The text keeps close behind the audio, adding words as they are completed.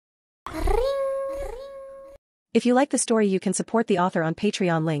If you like the story, you can support the author on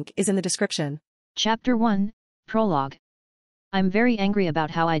Patreon, link is in the description. Chapter 1, Prologue. I'm very angry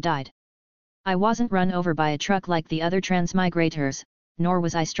about how I died. I wasn't run over by a truck like the other transmigrators, nor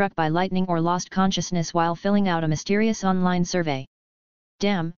was I struck by lightning or lost consciousness while filling out a mysterious online survey.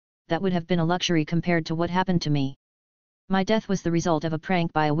 Damn, that would have been a luxury compared to what happened to me. My death was the result of a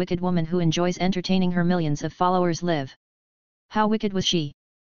prank by a wicked woman who enjoys entertaining her millions of followers live. How wicked was she?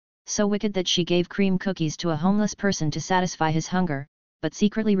 So wicked that she gave cream cookies to a homeless person to satisfy his hunger, but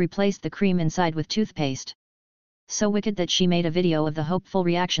secretly replaced the cream inside with toothpaste. So wicked that she made a video of the hopeful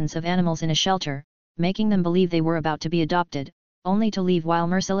reactions of animals in a shelter, making them believe they were about to be adopted, only to leave while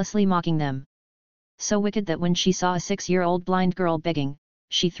mercilessly mocking them. So wicked that when she saw a 6-year-old blind girl begging,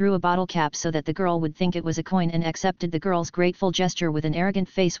 she threw a bottle cap so that the girl would think it was a coin and accepted the girl's grateful gesture with an arrogant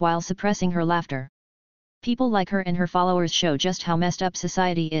face while suppressing her laughter. People like her and her followers show just how messed up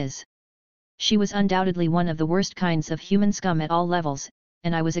society is. She was undoubtedly one of the worst kinds of human scum at all levels,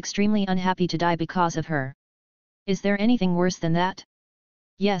 and I was extremely unhappy to die because of her. Is there anything worse than that?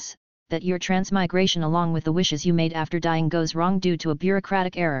 Yes, that your transmigration along with the wishes you made after dying goes wrong due to a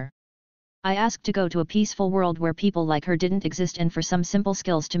bureaucratic error. I asked to go to a peaceful world where people like her didn't exist and for some simple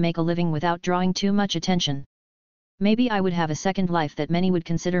skills to make a living without drawing too much attention. Maybe I would have a second life that many would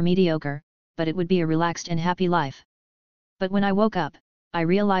consider mediocre, but it would be a relaxed and happy life. But when I woke up, I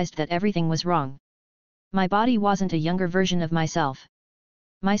realized that everything was wrong. My body wasn't a younger version of myself.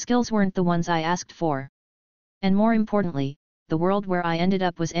 My skills weren't the ones I asked for. And more importantly, the world where I ended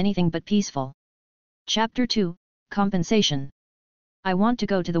up was anything but peaceful. Chapter 2, Compensation. I want to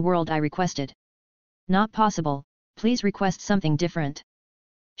go to the world I requested. Not possible, please request something different.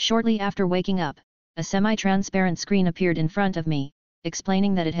 Shortly after waking up, a semi-transparent screen appeared in front of me,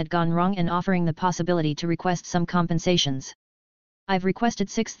 explaining that it had gone wrong and offering the possibility to request some compensations. I've requested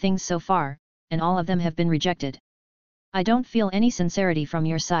 6 things so far, and all of them have been rejected. I don't feel any sincerity from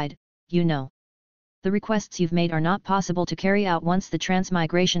your side, you know. The requests you've made are not possible to carry out once the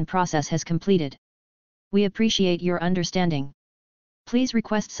transmigration process has completed. We appreciate your understanding. Please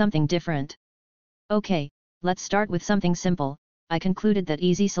request something different. Okay, let's start with something simple. I concluded that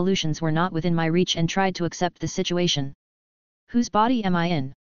easy solutions were not within my reach and tried to accept the situation. Whose body am I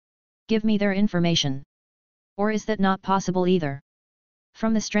in? Give me their information. Or is that not possible either?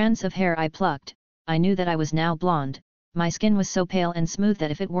 From the strands of hair I plucked, I knew that I was now blonde. My skin was so pale and smooth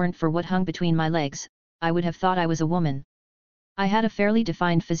that if it weren't for what hung between my legs, I would have thought I was a woman. I had a fairly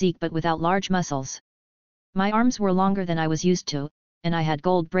defined physique but without large muscles. My arms were longer than I was used to, and I had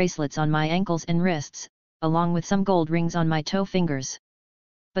gold bracelets on my ankles and wrists, along with some gold rings on my toe fingers.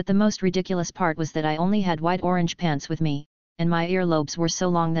 But the most ridiculous part was that I only had white-orange pants with me, and my earlobes were so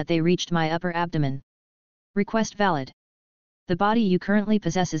long that they reached my upper abdomen. Request valid. The body you currently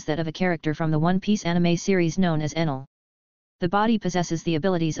possess is that of a character from the One Piece anime series known as Enel. The body possesses the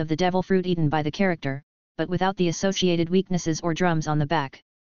abilities of the devil fruit eaten by the character, but without the associated weaknesses or drums on the back.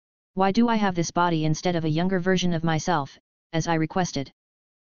 Why do I have this body instead of a younger version of myself, as I requested?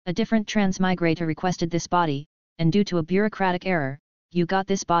 A different transmigrator requested this body, and due to a bureaucratic error, you got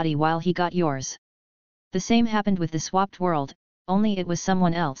this body while he got yours. The same happened with the swapped world, only it was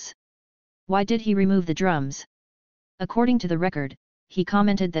someone else. Why did he remove the drums? According to the record, he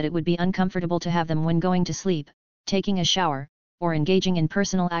commented that it would be uncomfortable to have them when going to sleep, taking a shower, or engaging in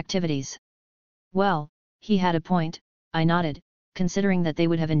personal activities. Well, he had a point, I nodded, considering that they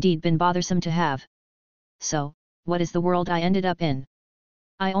would have indeed been bothersome to have. So, what is the world I ended up in?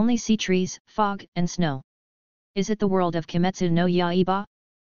 I only see trees, fog, and snow. Is it the world of Kimetsu no Yaiba?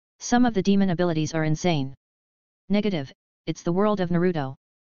 Some of the demon abilities are insane. Negative, it's the world of Naruto.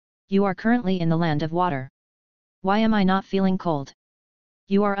 You are currently in the land of water. Why am I not feeling cold?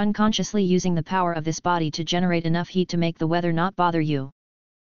 You are unconsciously using the power of this body to generate enough heat to make the weather not bother you.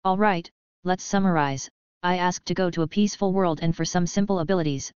 Alright, let's summarize. I asked to go to a peaceful world and for some simple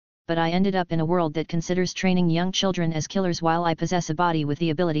abilities, but I ended up in a world that considers training young children as killers while I possess a body with the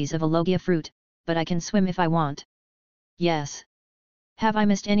abilities of a Logia fruit, but I can swim if I want. Yes. Have I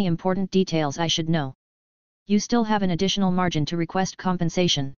missed any important details I should know? You still have an additional margin to request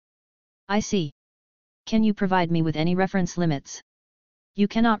compensation. I see. Can you provide me with any reference limits? You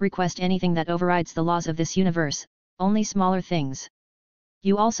cannot request anything that overrides the laws of this universe, only smaller things.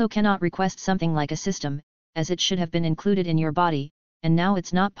 You also cannot request something like a system, as it should have been included in your body, and now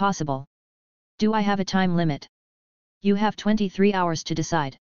it's not possible. Do I have a time limit? You have 23 hours to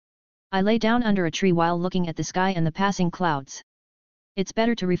decide. I lay down under a tree while looking at the sky and the passing clouds. It's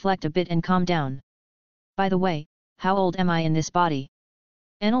better to reflect a bit and calm down. By the way, how old am I in this body?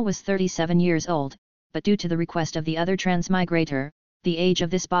 Enel was 37 years old, but due to the request of the other transmigrator, the age of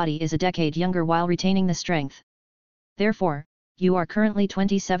this body is a decade younger while retaining the strength. Therefore, you are currently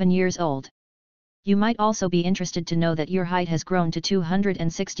 27 years old. You might also be interested to know that your height has grown to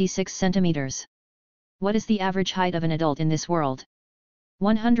 266 centimeters. What is the average height of an adult in this world?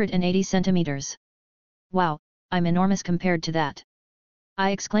 180 centimeters. Wow, I'm enormous compared to that.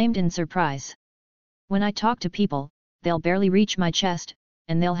 I exclaimed in surprise. When I talk to people, they'll barely reach my chest,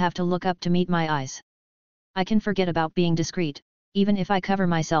 and they'll have to look up to meet my eyes. I can forget about being discreet, even if I cover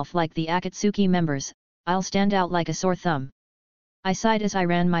myself like the Akatsuki members, I'll stand out like a sore thumb. I sighed as I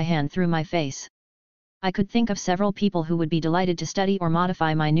ran my hand through my face. I could think of several people who would be delighted to study or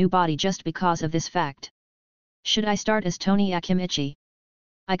modify my new body just because of this fact. Should I start as Tony Akimichi?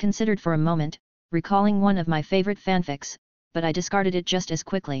 I considered for a moment, recalling one of my favorite fanfics, but I discarded it just as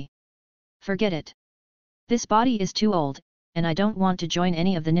quickly. Forget it. This body is too old, and I don't want to join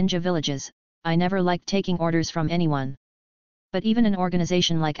any of the ninja villages. I never liked taking orders from anyone. But even an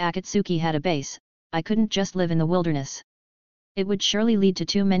organization like Akatsuki had a base. I couldn't just live in the wilderness. It would surely lead to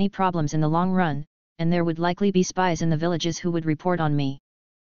too many problems in the long run, and there would likely be spies in the villages who would report on me.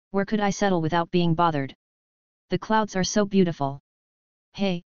 Where could I settle without being bothered? The clouds are so beautiful.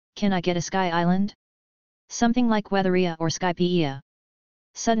 Hey, can I get a sky island? Something like Weatheria or Skypiea.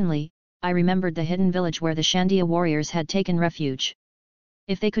 Suddenly, I remembered the hidden village where the Shandia warriors had taken refuge.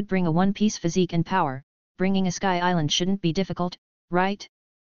 If they could bring a one-piece physique and power, bringing a sky island shouldn't be difficult, right?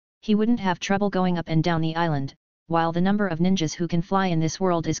 He wouldn't have trouble going up and down the island, while the number of ninjas who can fly in this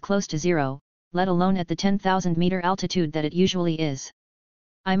world is close to zero, let alone at the 10,000 meter altitude that it usually is.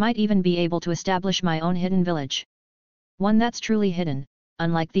 I might even be able to establish my own hidden village. One that's truly hidden,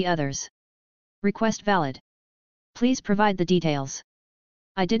 unlike the others. Request valid. Please provide the details.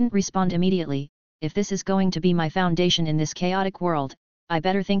 I didn't respond immediately. If this is going to be my foundation in this chaotic world, I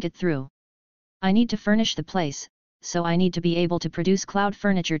better think it through. I need to furnish the place, so I need to be able to produce cloud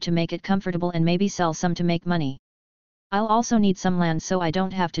furniture to make it comfortable and maybe sell some to make money. I'll also need some land so I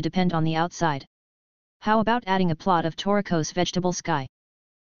don't have to depend on the outside. How about adding a plot of Toriko's vegetable sky?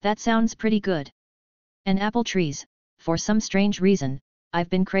 That sounds pretty good. And apple trees, for some strange reason, I've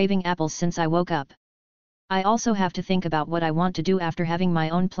been craving apples since I woke up. I also have to think about what I want to do after having my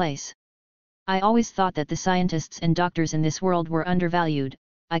own place. I always thought that the scientists and doctors in this world were undervalued.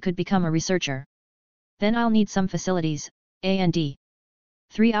 I could become a researcher. Then I'll need some facilities, A&D.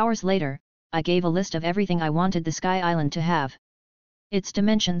 3 hours later, I gave a list of everything I wanted the Sky Island to have. Its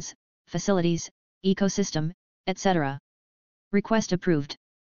dimensions, facilities, ecosystem, etc. Request approved.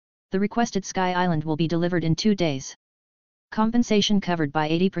 The requested Sky Island will be delivered in 2 days. Compensation covered by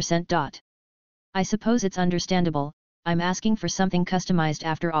 80%. I suppose it's understandable, I'm asking for something customized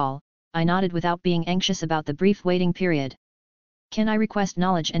after all. I nodded without being anxious about the brief waiting period. Can I request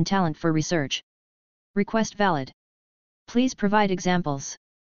knowledge and talent for research? Request valid. Please provide examples.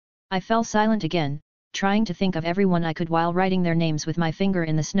 I fell silent again, trying to think of everyone I could while writing their names with my finger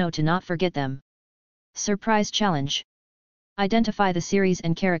in the snow to not forget them. Surprise challenge. Identify the series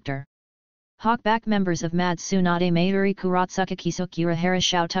and character. Hawkback members of Mad Tsunade Mayuri Kuratsuka Kisokura Hara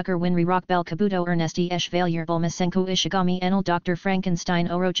Shao Tucker Winry Rockbell Kabuto Ernesti Eshvale Yerbal Masenko Ishigami Enel Dr. Frankenstein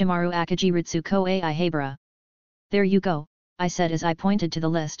Orochimaru Akaji Ritsuko Ai Habara. There you go, I said as I pointed to the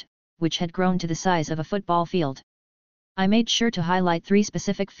list, which had grown to the size of a football field. I made sure to highlight 3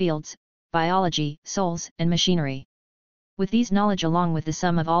 specific fields: biology, souls, and machinery. With these knowledge along with the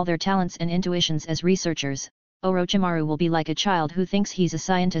sum of all their talents and intuitions as researchers, Orochimaru will be like a child who thinks he's a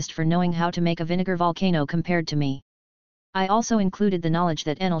scientist for knowing how to make a vinegar volcano compared to me. I also included the knowledge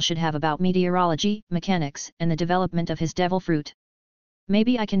that Enel should have about meteorology, mechanics, and the development of his devil fruit.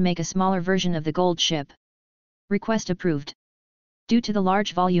 Maybe I can make a smaller version of the gold ship. Request approved. Due to the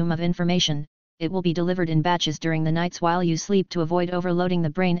large volume of information, it will be delivered in batches during the nights while you sleep to avoid overloading the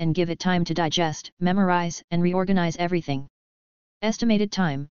brain and give it time to digest, memorize, and reorganize everything. Estimated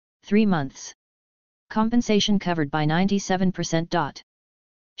time, 3 months. Compensation covered by 97%.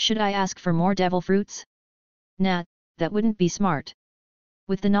 Should I ask for more devil fruits? Nah, that wouldn't be smart.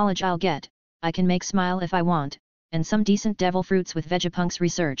 With the knowledge I'll get, I can make smile if I want, and some decent devil fruits with Vegapunk's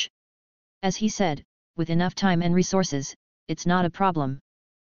research. As he said, with enough time and resources, it's not a problem.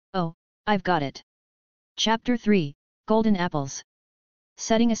 Oh, I've got it. Chapter 3, Golden Apples.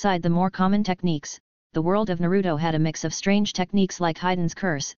 Setting aside the more common techniques, the world of Naruto had a mix of strange techniques like Haiden's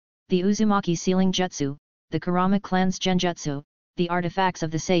Curse, the Uzumaki Sealing Jutsu, the Kurama clan's Genjutsu, the artifacts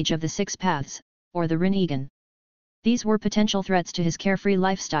of the Sage of the Six Paths, or the Rinnegan. These were potential threats to his carefree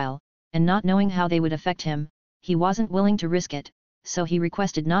lifestyle, and not knowing how they would affect him, he wasn't willing to risk it, so he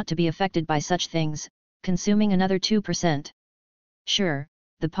requested not to be affected by such things, consuming another 2%. Sure,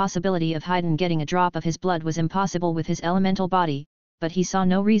 the possibility of Haiden getting a drop of his blood was impossible with his elemental body, but he saw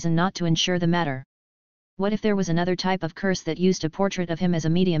no reason not to ensure the matter. What if there was another type of curse that used a portrait of him as a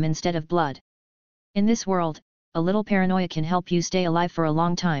medium instead of blood? In this world, a little paranoia can help you stay alive for a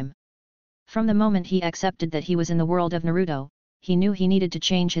long time. From the moment he accepted that he was in the world of Naruto, he knew he needed to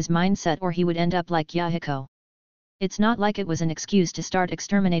change his mindset or he would end up like Yahiko. It's not like it was an excuse to start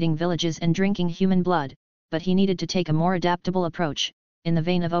exterminating villages and drinking human blood, but he needed to take a more adaptable approach, in the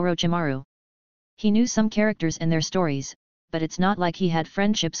vein of Orochimaru. He knew some characters and their stories, but it's not like he had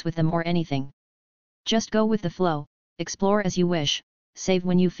friendships with them or anything. Just go with the flow, explore as you wish, save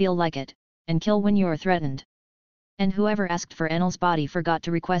when you feel like it, and kill when you're threatened. And whoever asked for Enel's body forgot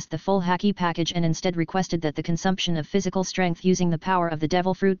to request the full Haki package and instead requested that the consumption of physical strength using the power of the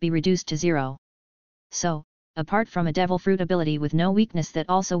devil fruit be reduced to 0. So, apart from a devil fruit ability with no weakness that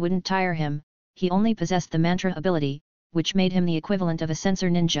also wouldn't tire him, he only possessed the mantra ability, which made him the equivalent of a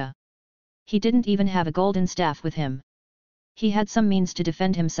sensor ninja. He didn't even have a golden staff with him. He had some means to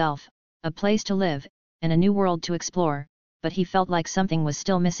defend himself, a place to live, and a new world to explore, but he felt like something was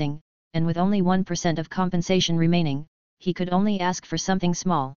still missing, and with only 1% of compensation remaining, he could only ask for something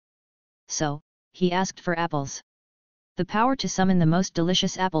small. So, he asked for apples. The power to summon the most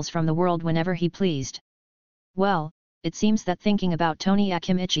delicious apples from the world whenever he pleased. Well, it seems that thinking about Tony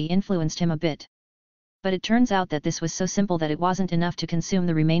Akimichi influenced him a bit. But it turns out that this was so simple that it wasn't enough to consume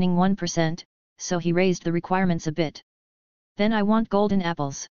the remaining 1%, so he raised the requirements a bit. Then I want golden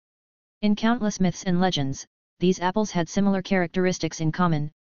apples. In countless myths and legends, these apples had similar characteristics in common.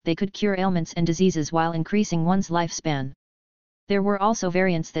 They could cure ailments and diseases while increasing one's lifespan. There were also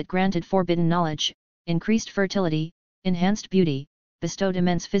variants that granted forbidden knowledge, increased fertility, enhanced beauty, bestowed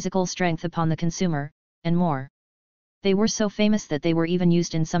immense physical strength upon the consumer, and more. They were so famous that they were even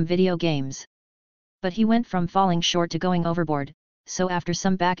used in some video games. But he went from falling short to going overboard, so after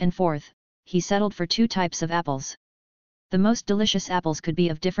some back and forth, he settled for 2 types of apples. The most delicious apples could be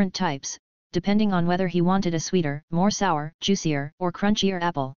of different types, depending on whether he wanted a sweeter, more sour, juicier, or crunchier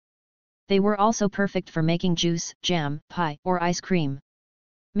apple. They were also perfect for making juice, jam, pie, or ice cream.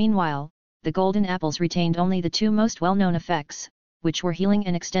 Meanwhile, the golden apples retained only the 2 most well-known effects, which were healing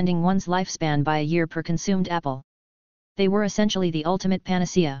and extending one's lifespan by a year per consumed apple. They were essentially the ultimate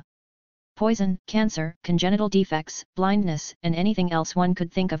panacea. Poison, cancer, congenital defects, blindness, and anything else one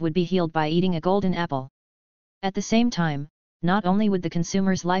could think of would be healed by eating a golden apple. At the same time, not only would the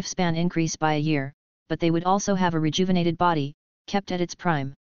consumer's lifespan increase by a year, but they would also have a rejuvenated body, kept at its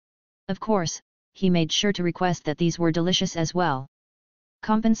prime. Of course, he made sure to request that these were delicious as well.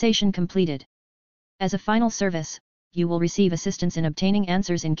 Compensation completed. As a final service, you will receive assistance in obtaining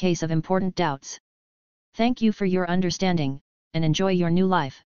answers in case of important doubts. Thank you for your understanding, and enjoy your new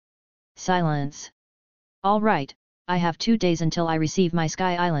life. Silence. All right, I have 2 days until I receive my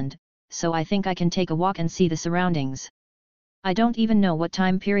Sky Island, so I think I can take a walk and see the surroundings. I don't even know what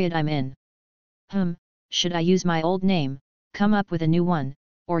time period I'm in. Should I use my old name, come up with a new one,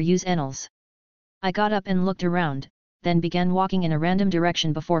 or use Enel's? I got up and looked around, then began walking in a random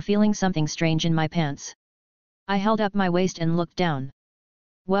direction before feeling something strange in my pants. I held up my waist and looked down.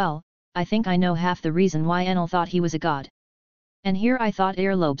 Well, I think I know half the reason why Enel thought he was a god. And here I thought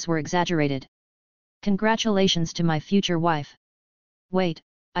earlobes were exaggerated. Congratulations to my future wife. Wait,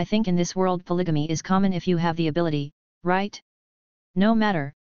 I think in this world polygamy is common if you have the ability, right? No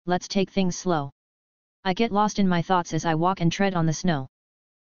matter, let's take things slow. I get lost in my thoughts as I walk and tread on the snow.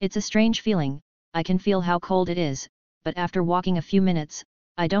 It's a strange feeling, I can feel how cold it is, but after walking a few minutes,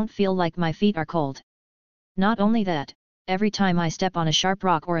 I don't feel like my feet are cold. Not only that, every time I step on a sharp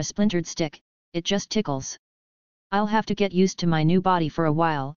rock or a splintered stick, it just tickles. I'll have to get used to my new body for a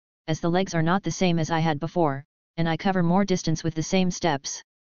while, as the legs are not the same as I had before, and I cover more distance with the same steps.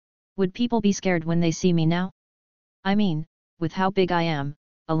 Would people be scared when they see me now? I mean, with how big I am,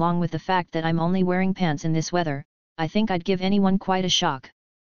 along with the fact that I'm only wearing pants in this weather, I think I'd give anyone quite a shock.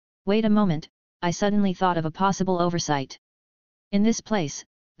 Wait a moment, I suddenly thought of a possible oversight. In this place,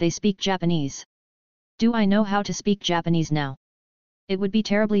 they speak Japanese. Do I know how to speak Japanese now? It would be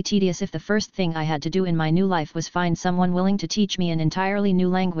terribly tedious if the first thing I had to do in my new life was find someone willing to teach me an entirely new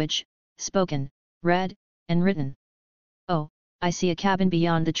language, spoken, read, and written. Oh, I see a cabin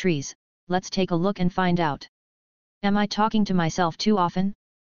beyond the trees, let's take a look and find out. Am I talking to myself too often?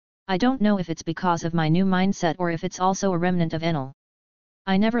 I don't know if it's because of my new mindset or if it's also a remnant of Enel.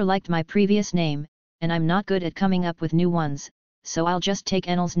 I never liked my previous name, and I'm not good at coming up with new ones, so I'll just take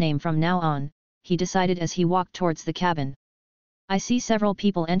Enel's name from now on, he decided as he walked towards the cabin. I see several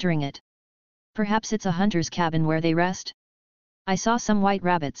people entering it. Perhaps it's a hunter's cabin where they rest? I saw some white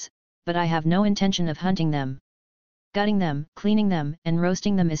rabbits, but I have no intention of hunting them. Gutting them, cleaning them, and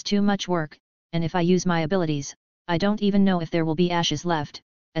roasting them is too much work, and if I use my abilities, I don't even know if there will be ashes left,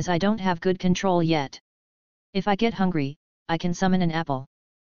 as I don't have good control yet. If I get hungry, I can summon an apple.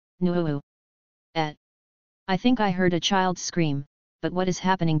 Nuhu. I think I heard a child's scream, but what is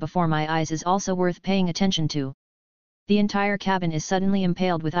happening before my eyes is also worth paying attention to. The entire cabin is suddenly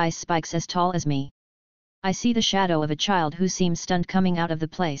impaled with ice spikes as tall as me. I see the shadow of a child who seems stunned coming out of the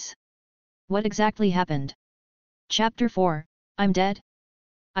place. What exactly happened? Chapter 4, I'm dead?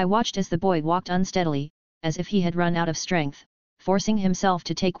 I watched as the boy walked unsteadily, as if he had run out of strength, forcing himself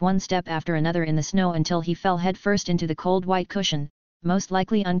to take one step after another in the snow until he fell headfirst into the cold white cushion, most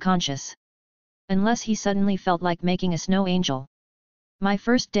likely unconscious. Unless he suddenly felt like making a snow angel. My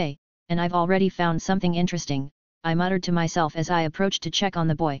first day, and I've already found something interesting, I muttered to myself as I approached to check on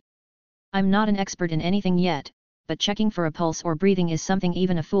the boy. I'm not an expert in anything yet, but checking for a pulse or breathing is something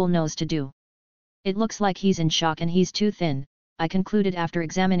even a fool knows to do. It looks like he's in shock and he's too thin, I concluded after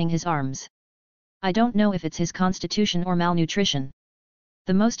examining his arms. I don't know if it's his constitution or malnutrition.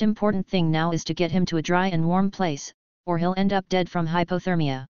 The most important thing now is to get him to a dry and warm place, or he'll end up dead from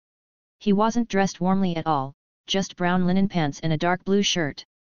hypothermia. He wasn't dressed warmly at all, just brown linen pants and a dark blue shirt.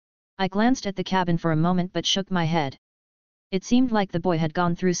 I glanced at the cabin for a moment but shook my head. It seemed like the boy had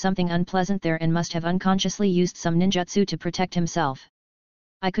gone through something unpleasant there and must have unconsciously used some ninjutsu to protect himself.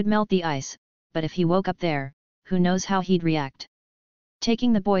 I could melt the ice, but if he woke up there, who knows how he'd react.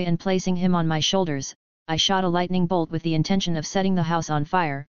 Taking the boy and placing him on my shoulders, I shot a lightning bolt with the intention of setting the house on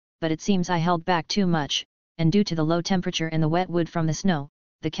fire, but it seems I held back too much, and due to the low temperature and the wet wood from the snow,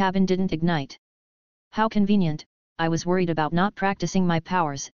 the cabin didn't ignite. How convenient, I was worried about not practicing my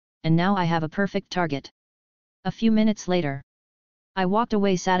powers, and now I have a perfect target. A few minutes later, I walked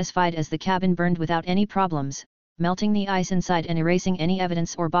away satisfied as the cabin burned without any problems, melting the ice inside and erasing any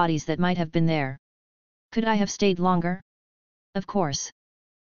evidence or bodies that might have been there. Could I have stayed longer? Of course.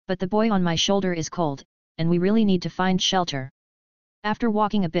 But the boy on my shoulder is cold, and we really need to find shelter. After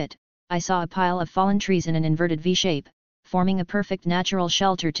walking a bit, I saw a pile of fallen trees in an inverted V shape, forming a perfect natural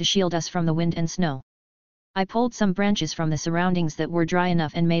shelter to shield us from the wind and snow. I pulled some branches from the surroundings that were dry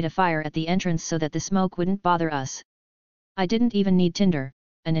enough and made a fire at the entrance so that the smoke wouldn't bother us. I didn't even need tinder,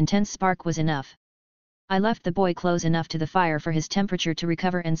 an intense spark was enough. I left the boy close enough to the fire for his temperature to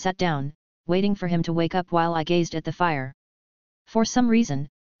recover and sat down, waiting for him to wake up while I gazed at the fire. For some reason,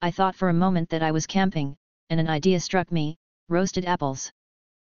 I thought for a moment that I was camping, and an idea struck me: roasted apples.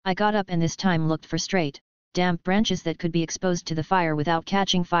 I got up and this time looked for straight, damp branches that could be exposed to the fire without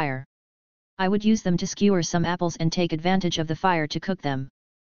catching fire. I would use them to skewer some apples and take advantage of the fire to cook them.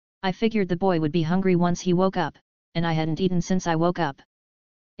 I figured the boy would be hungry once he woke up, and I hadn't eaten since I woke up.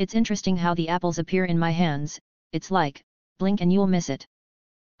 It's interesting how the apples appear in my hands, it's like, blink and you'll miss it.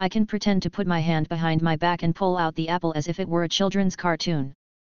 I can pretend to put my hand behind my back and pull out the apple as if it were a children's cartoon.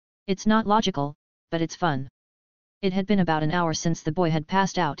 It's not logical, but it's fun. It had been about an hour since the boy had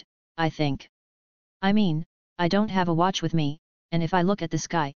passed out, I think. I mean, I don't have a watch with me, and if I look at the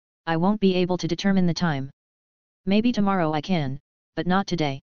sky, I won't be able to determine the time. Maybe tomorrow I can, but not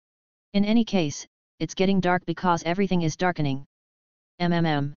today. In any case, it's getting dark because everything is darkening.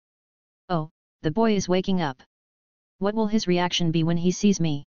 Oh, the boy is waking up. What will his reaction be when he sees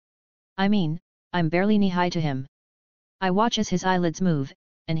me? I mean, I'm barely knee-high to him. I watch as his eyelids move,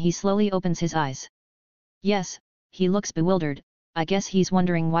 and he slowly opens his eyes. Yes, he looks bewildered, I guess he's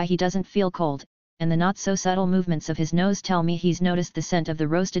wondering why he doesn't feel cold, and the not-so-subtle movements of his nose tell me he's noticed the scent of the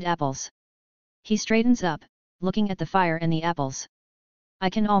roasted apples. He straightens up, looking at the fire and the apples. I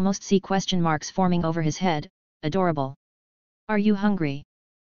can almost see question marks forming over his head. Adorable. Are you hungry?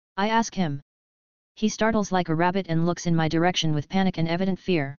 I ask him. He startles like a rabbit and looks in my direction with panic and evident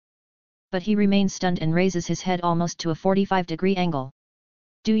fear. But he remains stunned and raises his head almost to a 45-degree angle.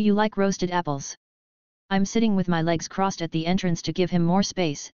 Do you like roasted apples? I'm sitting with my legs crossed at the entrance to give him more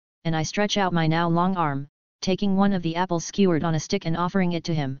space, and I stretch out my now long arm, taking one of the apples skewered on a stick and offering it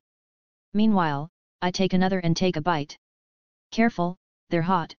to him. Meanwhile, I take another and take a bite. Careful, they're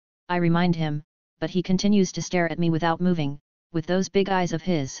hot, I remind him, but he continues to stare at me without moving, with those big eyes of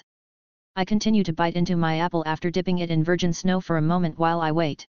his. I continue to bite into my apple after dipping it in virgin snow for a moment while I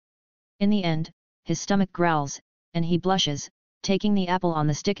wait. In the end, his stomach growls, and he blushes, taking the apple on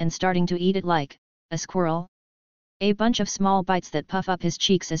the stick and starting to eat it like a squirrel. A bunch of small bites that puff up his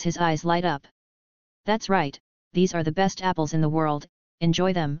cheeks as his eyes light up. That's right, these are the best apples in the world,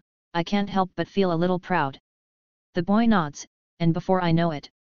 enjoy them, I can't help but feel a little proud. The boy nods, and before I know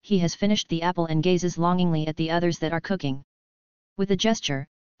it, he has finished the apple and gazes longingly at the others that are cooking. With a gesture,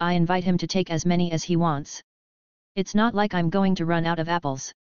 I invite him to take as many as he wants. It's not like I'm going to run out of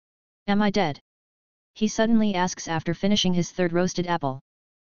apples. Am I dead? He suddenly asks after finishing his third roasted apple.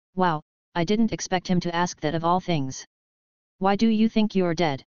 Wow, I didn't expect him to ask that of all things. Why do you think you're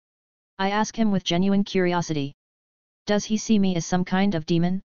dead? I ask him with genuine curiosity. Does he see me as some kind of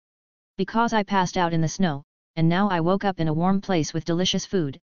demon? Because I passed out in the snow, and now I woke up in a warm place with delicious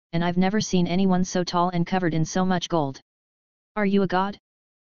food, and I've never seen anyone so tall and covered in so much gold. Are you a god?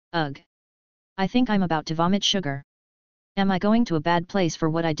 Ugh. I think I'm about to vomit sugar. Am I going to a bad place for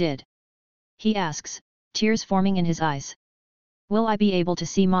what I did? He asks, tears forming in his eyes. Will I be able to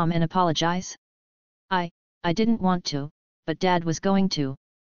see Mom and apologize? I didn't want to, but Dad was going to.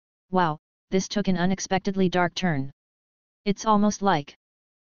 Wow, this took an unexpectedly dark turn. It's almost like...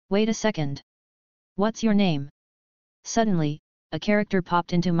 Wait a second. What's your name? Suddenly, a character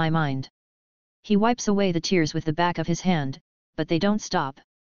popped into my mind. He wipes away the tears with the back of his hand, but they don't stop.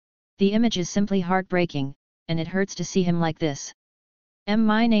 The image is simply heartbreaking, and it hurts to see him like this.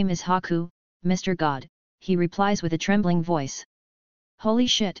 My name is Haku, Mr. God, he replies with a trembling voice. Holy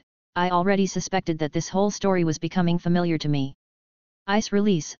shit, I already suspected that this whole story was becoming familiar to me. Ice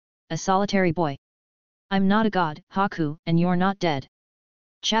release, a solitary boy. I'm not a god, Haku, and you're not dead.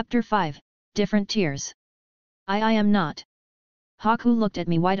 Chapter 5, Different Tears. I am not. Haku looked at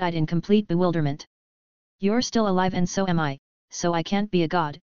me wide-eyed in complete bewilderment. You're still alive and so am I, so I can't be a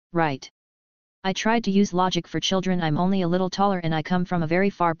god, right? I tried to use logic for children. I'm only a little taller and I come from a very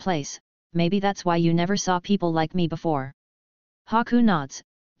far place, maybe that's why you never saw people like me before. Haku nods,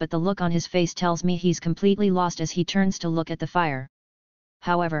 but the look on his face tells me he's completely lost as he turns to look at the fire.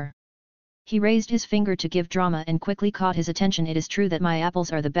 However, he raised his finger to give drama and quickly caught his attention. It is true that my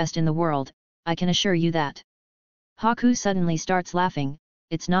apples are the best in the world, I can assure you that. Haku suddenly starts laughing.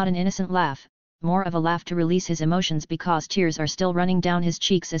 It's not an innocent laugh, more of a laugh to release his emotions because tears are still running down his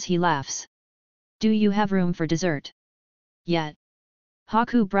cheeks as he laughs. Do you have room for dessert? Yet.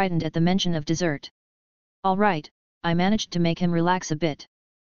 Haku brightened at the mention of dessert. All right, I managed to make him relax a bit.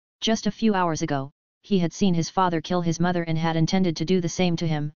 Just a few hours ago, he had seen his father kill his mother and had intended to do the same to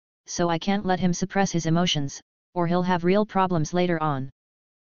him, so I can't let him suppress his emotions, or he'll have real problems later on.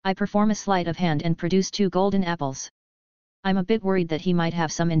 I perform a sleight of hand and produce 2 golden apples. I'm a bit worried that he might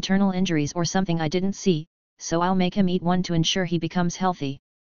have some internal injuries or something I didn't see, so I'll make him eat one to ensure he becomes healthy.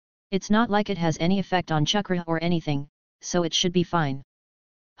 It's not like it has any effect on chakra or anything, so it should be fine.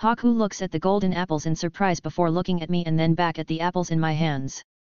 Haku looks at the golden apples in surprise before looking at me and then back at the apples in my hands.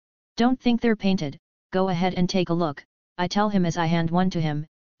 Don't think they're painted, go ahead and take a look, I tell him as I hand one to him,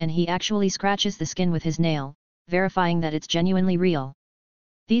 and he actually scratches the skin with his nail, verifying that it's genuinely real.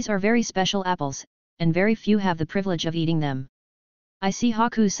 These are very special apples, and very few have the privilege of eating them. I see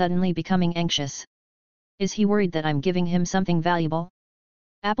Haku suddenly becoming anxious. Is he worried that I'm giving him something valuable?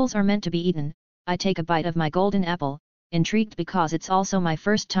 Apples are meant to be eaten. I take a bite of my golden apple, intrigued because it's also my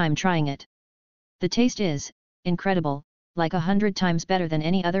first time trying it. The taste is incredible, like 100 times better than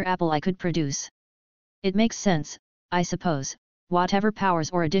any other apple I could produce. It makes sense, I suppose, whatever powers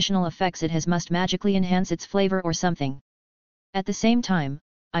or additional effects it has must magically enhance its flavor or something. At the same time,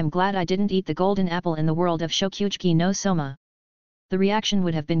 I'm glad I didn't eat the golden apple in the world of Shokuchiki no Soma. The reaction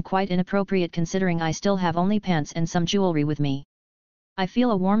would have been quite inappropriate considering I still have only pants and some jewelry with me. I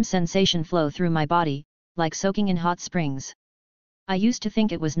feel a warm sensation flow through my body, like soaking in hot springs. I used to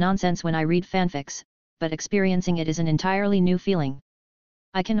think it was nonsense when I read fanfics, but experiencing it is an entirely new feeling.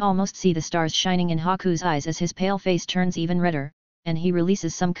 I can almost see the stars shining in Haku's eyes as his pale face turns even redder, and he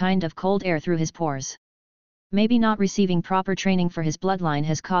releases some kind of cold air through his pores. Maybe not receiving proper training for his bloodline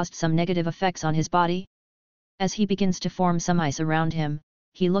has caused some negative effects on his body? As he begins to form some ice around him,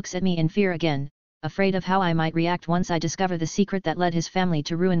 he looks at me in fear again, afraid of how I might react once I discover the secret that led his family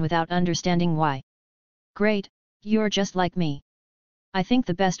to ruin without understanding why. Great, you're just like me. I think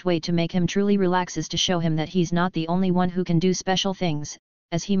the best way to make him truly relax is to show him that he's not the only one who can do special things,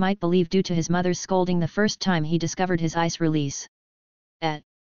 as he might believe due to his mother's scolding the first time he discovered his ice release.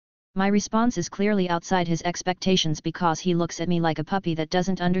 My response is clearly outside his expectations because he looks at me like a puppy that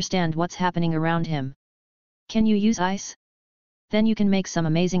doesn't understand what's happening around him. Can you use ice? Then you can make some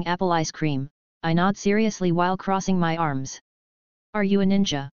amazing apple ice cream, I nod seriously while crossing my arms. Are you a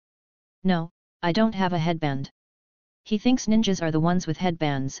ninja? No, I don't have a headband. He thinks ninjas are the ones with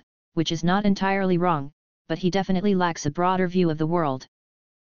headbands, which is not entirely wrong, but he definitely lacks a broader view of the world.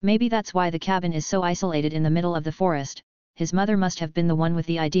 Maybe that's why the cabin is so isolated in the middle of the forest. His mother must have been the one with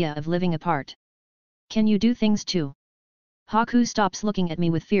the idea of living apart. Can you do things too? Haku stops looking at me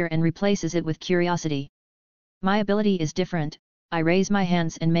with fear and replaces it with curiosity. My ability is different, I raise my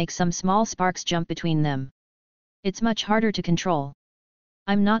hands and make some small sparks jump between them. It's much harder to control.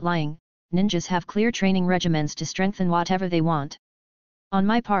 I'm not lying, ninjas have clear training regimens to strengthen whatever they want. On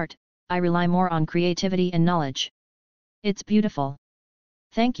my part, I rely more on creativity and knowledge. It's beautiful.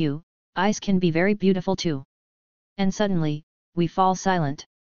 Thank you, ice can be very beautiful too. And suddenly, we fall silent.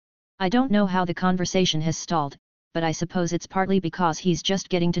 I don't know how the conversation has stalled, but I suppose it's partly because he's just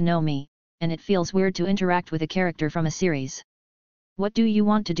getting to know me, and it feels weird to interact with a character from a series. What do you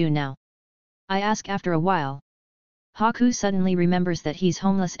want to do now? I ask after a while. Haku suddenly remembers that he's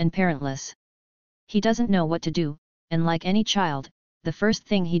homeless and parentless. He doesn't know what to do, and like any child, the first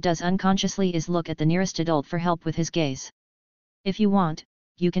thing he does unconsciously is look at the nearest adult for help with his gaze. If you want,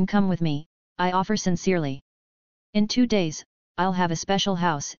 you can come with me, I offer sincerely. In 2 days, I'll have a special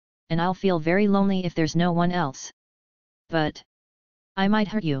house, and I'll feel very lonely if there's no one else. But I might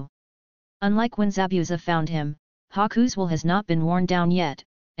hurt you. Unlike when Zabuza found him, Haku's will has not been worn down yet,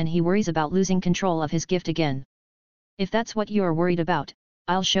 and he worries about losing control of his gift again. If that's what you're worried about,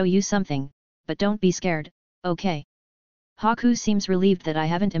 I'll show you something, but don't be scared, okay? Haku seems relieved that I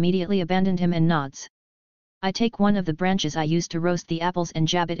haven't immediately abandoned him and nods. I take one of the branches I used to roast the apples and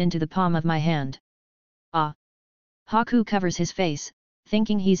jab it into the palm of my hand. Ah! Haku covers his face,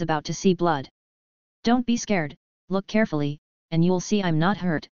 thinking he's about to see blood. Don't be scared, look carefully, and you'll see I'm not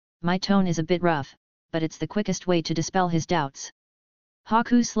hurt. My tone is a bit rough, but it's the quickest way to dispel his doubts.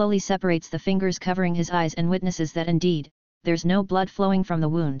 Haku slowly separates the fingers covering his eyes and witnesses that indeed, there's no blood flowing from the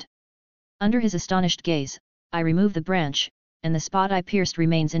wound. Under his astonished gaze, I remove the branch, and the spot I pierced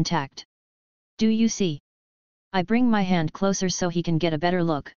remains intact. Do you see? I bring my hand closer so he can get a better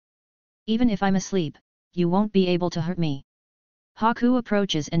look. Even if I'm asleep, you won't be able to hurt me. Haku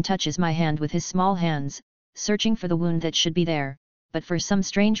approaches and touches my hand with his small hands, searching for the wound that should be there, but for some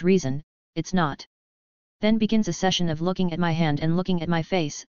strange reason, it's not. Then begins a session of looking at my hand and looking at my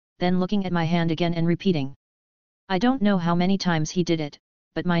face, then looking at my hand again and repeating. I don't know how many times he did it,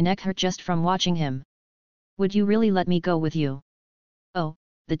 but my neck hurt just from watching him. Would you really let me go with you? Oh,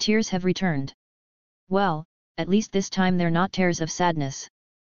 the tears have returned. Well, at least this time they're not tears of sadness.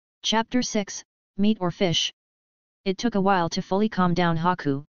 Chapter 6, Meat or Fish? It took a while to fully calm down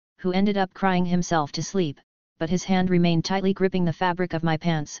Haku, who ended up crying himself to sleep, but his hand remained tightly gripping the fabric of my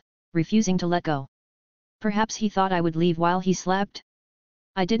pants, refusing to let go. Perhaps he thought I would leave while he slept?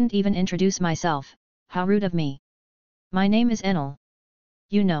 I didn't even introduce myself, how rude of me. My name is Enel.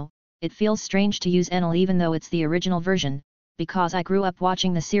 You know, it feels strange to use Enel even though it's the original version, because I grew up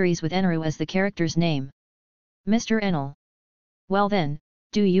watching the series with Enru as the character's name. Mr. Enel. Well then,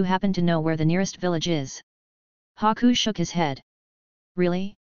 do you happen to know where the nearest village is? Haku shook his head.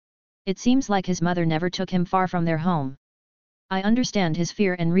 Really? It seems like his mother never took him far from their home. I understand his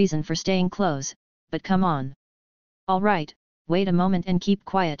fear and reason for staying close, but come on. Alright, wait a moment and keep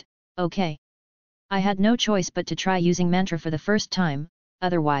quiet, okay? I had no choice but to try using mantra for the first time,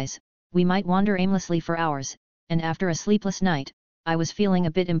 otherwise, we might wander aimlessly for hours, and after a sleepless night, I was feeling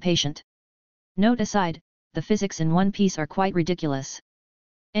a bit impatient. Note aside, the physics in One Piece are quite ridiculous.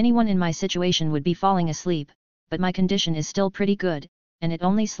 Anyone in my situation would be falling asleep, but my condition is still pretty good, and it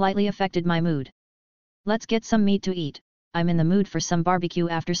only slightly affected my mood. Let's get some meat to eat, I'm in the mood for some barbecue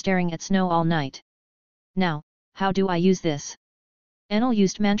after staring at snow all night. Now, how do I use this? Enel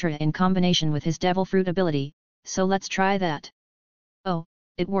used mantra in combination with his devil fruit ability, so let's try that. Oh,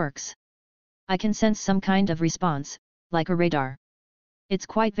 it works. I can sense some kind of response, like a radar. It's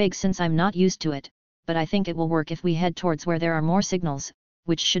quite vague since I'm not used to it, but I think it will work if we head towards where there are more signals,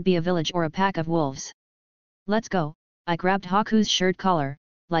 which should be a village or a pack of wolves. Let's go. I grabbed Haku's shirt collar,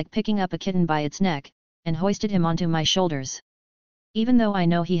 like picking up a kitten by its neck, and hoisted him onto my shoulders. Even though I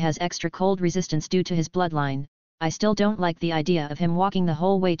know he has extra cold resistance due to his bloodline, I still don't like the idea of him walking the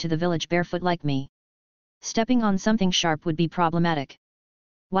whole way to the village barefoot like me. Stepping on something sharp would be problematic.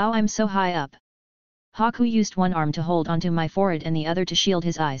 Wow, I'm so high up. Haku used one arm to hold onto my forehead and the other to shield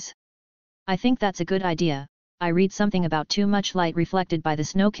his eyes. I think that's a good idea. I read something about too much light reflected by the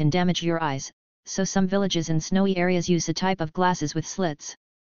snow can damage your eyes, so some villages in snowy areas use a type of glasses with slits.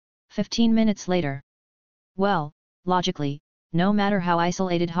 15 minutes later. Well, logically, no matter how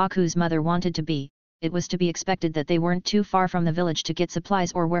isolated Haku's mother wanted to be, it was to be expected that they weren't too far from the village to get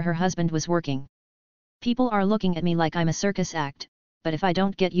supplies or where her husband was working. People are looking at me like I'm a circus act, but if I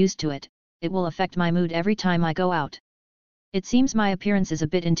don't get used to it, it will affect my mood every time I go out. It seems my appearance is a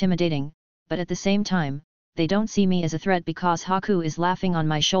bit intimidating, but at the same time, they don't see me as a threat because Haku is laughing on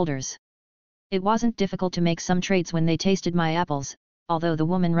my shoulders. It wasn't difficult to make some trades when they tasted my apples, although the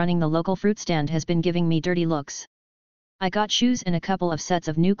woman running the local fruit stand has been giving me dirty looks. I got shoes and a couple of sets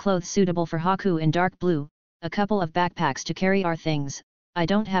of new clothes suitable for Haku in dark blue, a couple of backpacks to carry our things. I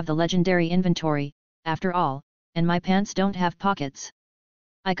don't have the legendary inventory, after all, and my pants don't have pockets.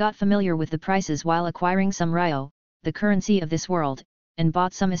 I got familiar with the prices while acquiring some ryo, the currency of this world, and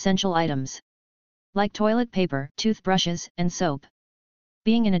bought some essential items. Like toilet paper, toothbrushes, and soap.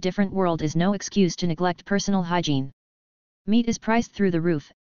 Being in a different world is no excuse to neglect personal hygiene. Meat is priced through the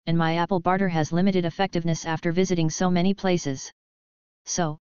roof, and my apple barter has limited effectiveness after visiting so many places.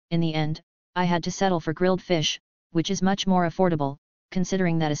 So, in the end, I had to settle for grilled fish, which is much more affordable,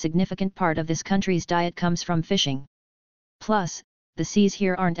 considering that a significant part of this country's diet comes from fishing. Plus, the seas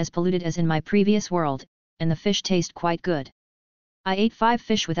here aren't as polluted as in my previous world, and the fish taste quite good. I ate 5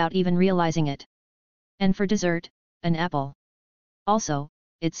 fish without even realizing it. And for dessert, an apple. Also,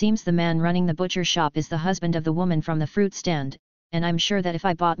 it seems the man running the butcher shop is the husband of the woman from the fruit stand, and I'm sure that if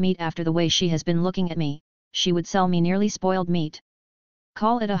I bought meat after the way she has been looking at me, she would sell me nearly spoiled meat.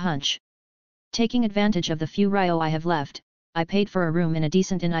 Call it a hunch. Taking advantage of the few ryo I have left, I paid for a room in a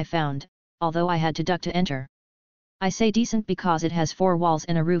decent inn I found, although I had to duck to enter. I say decent because it has 4 walls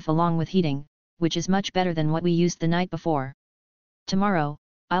and a roof along with heating, which is much better than what we used the night before. Tomorrow,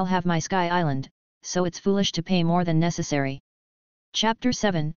 I'll have my Sky Island, so it's foolish to pay more than necessary. Chapter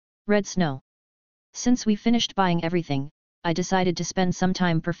 7, Red Snow. Since we finished buying everything, I decided to spend some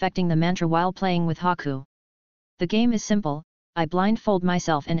time perfecting the mantra while playing with Haku. The game is simple. I blindfold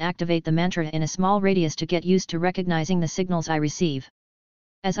myself and activate the mantra in a small radius to get used to recognizing the signals I receive.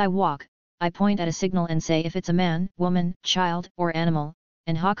 As I walk, I point at a signal and say if it's a man, woman, child, or animal,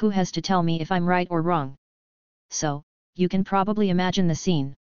 and Haku has to tell me if I'm right or wrong. So, you can probably imagine the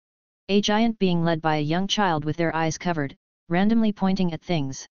scene. A giant being led by a young child with their eyes covered, randomly pointing at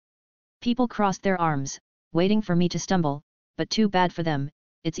things. People crossed their arms, waiting for me to stumble, but too bad for them,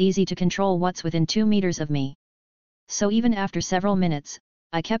 it's easy to control what's within 2 meters of me. So even after several minutes,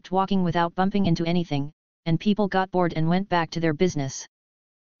 I kept walking without bumping into anything, and people got bored and went back to their business.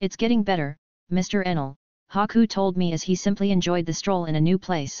 It's getting better, Mr. Enel, Haku told me as he simply enjoyed the stroll in a new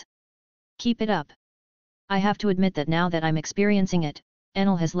place. Keep it up. I have to admit that now that I'm experiencing it,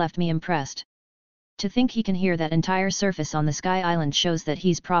 Enel has left me impressed. To think he can hear that entire surface on the Sky Island shows that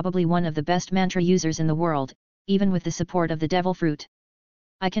he's probably one of the best mantra users in the world, even with the support of the devil fruit.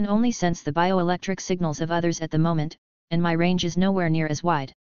 I can only sense the bioelectric signals of others at the moment, and my range is nowhere near as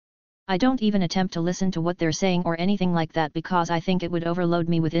wide. I don't even attempt to listen to what they're saying or anything like that because I think it would overload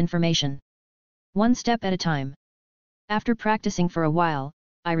me with information. One step at a time. After practicing for a while,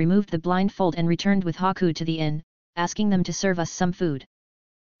 I removed the blindfold and returned with Haku to the inn, asking them to serve us some food.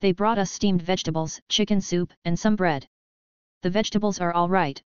 They brought us steamed vegetables, chicken soup, and some bread. The vegetables are all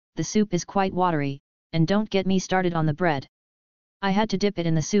right, the soup is quite watery, and don't get me started on the bread. I had to dip it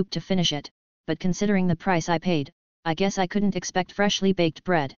in the soup to finish it, but considering the price I paid, I guess I couldn't expect freshly baked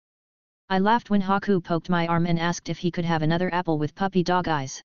bread. I laughed when Haku poked my arm and asked if he could have another apple with puppy dog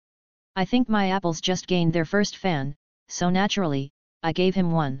eyes. I think my apples just gained their first fan, so naturally, I gave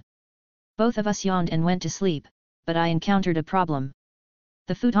him one. Both of us yawned and went to sleep, but I encountered a problem.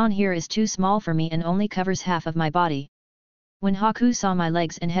 The futon here is too small for me and only covers half of my body. When Haku saw my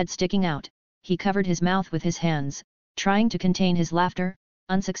legs and head sticking out, he covered his mouth with his hands, trying to contain his laughter,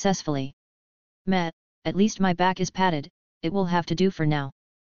 unsuccessfully. Meh, at least my back is padded, it will have to do for now.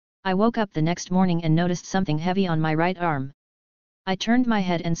 I woke up the next morning and noticed something heavy on my right arm. I turned my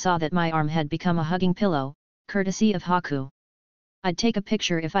head and saw that my arm had become a hugging pillow, courtesy of Haku. I'd take a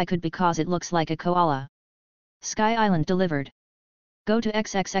picture if I could because it looks like a koala. Sky Island delivered. Go to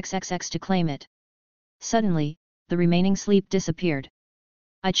XXXXX to claim it. Suddenly, the remaining sleep disappeared.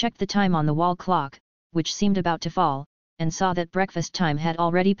 I checked the time on the wall clock, which seemed about to fall, and saw that breakfast time had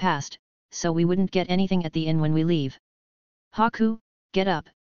already passed, so we wouldn't get anything at the inn when we leave. Haku, get up,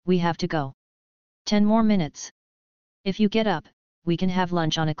 we have to go. 10 more minutes. If you get up, we can have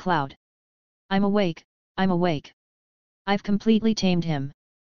lunch on a cloud. I'm awake, I'm awake. I've completely tamed him.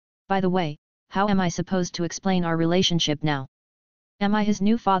 By the way, how am I supposed to explain our relationship now? Am I his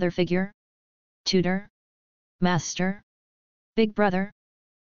new father figure? Tutor? Master? Big brother?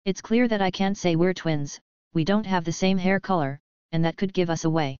 It's clear that I can't say we're twins, we don't have the same hair color, and that could give us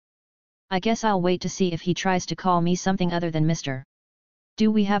away. I guess I'll wait to see if he tries to call me something other than Mr.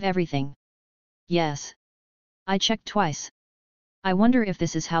 Do we have everything? Yes. I checked twice. I wonder if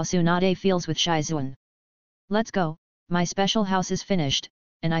this is how Tsunade feels with Shizuan. Let's go, my special house is finished,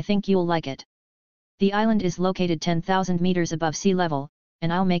 and I think you'll like it. The island is located 10,000 meters above sea level,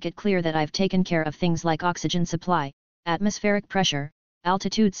 and I'll make it clear that I've taken care of things like oxygen supply, atmospheric pressure,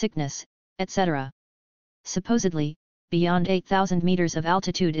 altitude sickness, etc. Supposedly, beyond 8,000 meters of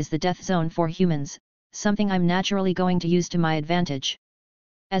altitude is the death zone for humans, something I'm naturally going to use to my advantage.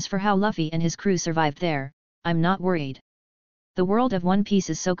 As for how Luffy and his crew survived there, I'm not worried. The world of One Piece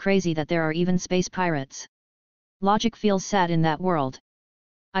is so crazy that there are even space pirates. Logic feels sad in that world.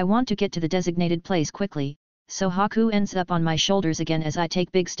 I want to get to the designated place quickly, so Haku ends up on my shoulders again as I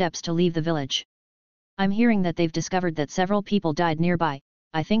take big steps to leave the village. I'm hearing that they've discovered that several people died nearby.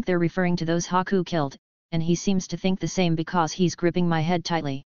 I think they're referring to those Haku killed, and he seems to think the same because he's gripping my head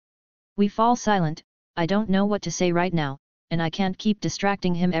tightly. We fall silent. I don't know what to say right now, and I can't keep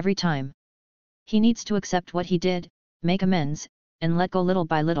distracting him every time. He needs to accept what he did, make amends, and let go little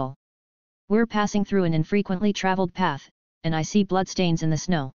by little. We're passing through an infrequently traveled path, and I see bloodstains in the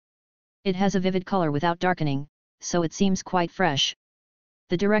snow. It has a vivid color without darkening, so it seems quite fresh.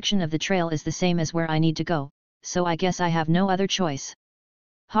 The direction of the trail is the same as where I need to go, so I guess I have no other choice.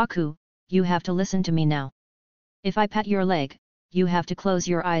 Haku, you have to listen to me now. If I pat your leg, you have to close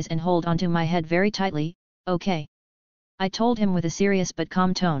your eyes and hold onto my head very tightly, okay? I told him with a serious but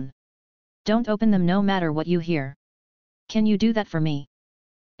calm tone. Don't open them no matter what you hear. Can you do that for me?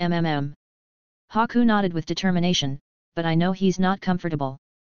 Haku nodded with determination, but I know he's not comfortable.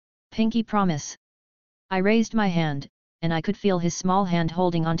 Pinky promise. I raised my hand, and I could feel his small hand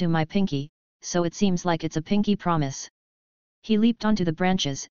holding onto my pinky, so it seems like it's a pinky promise. He leaped onto the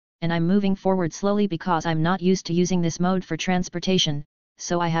branches, and I'm moving forward slowly because I'm not used to using this mode for transportation,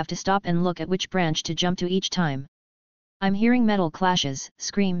 so I have to stop and look at which branch to jump to each time. I'm hearing metal clashes,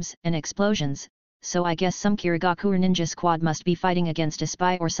 screams, and explosions, so I guess some Seimeigakure ninja squad must be fighting against a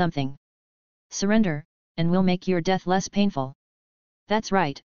spy or something. Surrender, and we'll make your death less painful. That's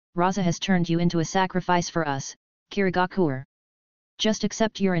right, Raza has turned you into a sacrifice for us, Seimeigakure. Just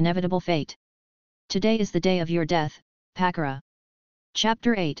accept your inevitable fate. Today is the day of your death, Pakura.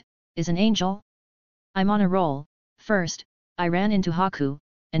 Chapter 8, Is an Angel? I'm on a roll. First, I ran into Haku,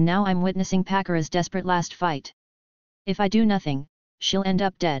 and now I'm witnessing Pakura's desperate last fight. If I do nothing, she'll end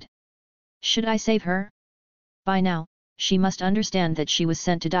up dead. Should I save her? By now, she must understand that she was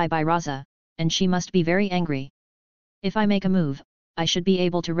sent to die by Raza, and she must be very angry. If I make a move, I should be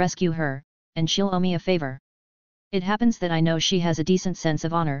able to rescue her, and she'll owe me a favor. It happens that I know she has a decent sense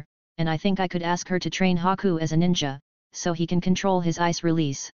of honor, and I think I could ask her to train Haku as a ninja, so he can control his ice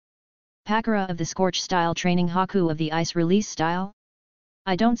release. Pakura of the Scorch style training Haku of the ice release style?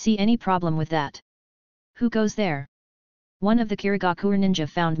 I don't see any problem with that. Who goes there? One of the Seimeigakure ninja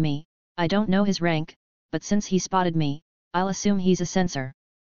found me. I don't know his rank, but since he spotted me, I'll assume he's a censor.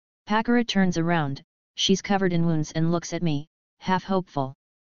 Pakura turns around, she's covered in wounds and looks at me, half hopeful.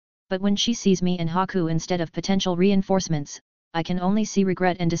 But when she sees me and Haku instead of potential reinforcements, I can only see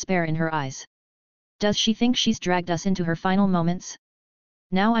regret and despair in her eyes. Does she think she's dragged us into her final moments?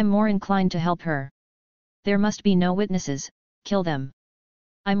 Now I'm more inclined to help her. There must be no witnesses, kill them.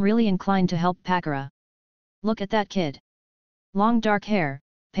 I'm really inclined to help Pakura. Look at that kid. Long dark hair,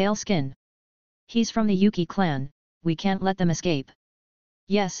 pale skin. He's from the Yuki clan, we can't let them escape.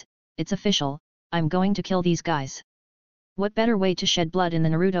 Yes, it's official, I'm going to kill these guys. What better way to shed blood in the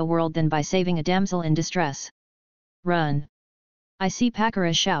Naruto world than by saving a damsel in distress? Run! I see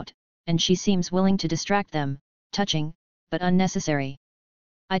Pakura shout, and she seems willing to distract them, touching, but unnecessary.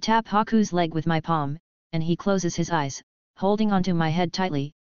 I tap Haku's leg with my palm, and he closes his eyes, holding onto my head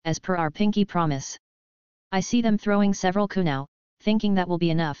tightly, as per our pinky promise. I see them throwing several kunai, thinking that will be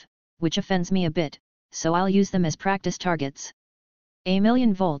enough, which offends me a bit, so I'll use them as practice targets. A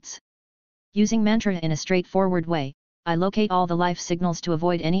million volts. Using mantra in a straightforward way, I locate all the life signals to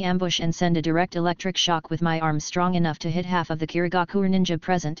avoid any ambush and send a direct electric shock with my arm strong enough to hit half of the Seimeigakure ninja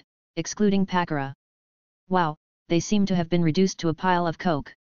present, excluding Pakura. Wow, they seem to have been reduced to a pile of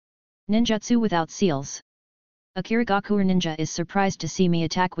coke. Ninjutsu without seals. A Seimeigakure ninja is surprised to see me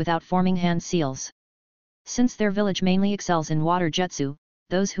attack without forming hand seals. Since their village mainly excels in water jutsu,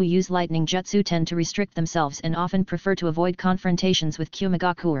 those who use lightning jutsu tend to restrict themselves and often prefer to avoid confrontations with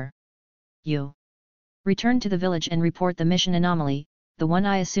Seimeigakure. You return to the village and report the mission anomaly. The one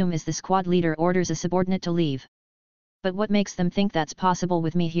I assume is the squad leader orders a subordinate to leave. But what makes them think that's possible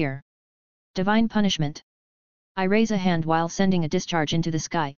with me here? Divine punishment. I raise a hand while sending a discharge into the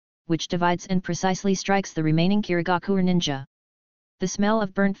sky, which divides and precisely strikes the remaining Seimeigakure ninja. The smell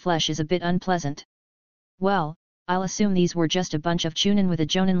of burnt flesh is a bit unpleasant. Well, I'll assume these were just a bunch of chunin with a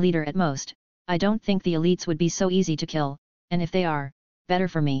jonin leader at most. I don't think the elites would be so easy to kill, and if they are, better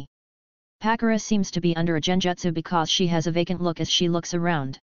for me. Pakura seems to be under a genjutsu because she has a vacant look as she looks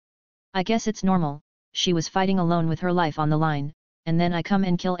around. I guess it's normal, she was fighting alone with her life on the line, and then I come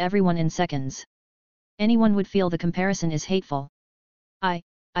and kill everyone in seconds. Anyone would feel the comparison is hateful. I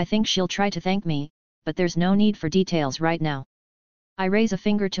think she'll try to thank me, but there's no need for details right now. I raise a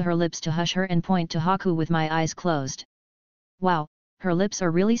finger to her lips to hush her and point to Haku with my eyes closed. Wow, her lips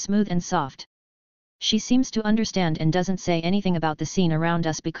are really smooth and soft. She seems to understand and doesn't say anything about the scene around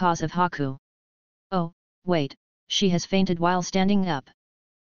us because of Haku. Oh, wait, she has fainted while standing up.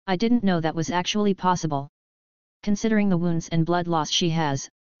 I didn't know that was actually possible. Considering the wounds and blood loss she has,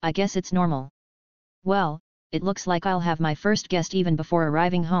 I guess it's normal. Well, it looks like I'll have my first guest even before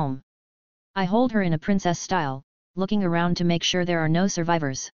arriving home. I hold her in a princess style, looking around to make sure there are no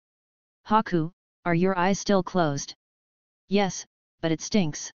survivors. Haku, are your eyes still closed? Yes, but it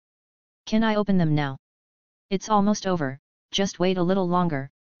stinks. Can I open them now? It's almost over, just wait a little longer,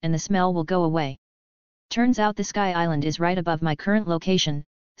 and the smell will go away. Turns out the sky island is right above my current location,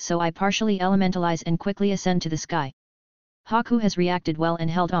 so I partially elementalize and quickly ascend to the sky. Haku has reacted well and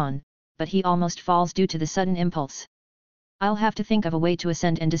held on, but he almost falls due to the sudden impulse. I'll have to think of a way to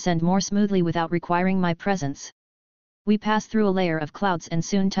ascend and descend more smoothly without requiring my presence. We pass through a layer of clouds and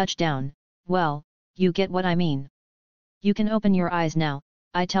soon touch down. Well, you get what I mean. You can open your eyes now,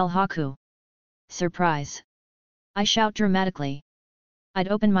 I tell Haku. Surprise! I shout dramatically. I'd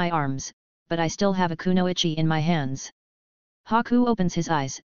open my arms, but I still have a kunoichi in my hands. Haku opens his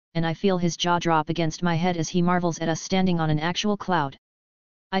eyes, and I feel his jaw drop against my head as he marvels at us standing on an actual cloud.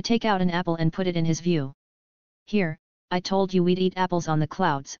 I take out an apple and put it in his view. Here, I told you we'd eat apples on the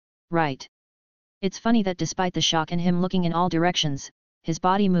clouds, right? It's funny that despite the shock and him looking in all directions, his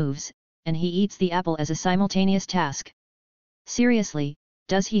body moves, and he eats the apple as a simultaneous task. Seriously,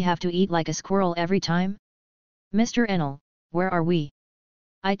 does he have to eat like a squirrel every time? Mr. Enel, where are we?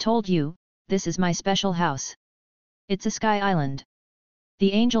 I told you, this is my special house. It's a sky island.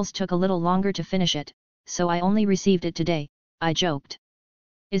 The angels took a little longer to finish it, so I only received it today, I joked.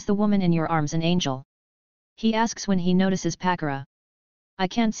 Is the woman in your arms an angel? He asks when he notices Pakura. I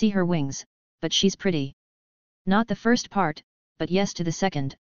can't see her wings, but she's pretty. Not the first part, but yes to the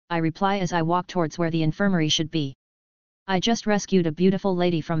second, I reply as I walk towards where the infirmary should be. I just rescued a beautiful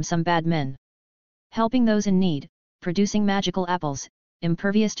lady from some bad men. Helping those in need, producing magical apples,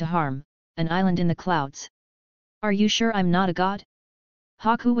 impervious to harm, an island in the clouds. Are you sure I'm not a god?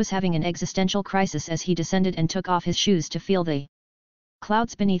 Haku was having an existential crisis as he descended and took off his shoes to feel the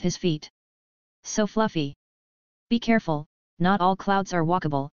clouds beneath his feet. So fluffy. Be careful, not all clouds are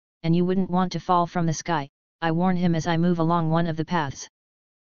walkable, and you wouldn't want to fall from the sky, I warn him as I move along one of the paths.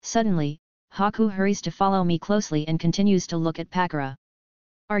 Suddenly, Haku hurries to follow me closely and continues to look at Pakura.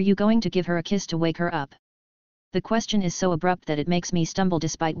 Are you going to give her a kiss to wake her up? The question is so abrupt that it makes me stumble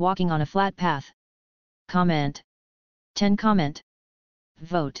despite walking on a flat path. Comment. 10 comment.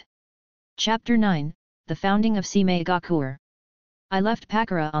 Vote. Chapter 9, The Founding of Seimeigakure. I left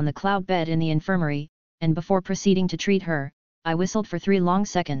Pakura on the cloud bed in the infirmary, and before proceeding to treat her, I whistled for 3 long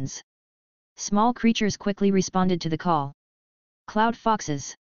seconds. Small creatures quickly responded to the call. Cloud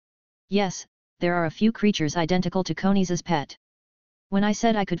foxes. Yes, there are a few creatures identical to Koniza's pet. When I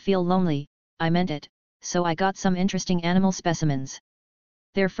said I could feel lonely, I meant it, so I got some interesting animal specimens.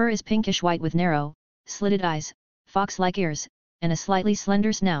 Their fur is pinkish-white with narrow, slitted eyes, fox-like ears, and a slightly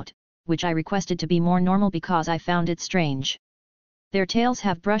slender snout, which I requested to be more normal because I found it strange. Their tails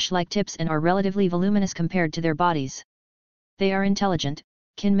have brush-like tips and are relatively voluminous compared to their bodies. They are intelligent,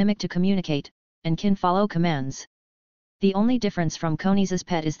 can mimic to communicate, and can follow commands. The only difference from Koniza's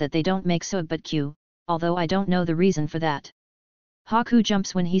pet is that they don't make sound but coo, although I don't know the reason for that. Haku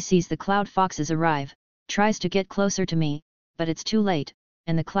jumps when he sees the cloud foxes arrive, tries to get closer to me, but it's too late,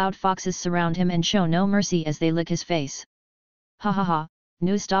 and the cloud foxes surround him and show no mercy as they lick his face. Ha ha ha,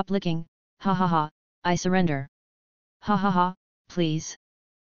 no stop licking, ha ha ha, I surrender. Ha ha ha, please.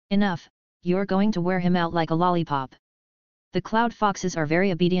 Enough, you're going to wear him out like a lollipop. The cloud foxes are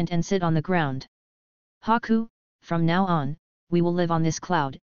very obedient and sit on the ground. Haku, from now on, we will live on this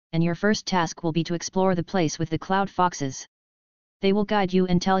cloud, and your first task will be to explore the place with the cloud foxes. They will guide you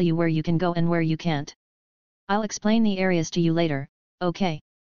and tell you where you can go and where you can't. I'll explain the areas to you later, okay?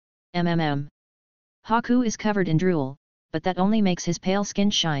 Haku is covered in drool, but that only makes his pale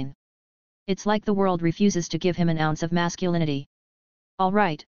skin shine. It's like the world refuses to give him an ounce of masculinity.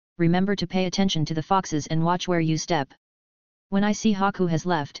 Alright, remember to pay attention to the foxes and watch where you step. When I see Haku has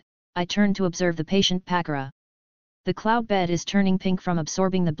left, I turn to observe the patient Pakura. The cloud bed is turning pink from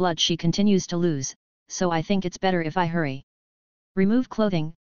absorbing the blood she continues to lose, so I think it's better if I hurry. Remove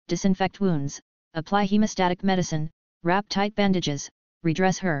clothing, disinfect wounds, apply hemostatic medicine, wrap tight bandages,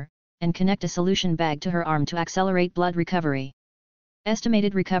 redress her, and connect a solution bag to her arm to accelerate blood recovery.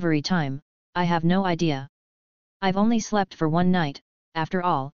 Estimated recovery time, I have no idea. I've only slept for 1 night, after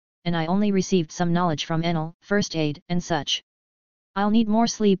all, and I only received some knowledge from Enel, first aid, and such. I'll need more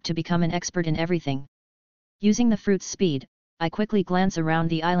sleep to become an expert in everything. Using the fruit's speed, I quickly glance around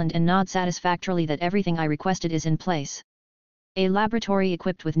the island and nod satisfactorily that everything I requested is in place. A laboratory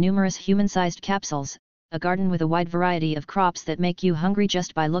equipped with numerous human-sized capsules, a garden with a wide variety of crops that make you hungry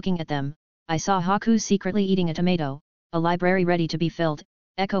just by looking at them, I saw Haku secretly eating a tomato, a library ready to be filled,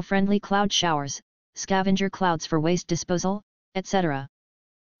 eco-friendly cloud showers, scavenger clouds for waste disposal, etc.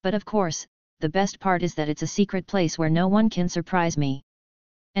 But of course, the best part is that it's a secret place where no one can surprise me.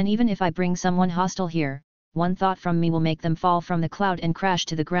 And even if I bring someone hostile here, one thought from me will make them fall from the cloud and crash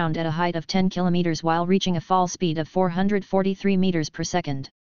to the ground at a height of 10 kilometers while reaching a fall speed of 443 meters per second.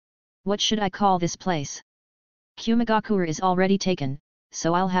 What should I call this place? Seimeigakure is already taken,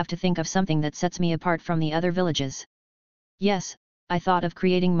 so I'll have to think of something that sets me apart from the other villages. Yes, I thought of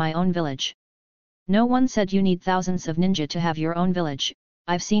creating my own village. No one said you need thousands of ninja to have your own village.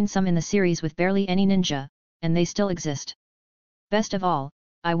 I've seen some in the series with barely any ninja, and they still exist. Best of all,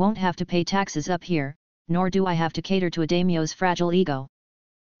 I won't have to pay taxes up here, nor do I have to cater to a daimyo's fragile ego.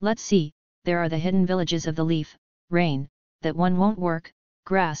 Let's see, there are the hidden villages of the leaf, rain, that one won't work,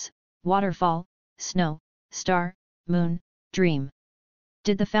 grass, waterfall, snow, star, moon, dream.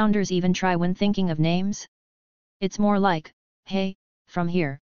 Did the founders even try when thinking of names? It's more like, hey, from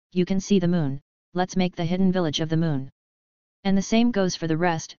here, you can see the moon, let's make the hidden village of the moon. And the same goes for the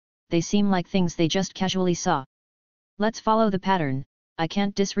rest, they seem like things they just casually saw. Let's follow the pattern, I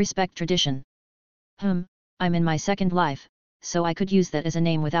can't disrespect tradition. I'm in my second life, so I could use that as a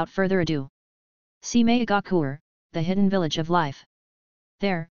name without further ado. Seimeigakure, the hidden village of life.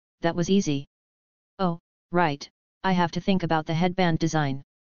 There, that was easy. Oh, right, I have to think about the headband design.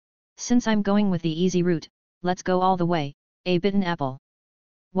 Since I'm going with the easy route, let's go all the way, a bitten apple.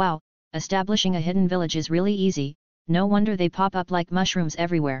 Wow, establishing a hidden village is really easy, no wonder they pop up like mushrooms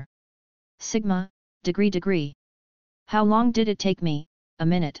everywhere. Sigma, degree. How long did it take me? A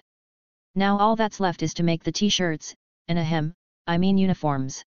minute. Now all that's left is to make the t-shirts, and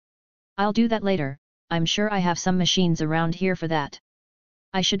uniforms. I'll do that later, I'm sure I have some machines around here for that.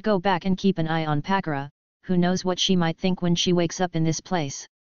 I should go back and keep an eye on Pakura, who knows what she might think when she wakes up in this place.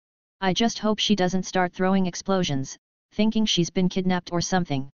 I just hope she doesn't start throwing explosions, thinking she's been kidnapped or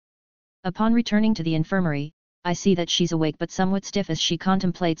something. Upon returning to the infirmary, I see that she's awake but somewhat stiff as she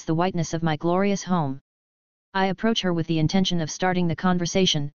contemplates the whiteness of my glorious home. I approach her with the intention of starting the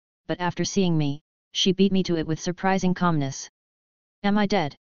conversation, but after seeing me, she beat me to it with surprising calmness. Am I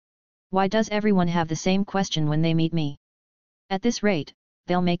dead? Why does everyone have the same question when they meet me? At this rate,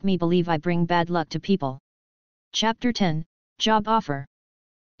 they'll make me believe I bring bad luck to people. Chapter 10, Job Offer.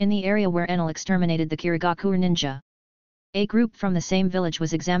 In the area where Enel exterminated the Kirigakure ninja, a group from the same village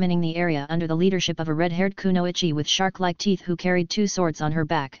was examining the area under the leadership of a red-haired kunoichi with shark-like teeth who carried 2 swords on her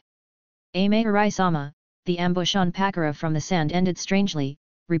back. Seimeigakure-sama, the ambush on Pakura from the sand ended strangely,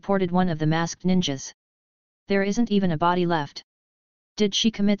 reported one of the masked ninjas. There isn't even a body left. Did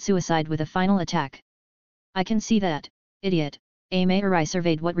she commit suicide with a final attack? I can see that, idiot. Seimeigakure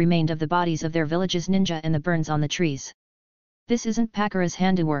surveyed what remained of the bodies of their village's ninja and the burns on the trees. This isn't Pakura's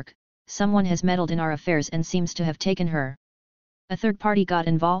handiwork, someone has meddled in our affairs and seems to have taken her. A third party got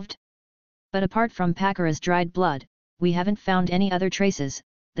involved? But apart from Pakura's dried blood, we haven't found any other traces,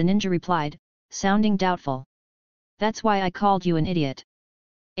 the ninja replied, sounding doubtful. That's why I called you an idiot.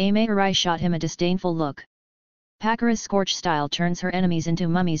 Seimeigakure shot him a disdainful look. Pakura's scorch style turns her enemies into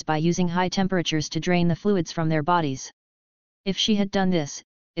mummies by using high temperatures to drain the fluids from their bodies. If she had done this,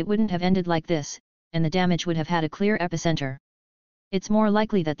 it wouldn't have ended like this, and the damage would have had a clear epicenter. It's more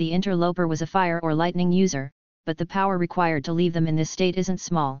likely that the interloper was a fire or lightning user, but the power required to leave them in this state isn't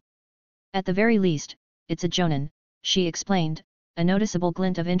small. At the very least, it's a jonin, she explained, a noticeable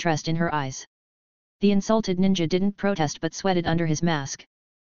glint of interest in her eyes. The insulted ninja didn't protest but sweated under his mask.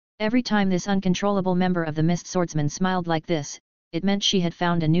 Every time this uncontrollable member of the Mist Swordsman smiled like this, it meant she had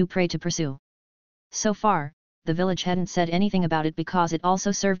found a new prey to pursue. So far, the village hadn't said anything about it because it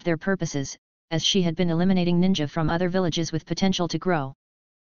also served their purposes, as she had been eliminating ninja from other villages with potential to grow.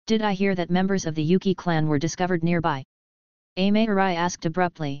 Did I hear that members of the Yuki clan were discovered nearby? Seimeigakure asked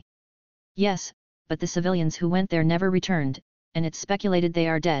abruptly. Yes, but the civilians who went there never returned, and it's speculated they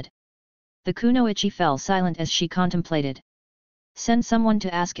are dead. The kunoichi fell silent as she contemplated. Send someone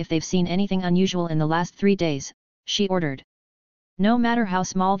to ask if they've seen anything unusual in the last 3 days, she ordered. No matter how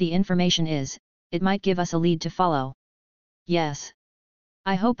small the information is, it might give us a lead to follow. Yes.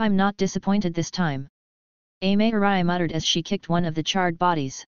 I hope I'm not disappointed this time. Seimeigakure muttered as she kicked one of the charred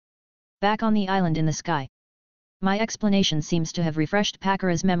bodies. Back on the island in the sky. My explanation seems to have refreshed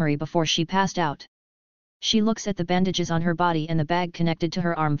Pakura's memory before she passed out. She looks at the bandages on her body and the bag connected to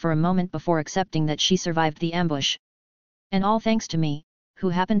her arm for a moment before accepting that she survived the ambush. And all thanks to me, who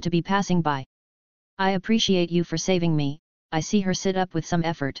happened to be passing by. I appreciate you for saving me. I see her sit up with some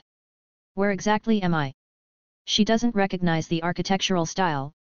effort. Where exactly am I? She doesn't recognize the architectural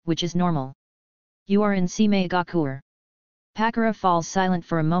style, which is normal. You are in Seimeigakure. Pakura falls silent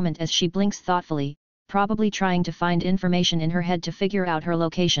for a moment as she blinks thoughtfully, probably trying to find information in her head to figure out her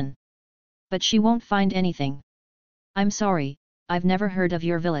location. But she won't find anything. I'm sorry, I've never heard of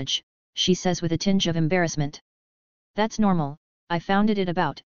your village, she says with a tinge of embarrassment. That's normal, I founded it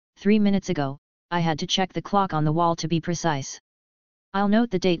about 3 minutes ago, I had to check the clock on the wall to be precise. I'll note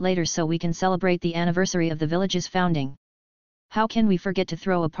the date later so we can celebrate the anniversary of the village's founding. How can we forget to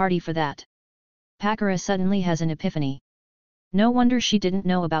throw a party for that? Pakura suddenly has an epiphany. No wonder she didn't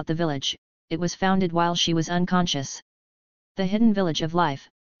know about the village, it was founded while she was unconscious. The hidden village of life,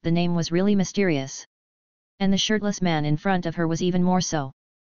 the name was really mysterious. And the shirtless man in front of her was even more so.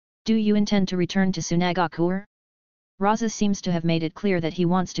 Do you intend to return to Seimeigakure? Raza seems to have made it clear that he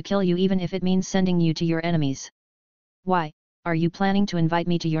wants to kill you even if it means sending you to your enemies. Why, are you planning to invite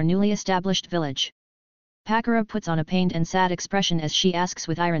me to your newly established village? Pakura puts on a pained and sad expression as she asks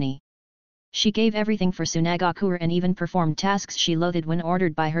with irony. She gave everything for Seimeigakure and even performed tasks she loathed when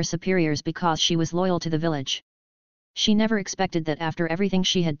ordered by her superiors because she was loyal to the village. She never expected that after everything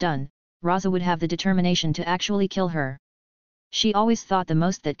she had done, Raza would have the determination to actually kill her. She always thought the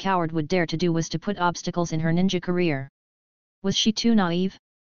most that coward would dare to do was to put obstacles in her ninja career. Was she too naive?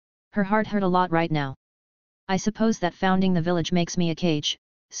 Her heart hurt a lot right now. I suppose that founding the village makes me a cage,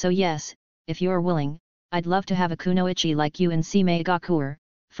 so yes, if you're willing, I'd love to have a kunoichi like you in Seimeigakure.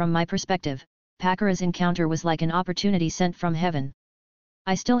 From my perspective, Pakura's encounter was like an opportunity sent from heaven.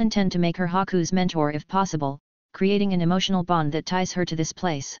 I still intend to make her Haku's mentor if possible, creating an emotional bond that ties her to this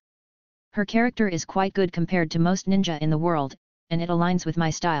place. Her character is quite good compared to most ninja in the world, and it aligns with my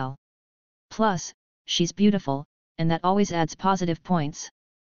style. Plus, she's beautiful, and that always adds positive points.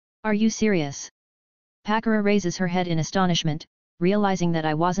 Are you serious? Pakura raises her head in astonishment, realizing that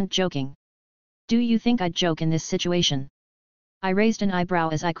I wasn't joking. Do you think I'd joke in this situation? I raised an eyebrow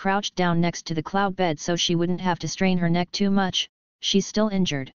as I crouched down next to the cloud bed so she wouldn't have to strain her neck too much. She's still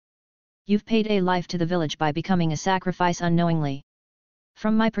injured. You've paid a life to the village by becoming a sacrifice unknowingly.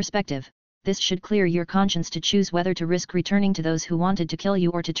 From my perspective, this should clear your conscience to choose whether to risk returning to those who wanted to kill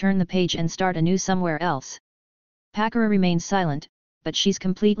you or to turn the page and start anew somewhere else. Pakura remains silent, but she's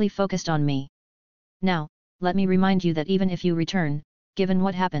completely focused on me. Now, let me remind you that even if you return, given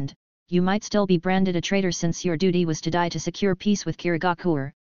what happened, you might still be branded a traitor since your duty was to die to secure peace with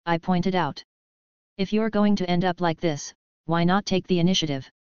Kirigakure, I pointed out. If you're going to end up like this, why not take the initiative?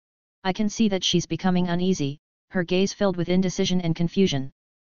 I can see that she's becoming uneasy, her gaze filled with indecision and confusion.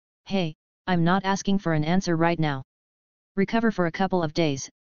 Hey, I'm not asking for an answer right now. Recover for a couple of days,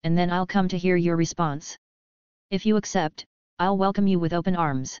 and then I'll come to hear your response. If you accept, I'll welcome you with open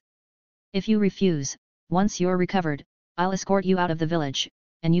arms. If you refuse, once you're recovered, I'll escort you out of the village,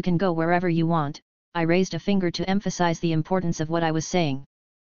 and you can go wherever you want. I raised a finger to emphasize the importance of what I was saying.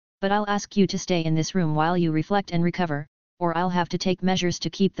 But I'll ask you to stay in this room while you reflect and recover, or I'll have to take measures to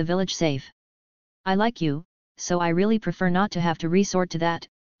keep the village safe. I like you, so I really prefer not to have to resort to that,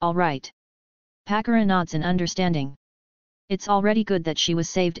 all right. Pakura nods in understanding. It's already good that she was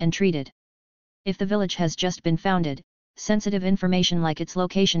saved and treated. If the village has just been founded, sensitive information like its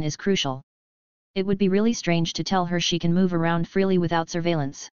location is crucial. It would be really strange to tell her she can move around freely without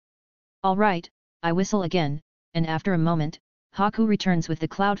surveillance. All right, I whistle again, and after a moment, Haku returns with the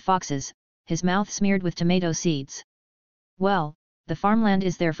cloud foxes, his mouth smeared with tomato seeds. Well, the farmland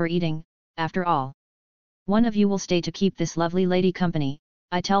is there for eating, after all. One of you will stay to keep this lovely lady company,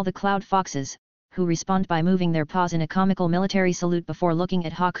 I tell the cloud foxes, who respond by moving their paws in a comical military salute before looking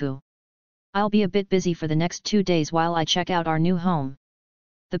at Haku. I'll be a bit busy for the next 2 days while I check out our new home.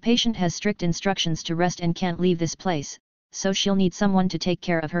 The patient has strict instructions to rest and can't leave this place, so she'll need someone to take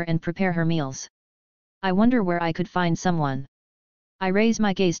care of her and prepare her meals. I wonder where I could find someone. I raise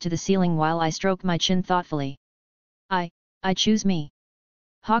my gaze to the ceiling while I stroke my chin thoughtfully. I choose me.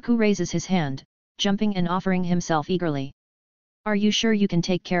 Haku raises his hand, jumping and offering himself eagerly. Are you sure you can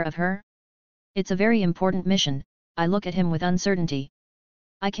take care of her? It's a very important mission, I look at him with uncertainty.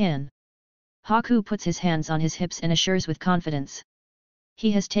 I can. Haku puts his hands on his hips and assures with confidence.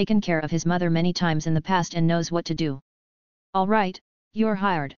 He has taken care of his mother many times in the past and knows what to do. All right, you're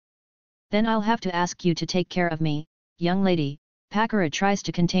hired. Then I'll have to ask you to take care of me, young lady. Pakura tries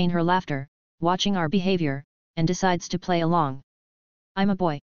to contain her laughter, watching our behavior, and decides to play along. I'm a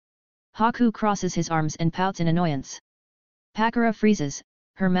boy. Haku crosses his arms and pouts in annoyance. Pakura freezes,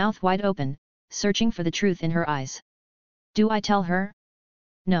 her mouth wide open, searching for the truth in her eyes. Do I tell her?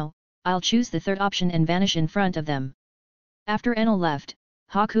 No, I'll choose the third option and vanish in front of them. After Enel left,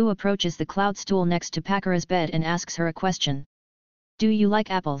 Haku approaches the cloud stool next to Pakura's bed and asks her a question. Do you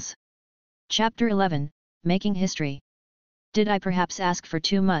like apples? Chapter 11, Making History. Did I perhaps ask for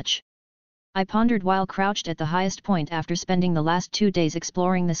too much? I pondered while crouched at the highest point after spending the last 2 days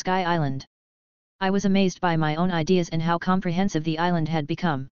exploring the Sky Island. I was amazed by my own ideas and how comprehensive the island had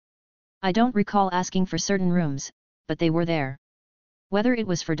become. I don't recall asking for certain rooms, but they were there. Whether it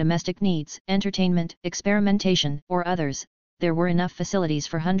was for domestic needs, entertainment, experimentation, or others, there were enough facilities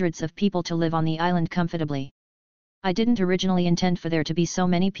for hundreds of people to live on the island comfortably. I didn't originally intend for there to be so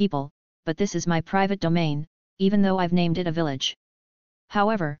many people, but this is my private domain, even though I've named it a village.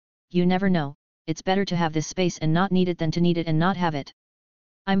 However, you never know, it's better to have this space and not need it than to need it and not have it.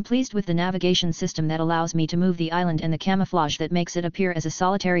 I'm pleased with the navigation system that allows me to move the island and the camouflage that makes it appear as a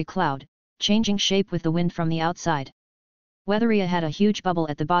solitary cloud, changing shape with the wind from the outside. Weatheria had a huge bubble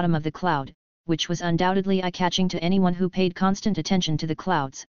at the bottom of the cloud, which was undoubtedly eye-catching to anyone who paid constant attention to the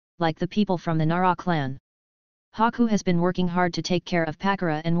clouds, like the people from the Nara clan. Haku has been working hard to take care of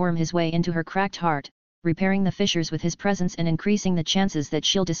Pakura and worm his way into her cracked heart, repairing the fissures with his presence and increasing the chances that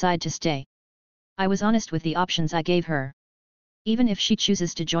she'll decide to stay. I was honest with the options I gave her. Even if she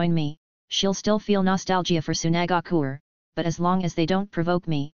chooses to join me, she'll still feel nostalgia for Seimeigakure, but as long as they don't provoke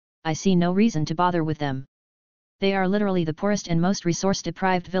me, I see no reason to bother with them. They are literally the poorest and most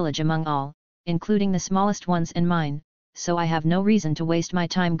resource-deprived village among all, including the smallest ones and mine, so I have no reason to waste my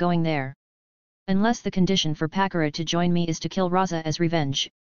time going there. Unless the condition for Pakura to join me is to kill Raza as revenge,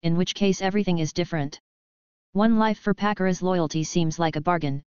 in which case everything is different. One life for Pakura's loyalty seems like a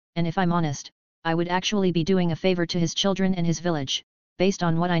bargain, and if I'm honest, I would actually be doing a favor to his children and his village, based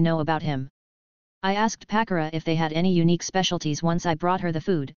on what I know about him. I asked Pakura if they had any unique specialties once I brought her the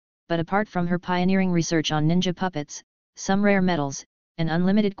food, but apart from her pioneering research on ninja puppets, some rare metals, and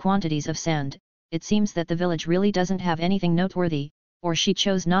unlimited quantities of sand, it seems that the village really doesn't have anything noteworthy, or she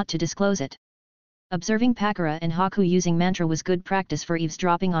chose not to disclose it. Observing Pakura and Haku using mantra was good practice for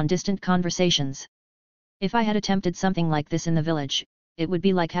eavesdropping on distant conversations. If I had attempted something like this in the village, it would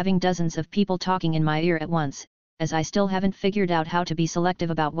be like having dozens of people talking in my ear at once, as I still haven't figured out how to be selective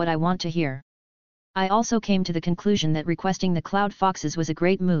about what I want to hear. I also came to the conclusion that requesting the cloud foxes was a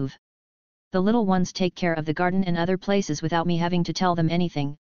great move. The little ones take care of the garden and other places without me having to tell them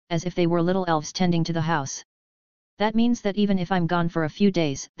anything, as if they were little elves tending to the house. That means that even if I'm gone for a few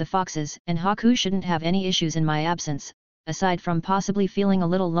days, the foxes and Haku shouldn't have any issues in my absence, aside from possibly feeling a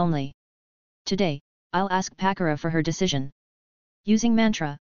little lonely. Today, I'll ask Pakura for her decision. Using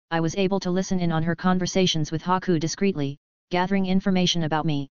mantra, I was able to listen in on her conversations with Haku discreetly, gathering information about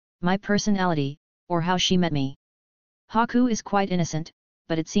me, my personality, or how she met me. Haku is quite innocent,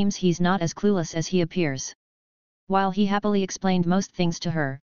 but it seems he's not as clueless as he appears. While he happily explained most things to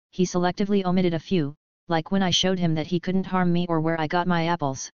her, he selectively omitted a few, like when I showed him that he couldn't harm me or where I got my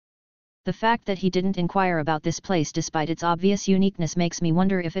apples. The fact that he didn't inquire about this place despite its obvious uniqueness makes me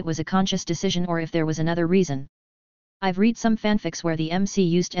wonder if it was a conscious decision or if there was another reason. I've read some fanfics where the MC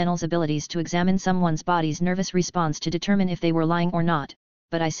used Enel's abilities to examine someone's body's nervous response to determine if they were lying or not,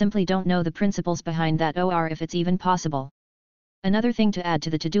 but I simply don't know the principles behind that or if it's even possible. Another thing to add to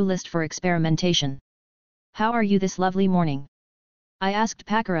the to-do list for experimentation. How are you this lovely morning? I asked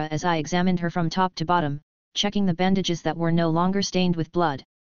Pakura as I examined her from top to bottom, checking the bandages that were no longer stained with blood.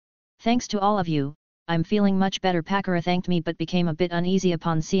 Thanks to all of you, I'm feeling much better. Pakura thanked me but became a bit uneasy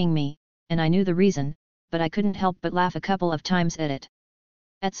upon seeing me, and I knew the reason, but I couldn't help but laugh a couple of times at it.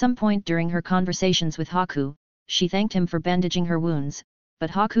 At some point during her conversations with Haku, she thanked him for bandaging her wounds,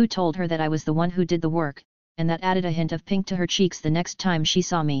 but Haku told her that I was the one who did the work, and that added a hint of pink to her cheeks the next time she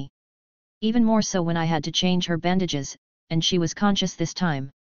saw me. Even more so when I had to change her bandages, and she was conscious this time.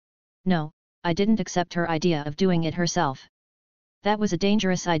 No, I didn't accept her idea of doing it herself. That was a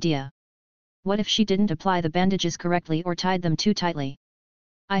dangerous idea. What if she didn't apply the bandages correctly or tied them too tightly?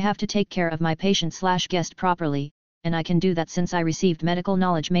 I have to take care of my patient/guest properly, and I can do that since I received medical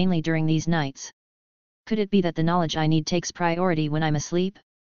knowledge mainly during these nights. Could it be that the knowledge I need takes priority when I'm asleep?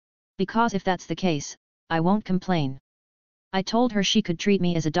 Because if that's the case, I won't complain. I told her she could treat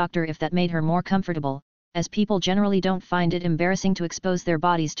me as a doctor if that made her more comfortable, as people generally don't find it embarrassing to expose their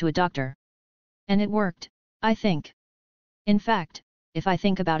bodies to a doctor. And it worked, I think. In fact, if I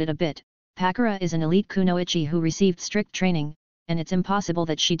think about it a bit, Pakura is an elite kunoichi who received strict training, and it's impossible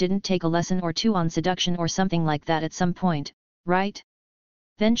that she didn't take a lesson or two on seduction or something like that at some point, right?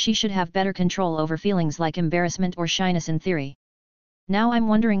 Then she should have better control over feelings like embarrassment or shyness in theory. Now I'm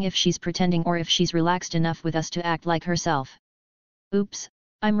wondering if she's pretending or if she's relaxed enough with us to act like herself. Oops,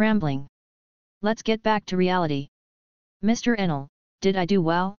 I'm rambling. Let's get back to reality. Mr. Enel, did I do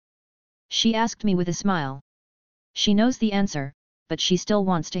well? She asked me with a smile. She knows the answer, but she still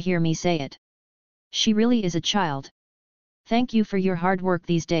wants to hear me say it. She really is a child. Thank you for your hard work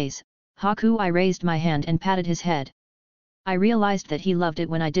these days, Haku. I raised my hand and patted his head. I realized that he loved it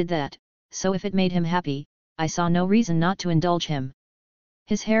when I did that, so if it made him happy, I saw no reason not to indulge him.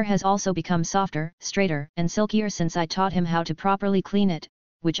 His hair has also become softer, straighter, and silkier since I taught him how to properly clean it,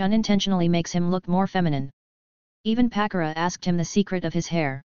 which unintentionally makes him look more feminine. Even Pakura asked him the secret of his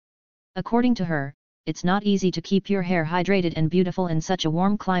hair. According to her, it's not easy to keep your hair hydrated and beautiful in such a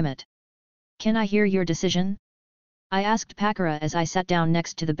warm climate. Can I hear your decision? I asked Pakura as I sat down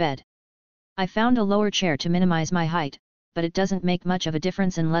next to the bed. I found a lower chair to minimize my height, but it doesn't make much of a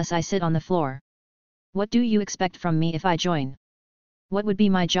difference unless I sit on the floor. What do you expect from me if I join? What would be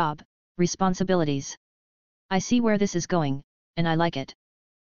my job, responsibilities? I see where this is going, and I like it.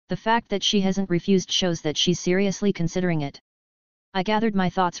 The fact that she hasn't refused shows that she's seriously considering it. I gathered my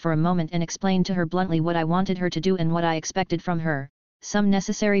thoughts for a moment and explained to her bluntly what I wanted her to do and what I expected from her, some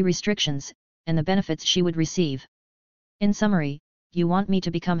necessary restrictions, and the benefits she would receive. In summary, you want me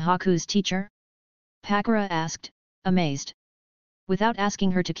to become Haku's teacher? Pakura asked, amazed. Without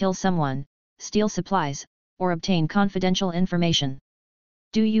asking her to kill someone, steal supplies, or obtain confidential information.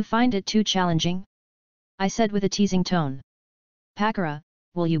 Do you find it too challenging? I said with a teasing tone. Pakura,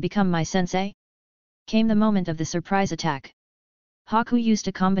 will you become my sensei? Came the moment of the surprise attack. Haku used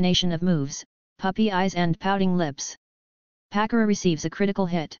a combination of moves, puppy eyes and pouting lips. Pakura receives a critical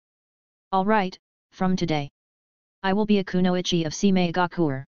hit. Alright, from today. I will be a kunoichi of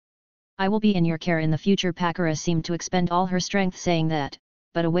Seimeigakure. I will be in your care in the future. Pakura seemed to expend all her strength saying that,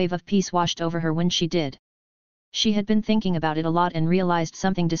 but a wave of peace washed over her when she did. She had been thinking about it a lot and realized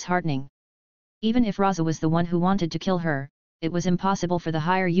something disheartening. Even if Raza was the one who wanted to kill her, it was impossible for the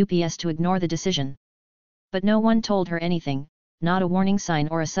higher UPS to ignore the decision. But no one told her anything, not a warning sign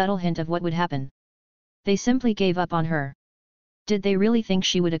or a subtle hint of what would happen. They simply gave up on her. Did they really think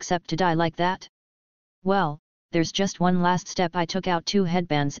she would accept to die like that? Well, there's just one last step. I took out 2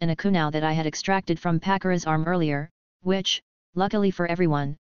 headbands and a kunai that I had extracted from Pakura's arm earlier, which, luckily for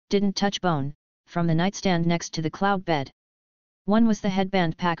everyone, didn't touch bone, from the nightstand next to the cloud bed. One was the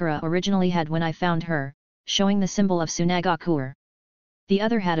headband Pakura originally had when I found her, showing the symbol of Seimeigakure. The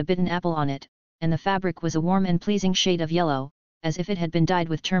other had a bitten apple on it, and the fabric was a warm and pleasing shade of yellow, as if it had been dyed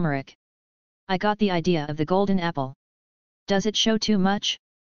with turmeric. I got the idea of the golden apple. Does it show too much?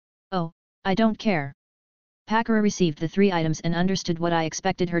 Oh, I don't care. Pakura received the 3 items and understood what I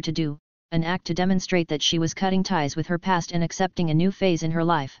expected her to do, an act to demonstrate that she was cutting ties with her past and accepting a new phase in her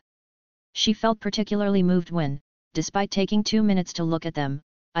life. She felt particularly moved when, despite taking 2 minutes to look at them,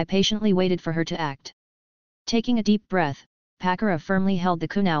 I patiently waited for her to act. Taking a deep breath, Pakura firmly held the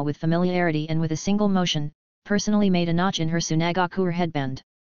kunai with familiarity and with a single motion, personally made a notch in her Seimeigakure headband.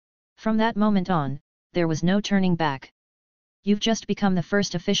 From that moment on, there was no turning back. You've just become the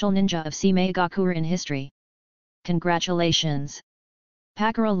first official ninja of Seimeigakure in history. Congratulations!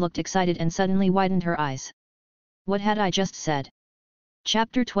 Pakura looked excited and suddenly widened her eyes. What had I just said?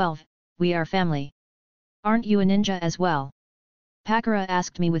 Chapter 12, We Are Family. Aren't you a ninja as well? Pakura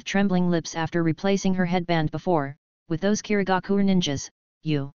asked me with trembling lips after replacing her headband before, with those Kirigakure ninjas,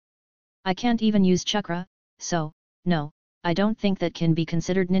 you. I can't even use chakra, so, no, I don't think that can be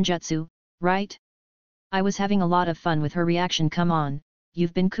considered ninjutsu, right? I was having a lot of fun with her reaction. Come on,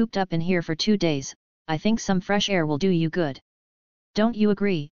 you've been cooped up in here for 2 days, I think some fresh air will do you good. Don't you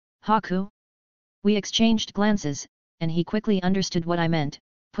agree, Haku? We exchanged glances, and he quickly understood what I meant,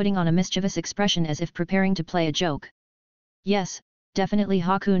 putting on a mischievous expression as if preparing to play a joke. Yes, definitely.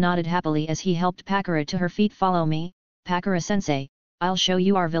 Haku nodded happily as he helped Pakura to her feet. Follow me, Pakura-sensei, I'll show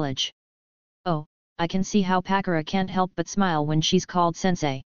you our village. Oh, I can see how Pakura can't help but smile when she's called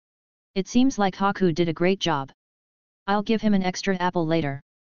sensei. It seems like Haku did a great job. I'll give him an extra apple later.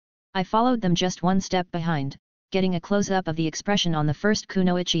 I followed them just one step behind, getting a close-up of the expression on the first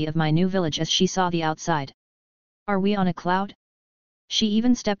kunoichi of my new village as she saw the outside. Are we on a cloud? She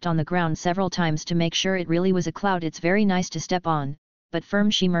even stepped on the ground several times to make sure it really was a cloud. It's very nice to step on, but firm,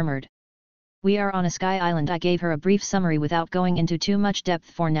 she murmured. We are on a sky island. I gave her a brief summary without going into too much depth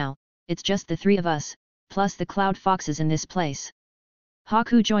for now. It's just the 3 of us, plus the cloud foxes in this place.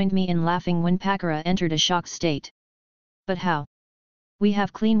 Haku joined me in laughing when Pakura entered a shocked state. But how? We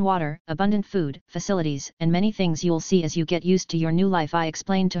have clean water, abundant food, facilities, and many things you'll see as you get used to your new life. I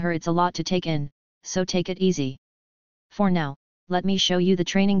explained to her it's a lot to take in, so take it easy. For now, let me show you the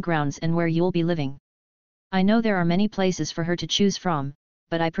training grounds and where you'll be living. I know there are many places for her to choose from,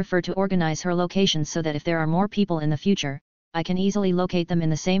 but I prefer to organize her locations so that if there are more people in the future, I can easily locate them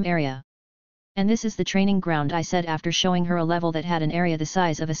in the same area. And this is the training ground, I said after showing her a level that had an area the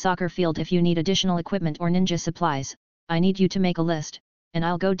size of a soccer field. If you need additional equipment or ninja supplies, I need you to make a list, and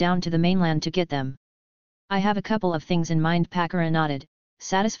I'll go down to the mainland to get them. I have a couple of things in mind. Pakura nodded,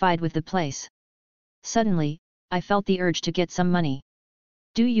 satisfied with the place. Suddenly, I felt the urge to get some money.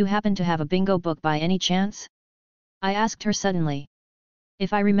 Do you happen to have a bingo book by any chance? I asked her suddenly.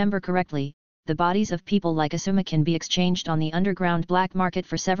 If I remember correctly, the bodies of people like Asuma can be exchanged on the underground black market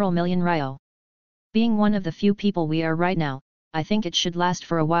for several million ryo. Being one of the few people we are right now, I think it should last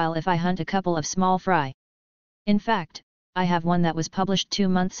for a while if I hunt a couple of small fry. In fact, I have one that was published 2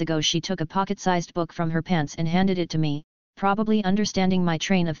 months ago. She took a pocket-sized book from her pants and handed it to me, probably understanding my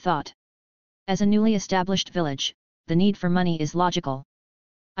train of thought. As a newly established village, the need for money is logical.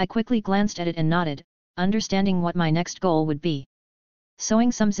 I quickly glanced at it and nodded, understanding what my next goal would be.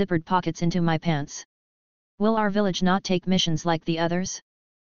 Sewing some zippered pockets into my pants. Will our village not take missions like the others?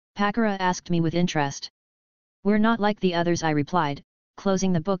 Pakura asked me with interest. We're not like the others, I replied,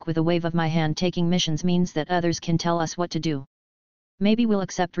 closing the book with a wave of my hand. Taking missions means that others can tell us what to do. Maybe we'll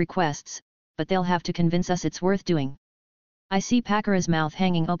accept requests, but they'll have to convince us it's worth doing. I see Pakura's mouth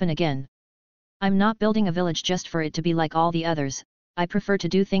hanging open again. I'm not building a village just for it to be like all the others. I prefer to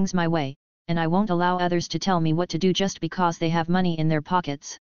do things my way, and I won't allow others to tell me what to do just because they have money in their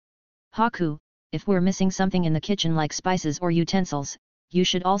pockets. Haku, if we're missing something in the kitchen like spices or utensils, you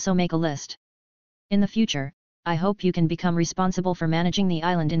should also make a list. In the future, I hope you can become responsible for managing the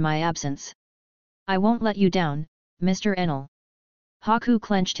island in my absence. I won't let you down, Mr. Enel. Haku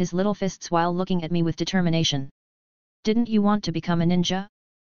clenched his little fists while looking at me with determination. Didn't you want to become a ninja?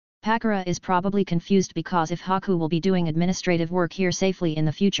 Pakura is probably confused because if Haku will be doing administrative work here safely in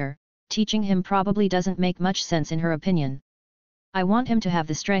the future, teaching him probably doesn't make much sense in her opinion. I want him to have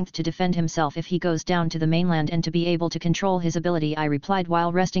the strength to defend himself if he goes down to the mainland and to be able to control his ability, I replied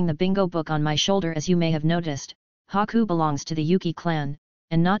while resting the bingo book on my shoulder. As you may have noticed, Haku belongs to the Yuki clan,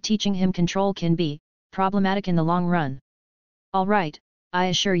 and not teaching him control can be problematic in the long run. Alright, I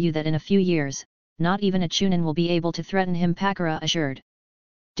assure you that in a few years, not even a Chunin will be able to threaten him, Pakura assured.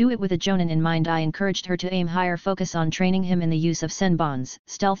 Do it with a Jonin in mind. I encouraged her to aim higher, focus on training him in the use of senbons,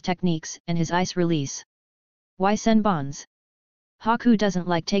 stealth techniques, and his ice release. Why senbons? Haku doesn't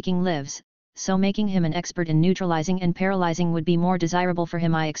like taking lives, so making him an expert in neutralizing and paralyzing would be more desirable for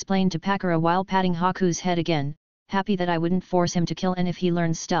him, I explained to Pakura while patting Haku's head again, happy that I wouldn't force him to kill, and if he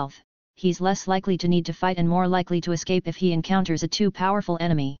learns stealth, he's less likely to need to fight and more likely to escape if he encounters a too powerful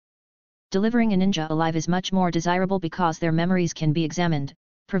enemy. Delivering a ninja alive is much more desirable because their memories can be examined,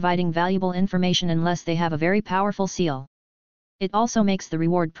 providing valuable information unless they have a very powerful seal. It also makes the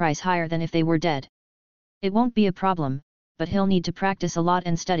reward price higher than if they were dead. It won't be a problem, but he'll need to practice a lot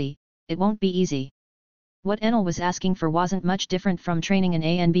and study. It won't be easy. What Enel was asking for wasn't much different from training an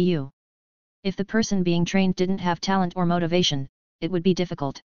ANBU. If the person being trained didn't have talent or motivation, it would be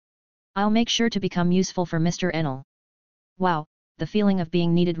difficult. I'll make sure to become useful for Mr. Enel. Wow, the feeling of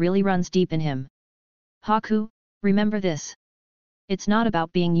being needed really runs deep in him. Haku, remember this. It's not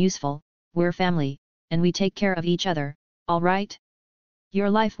about being useful, we're family, and we take care of each other, alright? Your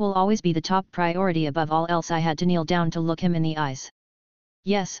life will always be the top priority above all else. I had to kneel down to look him in the eyes.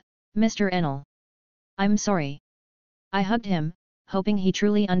 Yes, Mr. Enel. I'm sorry. I hugged him, hoping he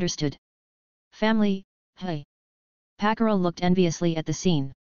truly understood. Family, hey. Pakura looked enviously at the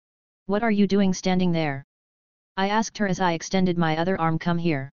scene. What are you doing standing there? I asked her as I extended my other arm. Come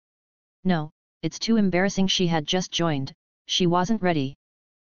here. No, it's too embarrassing. She had just joined, she wasn't ready.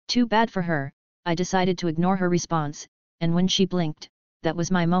 Too bad for her, I decided to ignore her response, and when she blinked, that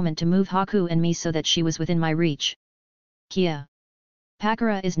was my moment to move Haku and me so that she was within my reach. Kia.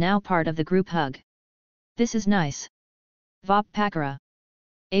 Pakura is now part of the group hug. This is nice. Vop Pakura.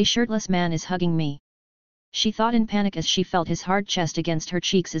 A shirtless man is hugging me. She thought in panic as she felt his hard chest against her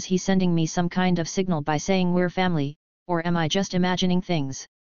cheeks. Is he sending me some kind of signal by saying we're family, or am I just imagining things?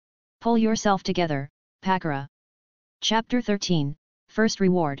 Pull yourself together, Pakura. Chapter 13, First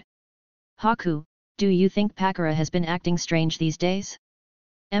Reward. Haku, do you think Pakura has been acting strange these days?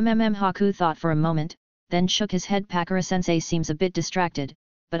 Haku thought for a moment, then shook his head. Pakura-sensei seems a bit distracted,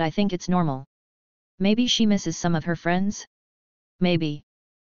 but I think it's normal. Maybe she misses some of her friends? Maybe.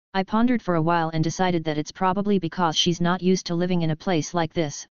 I pondered for a while and decided that it's probably because she's not used to living in a place like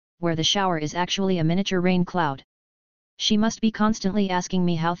this, where the shower is actually a miniature rain cloud. She must be constantly asking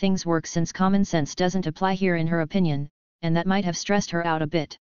me how things work since common sense doesn't apply here in her opinion, and that might have stressed her out a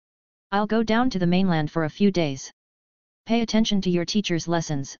bit. I'll go down to the mainland for a few days. Pay attention to your teacher's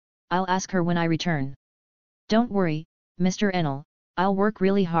lessons, I'll ask her when I return. Don't worry, Mr. Enel, I'll work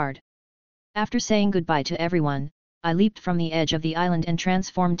really hard. After saying goodbye to everyone, I leaped from the edge of the island and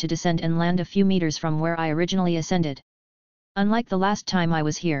transformed to descend and land a few meters from where I originally ascended. Unlike the last time I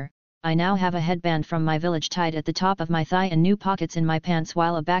was here, I now have a headband from my village tied at the top of my thigh and new pockets in my pants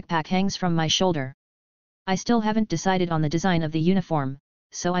while a backpack hangs from my shoulder. I still haven't decided on the design of the uniform,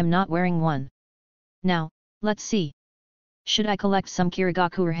 so I'm not wearing one. Now, let's see. Should I collect some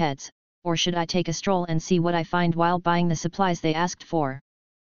Seimeigakure heads, or should I take a stroll and see what I find while buying the supplies they asked for?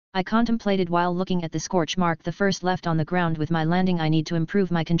 I contemplated while looking at the scorch mark the first left on the ground with my landing. I need to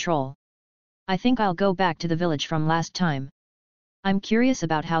improve my control. I think I'll go back to the village from last time. I'm curious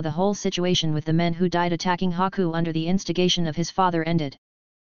about how the whole situation with the men who died attacking Haku under the instigation of his father ended.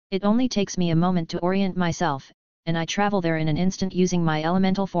 It only takes me a moment to orient myself, and I travel there in an instant using my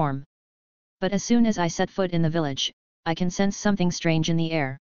elemental form. But as soon as I set foot in the village, I can sense something strange in the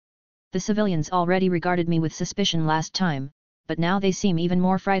air. The civilians already regarded me with suspicion last time, but now they seem even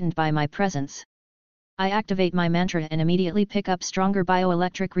more frightened by my presence. I activate my mantra and immediately pick up stronger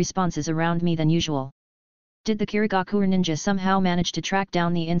bioelectric responses around me than usual. Did the Kirigakure ninja somehow manage to track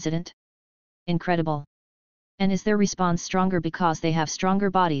down the incident? Incredible. And is their response stronger because they have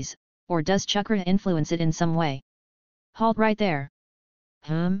stronger bodies, or does chakra influence it in some way? Halt right there.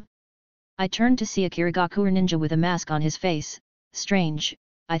 I turned to see a Kirigakure ninja with a mask on his face. Strange,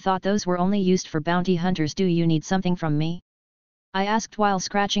 I thought those were only used for bounty hunters. Do you need something from me? I asked while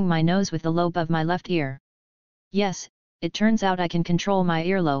scratching my nose with the lobe of my left ear. Yes, it turns out I can control my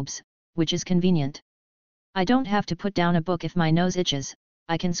earlobes, which is convenient. I don't have to put down a book if my nose itches,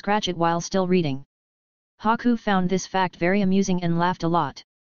 I can scratch it while still reading. Haku found this fact very amusing and laughed a lot.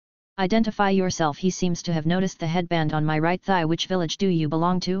 Identify yourself. He seems to have noticed the headband on my right thigh. Which village do you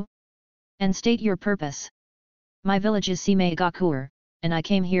belong to? And state your purpose. My village is Seimeigakure, and I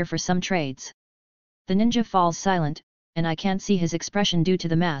came here for some trades. The ninja falls silent, and I can't see his expression due to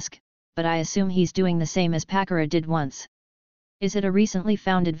the mask, but I assume he's doing the same as Pakura did once. Is it a recently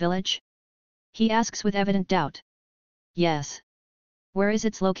founded village? He asks with evident doubt. Yes. Where is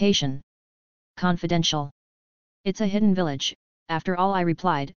its location? Confidential. It's a hidden village, after all, I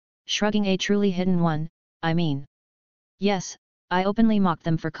replied, shrugging. A truly hidden one, I mean. Yes, I openly mock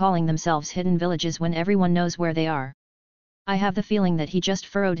them for calling themselves hidden villages when everyone knows where they are. I have the feeling that he just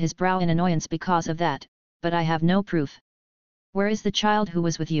furrowed his brow in annoyance because of that, but I have no proof. Where is the child who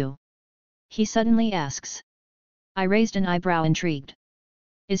was with you? He suddenly asks. I raised an eyebrow, intrigued.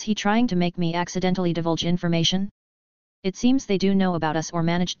 Is he trying to make me accidentally divulge information? It seems they do know about us or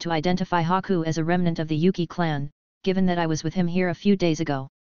managed to identify Haku as a remnant of the Yuki clan, given that I was with him here a few days ago.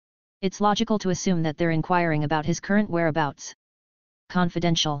 It's logical to assume that they're inquiring about his current whereabouts.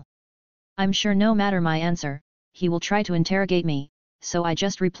 Confidential. I'm sure no matter my answer, he will try to interrogate me, so I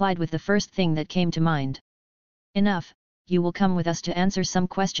just replied with the first thing that came to mind. Enough, you will come with us to answer some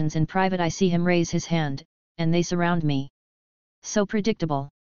questions in private. I see him raise his hand, and they surround me. So predictable.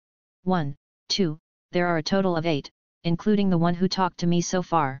 1, 2, there are a total of 8, including the one who talked to me so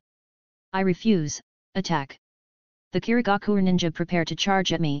far. I refuse, attack. The Kirigakure ninja prepare to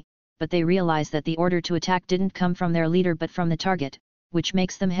charge at me, but they realize that the order to attack didn't come from their leader but from the target, which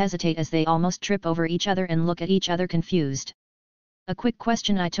makes them hesitate as they almost trip over each other and look at each other confused. A quick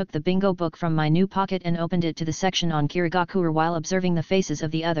question. I took the bingo book from my new pocket and opened it to the section on Kirigakure while observing the faces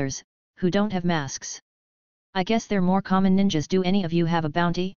of the others, who don't have masks. I guess they're more common ninjas. Do any of you have a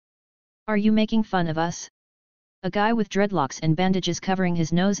bounty? Are you making fun of us? A guy with dreadlocks and bandages covering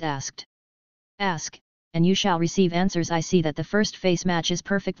his nose asked. Ask, and you shall receive answers. I see that the first face matches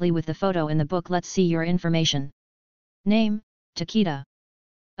perfectly with the photo in the book. Let's see your information. Name, Takeda.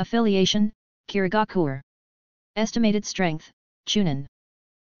 Affiliation, Kirigakure. Estimated strength, Chunin.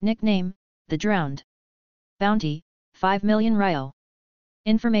 Nickname, The Drowned. Bounty, 5 million ryo.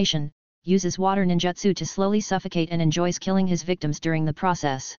 Information, uses water ninjutsu to slowly suffocate and enjoys killing his victims during the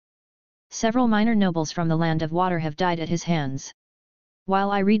process. Several minor nobles from the land of water have died at his hands.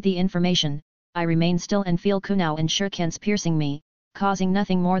 While I read the information, I remain still and feel kunao and shurikens piercing me, causing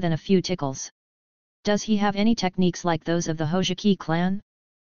nothing more than a few tickles. Does he have any techniques like those of the Hojiki clan?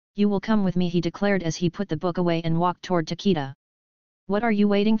 You will come with me, he declared as he put the book away and walked toward Takeda. What are you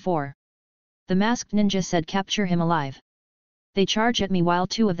waiting for? The masked ninja said. Capture him alive. They charge at me while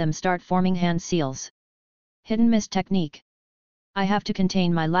two of them start forming hand seals. Hidden mist technique. I have to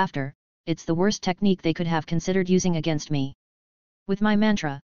contain my laughter. It's the worst technique they could have considered using against me. With my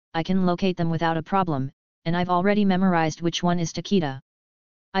mantra, I can locate them without a problem, and I've already memorized which one is Takeda.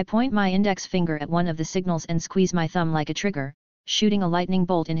 I point my index finger at one of the signals and squeeze my thumb like a trigger, shooting a lightning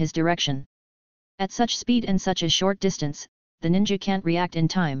bolt in his direction. At such speed and such a short distance, the ninja can't react in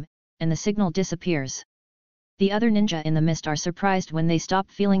time, and the signal disappears. The other ninja in the mist are surprised when they stop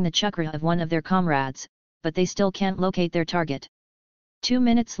feeling the chakra of one of their comrades, but they still can't locate their target. 2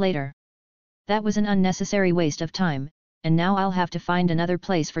 minutes later. That was an unnecessary waste of time, and now I'll have to find another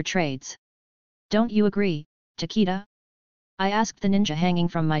place for trades. Don't you agree, Takeda? I asked the ninja hanging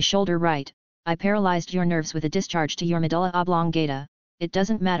from my shoulder. Right, I paralyzed your nerves with a discharge to your medulla oblongata, it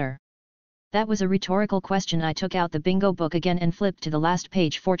doesn't matter. That was a rhetorical question. I took out the bingo book again and flipped to the last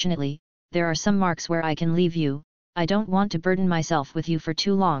page. Fortunately, there are some marks where I can leave you. I don't want to burden myself with you for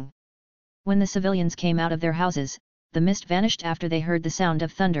too long. When the civilians came out of their houses, the mist vanished after they heard the sound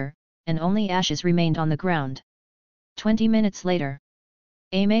of thunder, and only ashes remained on the ground. 20 minutes later.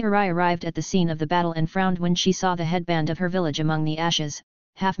 Seimeikage arrived at the scene of the battle and frowned when she saw the headband of her village among the ashes,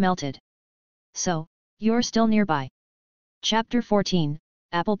 half melted. So, you're still nearby. Chapter 14,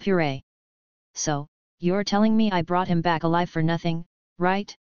 Apple Puree. So, you're telling me I brought him back alive for nothing,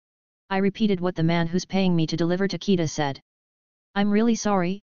 right? I repeated what the man who's paying me to deliver taquita said. I'm really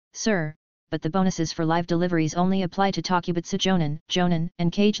sorry, sir, but the bonuses for live deliveries only apply to Takubutsu Jonin,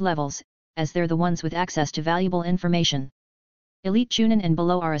 and Kage levels, as they're the ones with access to valuable information. Elite Chunin and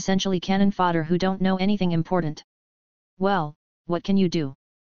below are essentially cannon fodder who don't know anything important. Well, what can you do?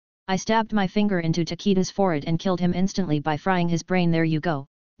 I stabbed my finger into Takita's forehead and killed him instantly by frying his brain. There you go,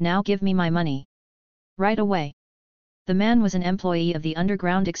 now give me my money. Right away. The man was an employee of the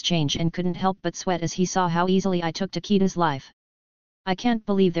Underground Exchange and couldn't help but sweat as he saw how easily I took Takita's life. I can't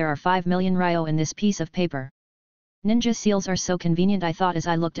believe there are 5 million ryo in this piece of paper. Ninja seals are so convenient, I thought as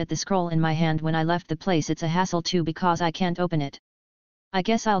I looked at the scroll in my hand when I left the place. It's a hassle too because I can't open it. I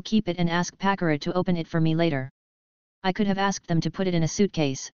guess I'll keep it and ask Pakura to open it for me later. I could have asked them to put it in a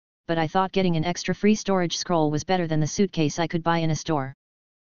suitcase, but I thought getting an extra free storage scroll was better than the suitcase I could buy in a store.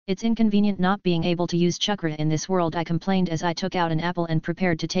 It's inconvenient not being able to use chakra in this world, I complained as I took out an apple and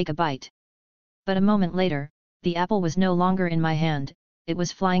prepared to take a bite. But a moment later, the apple was no longer in my hand, it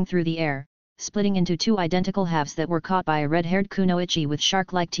was flying through the air, splitting into 2 identical halves that were caught by a red-haired kunoichi with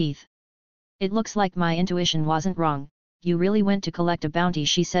shark-like teeth. It looks like my intuition wasn't wrong. You really went to collect a bounty,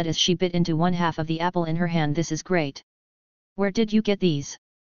 she said as she bit into one half of the apple in her hand. This is great. Where did you get these?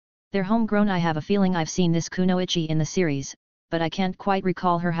 They're homegrown. I have a feeling I've seen this kunoichi in the series, but I can't quite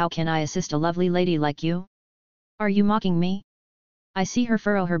recall her. How can I assist a lovely lady like you? Are you mocking me? I see her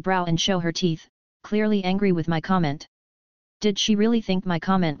furrow her brow and show her teeth, clearly angry with my comment. Did she really think my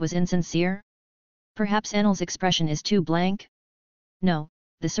comment was insincere? Perhaps Enel's expression is too blank? No,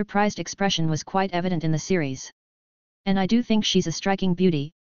 the surprised expression was quite evident in the series. And I do think she's a striking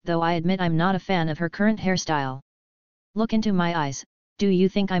beauty, though I admit I'm not a fan of her current hairstyle. Look into my eyes, do you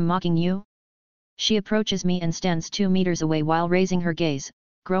think I'm mocking you? She approaches me and stands 2 meters away while raising her gaze,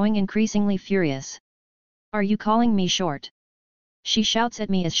 growing increasingly furious. Are you calling me short? She shouts at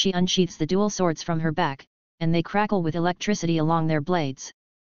me as she unsheaths the dual swords from her back, and they crackle with electricity along their blades.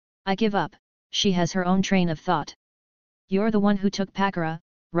 I give up, she has her own train of thought. You're the one who took Pakura,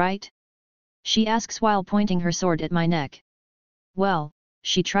 right? She asks while pointing her sword at my neck. Well,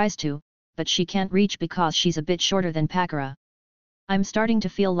 she tries to, but she can't reach because she's a bit shorter than Pakura. I'm starting to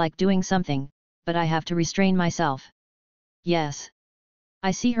feel like doing something, but I have to restrain myself. Yes.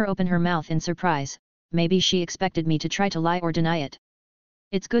 I see her open her mouth in surprise. Maybe she expected me to try to lie or deny it.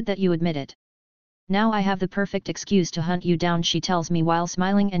 It's good that you admit it. Now I have the perfect excuse to hunt you down, she tells me while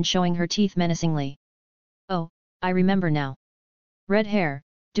smiling and showing her teeth menacingly. Oh, I remember now. Red hair,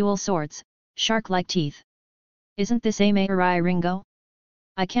 dual swords, shark-like teeth. Isn't this Seimeikage Ringo?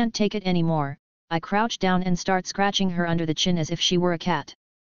 I can't take it anymore. I crouch down and start scratching her under the chin as if she were a cat.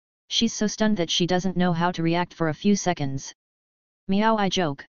 She's so stunned that she doesn't know how to react for a few seconds. Meow, I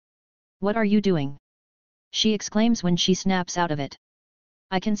joke. What are you doing? She exclaims when she snaps out of it.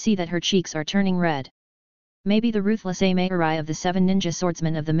 I can see that her cheeks are turning red. Maybe the ruthless Seimeikage of the 7 ninja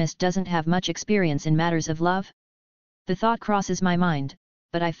swordsmen of the mist doesn't have much experience in matters of love? The thought crosses my mind,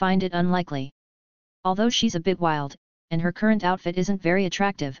 but I find it unlikely. Although she's a bit wild, and her current outfit isn't very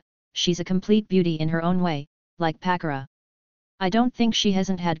attractive, she's a complete beauty in her own way, like Pakura. I don't think she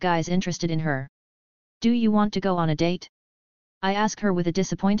hasn't had guys interested in her. Do you want to go on a date? I ask her with a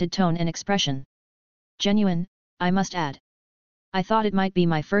disappointed tone and expression. Genuine, I must add. I thought it might be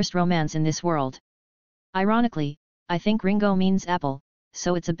my first romance in this world. Ironically, I think Ringo means apple,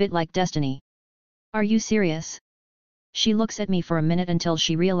 so it's a bit like destiny. Are you serious? She looks at me for a minute until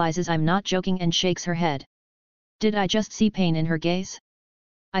she realizes I'm not joking and shakes her head. Did I just see pain in her gaze?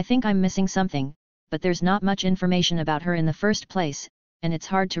 I think I'm missing something, but there's not much information about her in the first place, and it's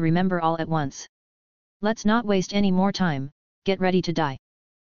hard to remember all at once. Let's not waste any more time, get ready to die.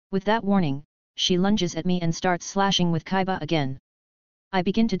 With that warning, she lunges at me and starts slashing with kaiba again. I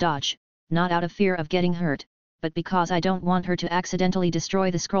begin to dodge, not out of fear of getting hurt, but because I don't want her to accidentally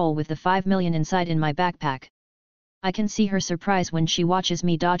destroy the scroll with the 5 million inside in my backpack. I can see her surprise when she watches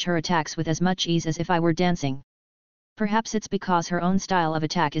me dodge her attacks with as much ease as if I were dancing. Perhaps it's because her own style of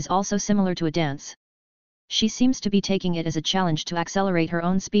attack is also similar to a dance. She seems to be taking it as a challenge to accelerate her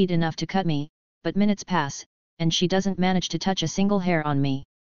own speed enough to cut me, but minutes pass, and she doesn't manage to touch a single hair on me.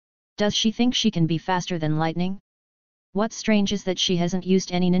 Does she think she can be faster than lightning? What's strange is that she hasn't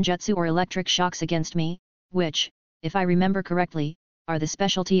used any ninjutsu or electric shocks against me, which, if I remember correctly, are the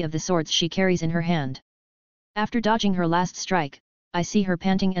specialty of the swords she carries in her hand. After dodging her last strike, I see her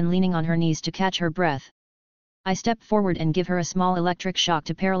panting and leaning on her knees to catch her breath. I step forward and give her a small electric shock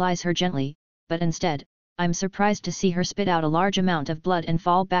to paralyze her gently, but instead, I'm surprised to see her spit out a large amount of blood and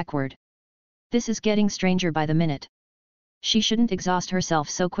fall backward. This is getting stranger by the minute. She shouldn't exhaust herself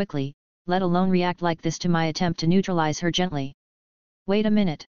so quickly, let alone react like this to my attempt to neutralize her gently. Wait a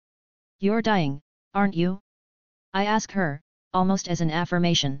minute. You're dying, aren't you? I ask her, almost as an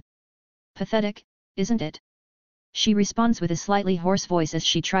affirmation. Pathetic, isn't it? She responds with a slightly hoarse voice as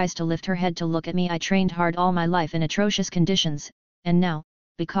she tries to lift her head to look at me. I trained hard all my life in atrocious conditions, and now,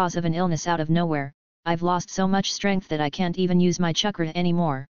 because of an illness out of nowhere, I've lost so much strength that I can't even use my chakra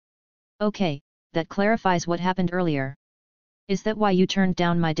anymore. Okay, that clarifies what happened earlier. Is that why you turned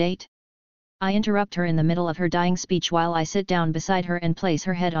down my date? I interrupt her in the middle of her dying speech while I sit down beside her and place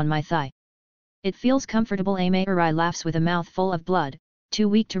her head on my thigh. It feels comfortable. Seimeikage laughs with a mouth full of blood, too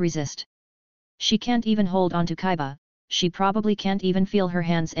weak to resist. She can't even hold on to Kaiba, she probably can't even feel her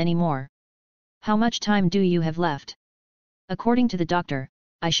hands anymore. How much time do you have left? According to the doctor,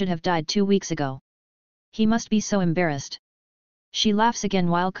 I should have died 2 weeks ago. He must be so embarrassed. She laughs again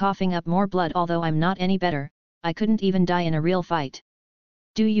while coughing up more blood. Although I'm not any better, I couldn't even die in a real fight.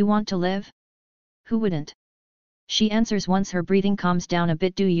 Do you want to live? Who wouldn't? She answers once her breathing calms down a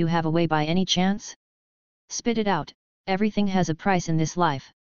bit. Do you have a way by any chance? Spit it out, everything has a price in this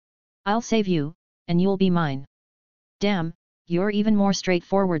life. I'll save you, and you'll be mine. Damn, you're even more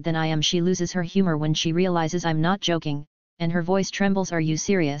straightforward than I am. She loses her humor when she realizes I'm not joking, and her voice trembles. Are you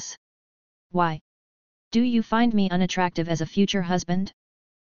serious? Why? Do you find me unattractive as a future husband?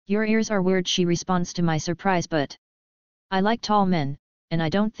 Your ears are weird, she responds to my surprise, but I like tall men, and I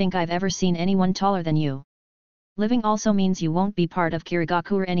don't think I've ever seen anyone taller than you. Living also means you won't be part of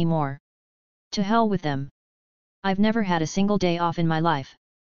Seimeigakure anymore. To hell with them. I've never had a single day off in my life.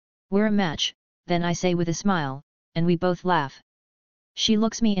 We're a match, then I say with a smile, and we both laugh. She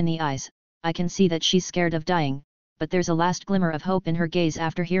looks me in the eyes. I can see that she's scared of dying, but there's a last glimmer of hope in her gaze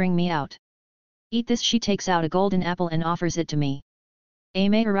after hearing me out. Eat this. She takes out a golden apple and offers it to me.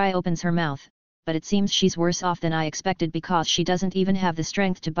 Seimeikage opens her mouth, but it seems she's worse off than I expected because she doesn't even have the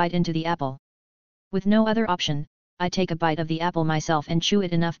strength to bite into the apple. With no other option, I take a bite of the apple myself and chew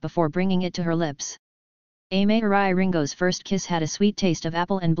it enough before bringing it to her lips. Seimeikage Ringo's first kiss had a sweet taste of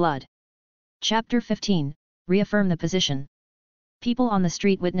apple and blood. Chapter 15, Reaffirm the Position. People on the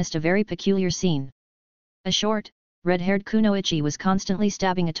street witnessed a very peculiar scene. A short, red-haired kunoichi was constantly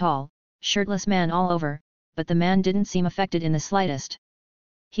stabbing a tall, shirtless man all over, but the man didn't seem affected in the slightest.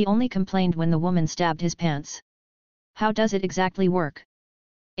 He only complained when the woman stabbed his pants. How does it exactly work?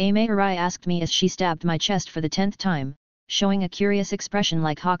 Seimeikage asked me as she stabbed my chest for the 10th time, showing a curious expression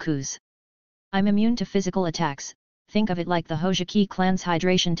like Haku's. I'm immune to physical attacks, think of it like the Hojiki clan's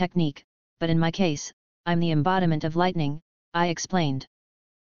hydration technique, but in my case, I'm the embodiment of lightning, I explained.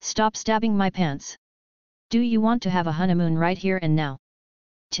 Stop stabbing my pants. Do you want to have a honeymoon right here and now?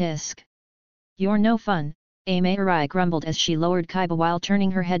 Tisk. You're no fun, Seimeikage grumbled as she lowered Kaiba while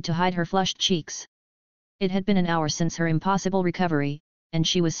turning her head to hide her flushed cheeks. It had been an hour since her impossible recovery, and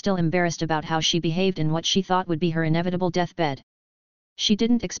she was still embarrassed about how she behaved in what she thought would be her inevitable deathbed. She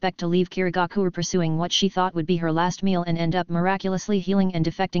didn't expect to leave Seimeigakure pursuing what she thought would be her last meal and end up miraculously healing and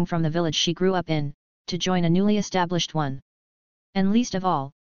defecting from the village she grew up in, to join a newly established one. And least of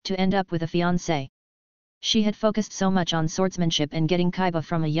all, to end up with a fiancé. She had focused so much on swordsmanship and getting Kaiba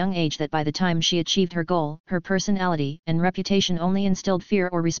from a young age that by the time she achieved her goal, her personality and reputation only instilled fear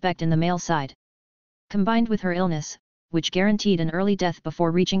or respect in the male side. Combined with her illness, which guaranteed an early death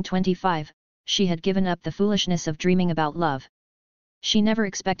before reaching 25, she had given up the foolishness of dreaming about love. She never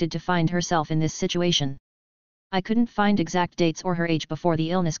expected to find herself in this situation. I couldn't find exact dates or her age before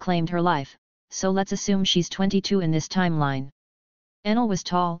the illness claimed her life, so let's assume she's 22 in this timeline. Enel was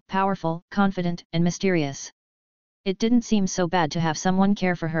tall, powerful, confident, and mysterious. It didn't seem so bad to have someone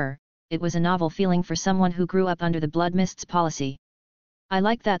care for her, it was a novel feeling for someone who grew up under the Blood Mists policy. I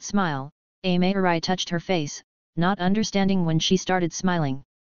like that smile, Seimeikage touched her face, not understanding when she started smiling.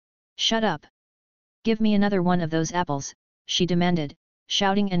 Shut up. Give me another one of those apples, she demanded,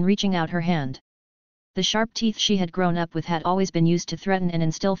 shouting and reaching out her hand. The sharp teeth she had grown up with had always been used to threaten and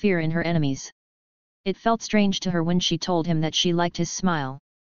instill fear in her enemies. It felt strange to her when she told him that she liked his smile.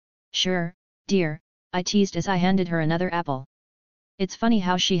 Sure, dear, I teased as I handed her another apple. It's funny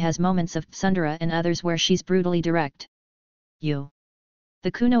how she has moments of tsundere and others where she's brutally direct. You.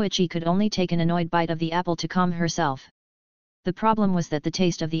 The kunoichi could only take an annoyed bite of the apple to calm herself. The problem was that the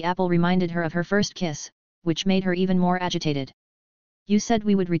taste of the apple reminded her of her first kiss, which made her even more agitated. You said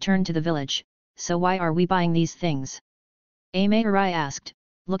we would return to the village, so why are we buying these things? Seimeikage asked,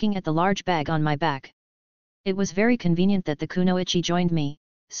 looking at the large bag on my back. It was very convenient that the kunoichi joined me,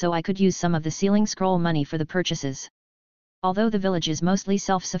 so I could use some of the sealing scroll money for the purchases. Although the village is mostly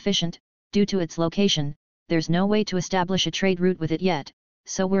self-sufficient, due to its location, there's no way to establish a trade route with it yet,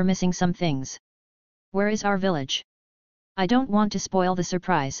 so we're missing some things. Where is our village? I don't want to spoil the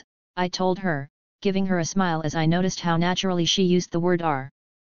surprise, I told her, giving her a smile as I noticed how naturally she used the word "are."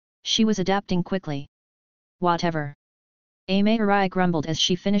 She was adapting quickly. Whatever. Seimeikage grumbled as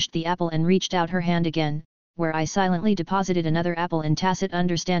she finished the apple and reached out her hand again, where I silently deposited another apple in tacit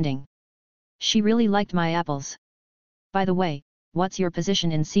understanding. She really liked my apples. By the way, what's your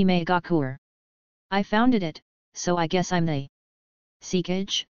position in Seimeigakure? I founded it, so I guess I'm the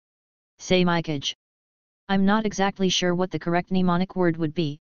Seimeikage? Seimeikage. I'm not exactly sure what the correct mnemonic word would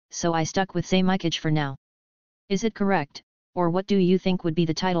be, so I stuck with Seimeikage for now. Is it correct, or what do you think would be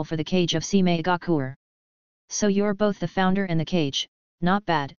the title for the cage of Seimeigakure? So you're both the founder and the cage, not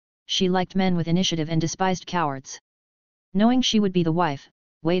bad. She liked men with initiative and despised cowards. Knowing she would be the wife,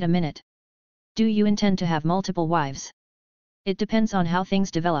 wait a minute. Do you intend to have multiple wives? It depends on how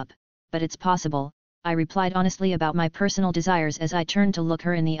things develop, but it's possible, I replied honestly about my personal desires as I turned to look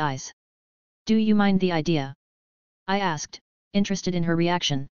her in the eyes. Do you mind the idea? I asked, interested in her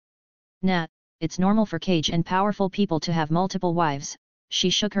reaction. Nah, it's normal for cage and powerful people to have multiple wives, she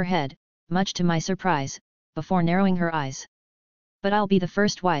shook her head, much to my surprise, before narrowing her eyes. But I'll be the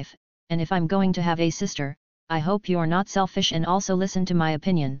first wife, and if I'm going to have a sister, I hope you're not selfish and also listen to my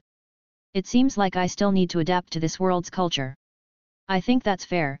opinion. It seems like I still need to adapt to this world's culture. I think that's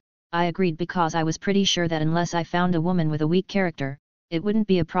fair, I agreed because I was pretty sure that unless I found a woman with a weak character, it wouldn't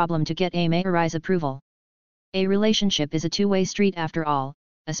be a problem to get Seimeikage's approval. A relationship is a two-way street after all,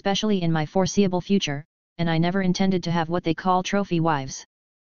 especially in my foreseeable future, and I never intended to have what they call trophy wives.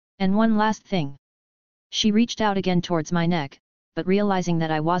 And one last thing. She reached out again towards my neck, but realizing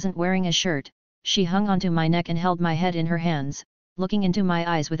that I wasn't wearing a shirt, she hung onto my neck and held my head in her hands, looking into my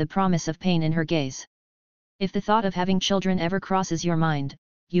eyes with a promise of pain in her gaze. If the thought of having children ever crosses your mind,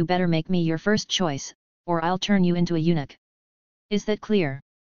 you better make me your first choice, or I'll turn you into a eunuch. Is that clear?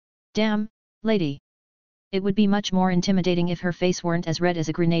 Damn, lady. It would be much more intimidating if her face weren't as red as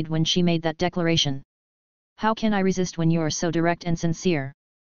a grenade when she made that declaration. How can I resist when you're so direct and sincere?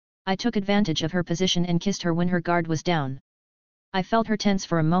 I took advantage of her position and kissed her when her guard was down. I felt her tense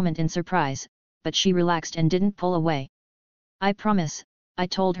for a moment in surprise, but she relaxed and didn't pull away. I promise, I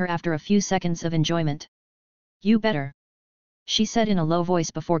told her after a few seconds of enjoyment. You better. She said in a low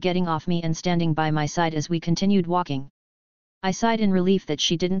voice before getting off me and standing by my side as we continued walking. I sighed in relief that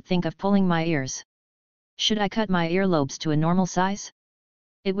she didn't think of pulling my ears. Should I cut my earlobes to a normal size?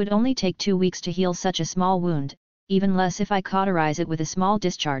 It would only take 2 weeks to heal such a small wound, even less if I cauterize it with a small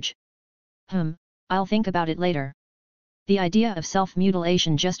discharge. I'll think about it later. The idea of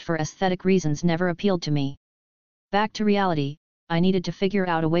self-mutilation just for aesthetic reasons never appealed to me. Back to reality, I needed to figure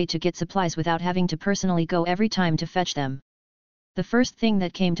out a way to get supplies without having to personally go every time to fetch them. The first thing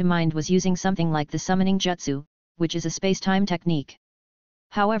that came to mind was using something like the summoning jutsu, which is a space-time technique.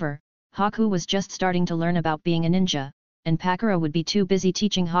 However, Haku was just starting to learn about being a ninja, and Pakura would be too busy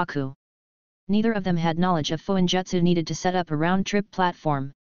teaching Haku. Neither of them had knowledge of Fuinjutsu needed to set up a round-trip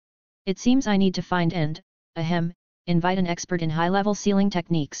platform. It seems I need to find and, invite an expert in high-level sealing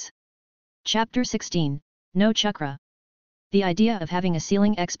techniques. Chapter 16, No Chakra. The idea of having a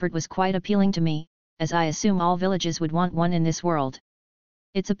sealing expert was quite appealing to me, as I assume all villages would want one in this world.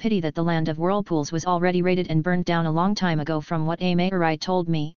 It's a pity that the land of whirlpools was already raided and burned down a long time ago from what Seimeikage told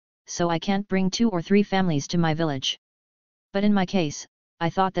me, so I can't bring 2 or 3 families to my village. But in my case, I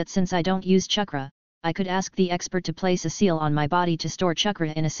thought that since I don't use chakra, I could ask the expert to place a seal on my body to store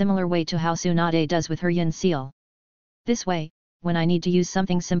chakra in a similar way to how Tsunade does with her yin seal. This way, when I need to use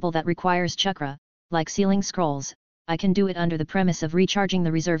something simple that requires chakra, like sealing scrolls, I can do it under the premise of recharging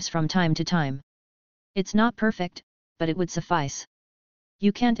the reserves from time to time. It's not perfect, but it would suffice.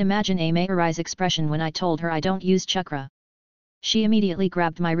 You can't imagine Seimeikage's expression when I told her I don't use chakra. She immediately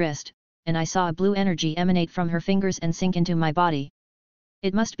grabbed my wrist, and I saw a blue energy emanate from her fingers and sink into my body.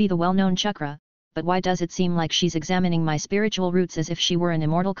 It must be the well-known chakra, but why does it seem like she's examining my spiritual roots as if she were an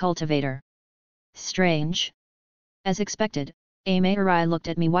immortal cultivator? Strange. As expected, Seimeikage looked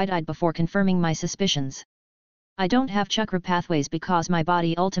at me wide-eyed before confirming my suspicions. I don't have chakra pathways because my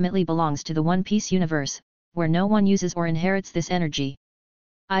body ultimately belongs to the One-Piece universe, where no one uses or inherits this energy.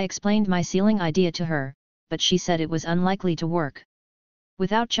 I explained my sealing idea to her, but she said it was unlikely to work.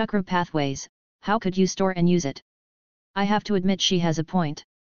 Without chakra pathways, how could you store and use it? I have to admit she has a point.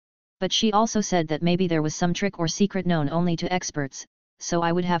 But she also said that maybe there was some trick or secret known only to experts, so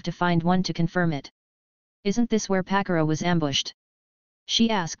I would have to find one to confirm it. Isn't this where Pakura was ambushed?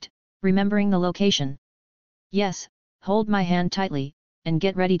 She asked, remembering the location. Yes, hold my hand tightly, and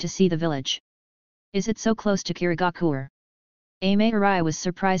get ready to see the village. Is it so close to Seimeigakure? Seimeikage was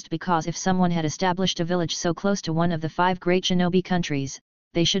surprised because if someone had established a village so close to one of the 5 great shinobi countries,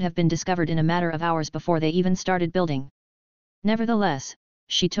 they should have been discovered in a matter of hours before they even started building. Nevertheless,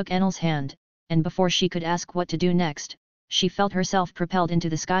 she took Enel's hand, and before she could ask what to do next, she felt herself propelled into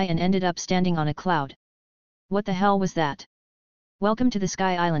the sky and ended up standing on a cloud. What the hell was that? Welcome to the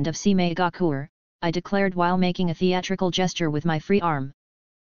sky island of Seimeigakure, I declared while making a theatrical gesture with my free arm.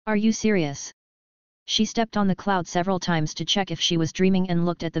 Are you serious? She stepped on the cloud several times to check if she was dreaming and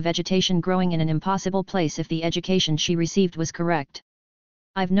looked at the vegetation growing in an impossible place if the education she received was correct.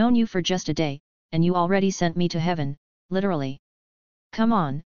 I've known you for just a day, and you already sent me to heaven, literally. Come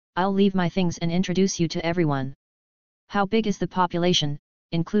on, I'll leave my things and introduce you to everyone. How big is the population,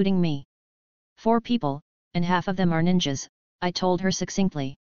 including me? 4 people, and half of them are ninjas, I told her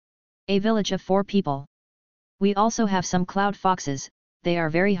succinctly. A village of 4 people. We also have some cloud foxes, they are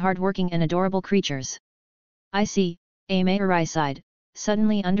very hard-working and adorable creatures. I see, Seimeikage sighed,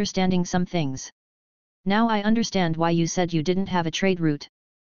 suddenly understanding some things. Now I understand why you said you didn't have a trade route.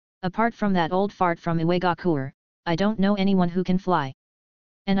 Apart from that old fart from Seimeigakure, I don't know anyone who can fly.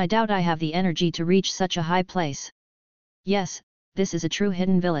 And I doubt I have the energy to reach such a high place. Yes, this is a true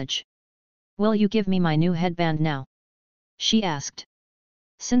hidden village. Will you give me my new headband now? She asked.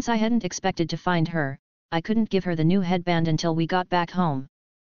 Since I hadn't expected to find her, I couldn't give her the new headband until we got back home.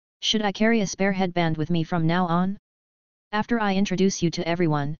 Should I carry a spare headband with me from now on? After I introduce you to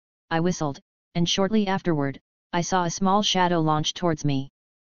everyone, I whistled, and shortly afterward, I saw a small shadow launch towards me.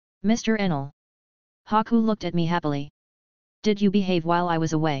 Mr. Enel. Haku looked at me happily. Did you behave while I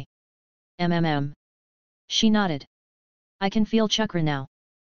was away? She nodded. I can feel chakra now.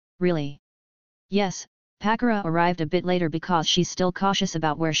 Really? Yes, Pakura arrived a bit later because she's still cautious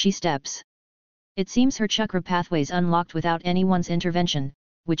about where she steps. It seems her chakra pathways unlocked without anyone's intervention,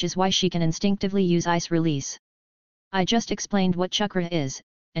 which is why she can instinctively use ice release. I just explained what chakra is,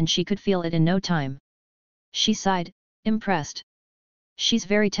 and she could feel it in no time. She sighed, impressed. She's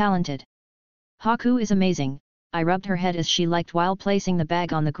very talented. Haku is amazing, I rubbed her head as she liked while placing the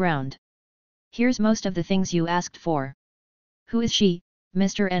bag on the ground. Here's most of the things you asked for. Who is she,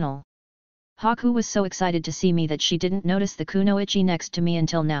 Mr. Enel? Haku was so excited to see me that she didn't notice the kunoichi next to me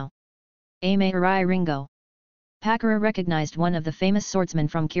until now. Seimeikage Ringo. Pakura recognized one of the famous swordsmen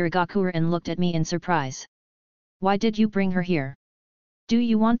from Seimeigakure and looked at me in surprise. Why did you bring her here? Do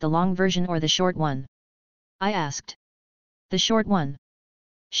you want the long version or the short one? I asked. The short one.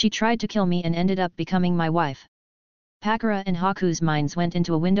 She tried to kill me and ended up becoming my wife. Pakura and Haku's minds went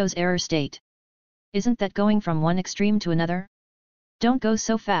into a Windows error state. Isn't that going from one extreme to another? Don't go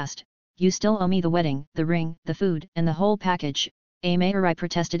so fast, you still owe me the wedding, the ring, the food, and the whole package, Seimeikage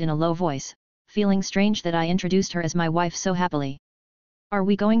protested in a low voice, feeling strange that I introduced her as my wife so happily. Are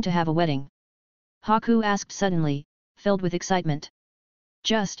we going to have a wedding? Haku asked suddenly, filled with excitement.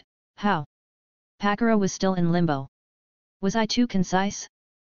 Just, how? Pakura was still in limbo. Was I too concise?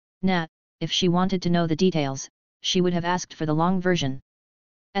 Nah, if she wanted to know the details, she would have asked for the long version.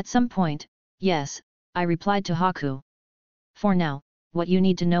 At some point, yes, I replied to Haku. For now, what you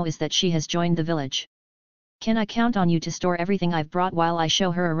need to know is that she has joined the village. Can I count on you to store everything I've brought while I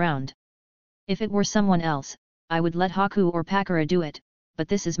show her around? If it were someone else, I would let Haku or Pakura do it, but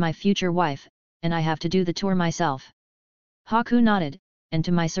this is my future wife, and I have to do the tour myself. Haku nodded, and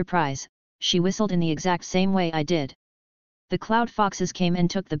to my surprise, she whistled in the exact same way I did. The cloud foxes came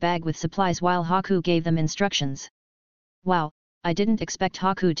and took the bag with supplies while Haku gave them instructions. Wow, I didn't expect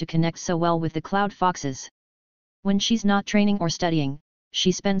Haku to connect so well with the cloud foxes. When she's not training or studying,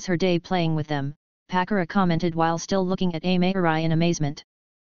 she spends her day playing with them, Pakura commented while still looking at Seimeikage in amazement.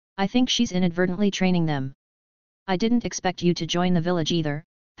 I think she's inadvertently training them. I didn't expect you to join the village either,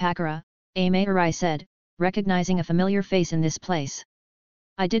 Pakura, Seimeikage said, recognizing a familiar face in this place.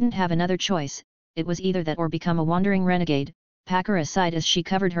 I didn't have another choice, it was either that or become a wandering renegade, Pakura sighed as she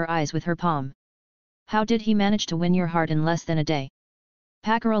covered her eyes with her palm. How did he manage to win your heart in less than a day?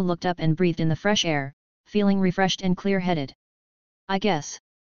 Pakura looked up and breathed in the fresh air, feeling refreshed and clear-headed. I guess.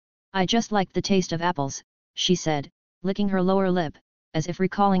 I just liked the taste of apples, she said, licking her lower lip, as if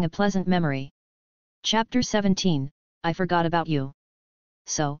recalling a pleasant memory. Chapter 17, I forgot about you.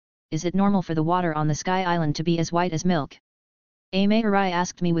 So, is it normal for the water on the Sky Island to be as white as milk? Seimeikage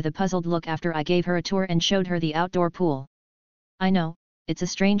asked me with a puzzled look after I gave her a tour and showed her the outdoor pool. I know, it's a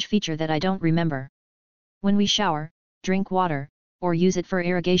strange feature that I don't remember. When we shower, drink water, or use it for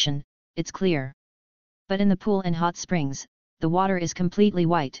irrigation, it's clear. But in the pool and hot springs, the water is completely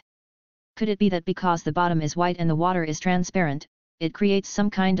white. Could it be that because the bottom is white and the water is transparent, it creates some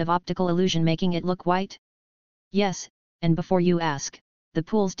kind of optical illusion making it look white? Yes, and before you ask, the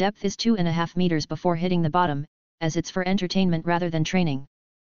pool's depth is 2.5 meters before hitting the bottom, as it's for entertainment rather than training.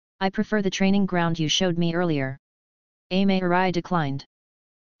 I prefer the training ground you showed me earlier. Jiraya declined.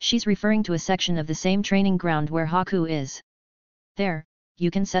 She's referring to a section of the same training ground where Haku is. There,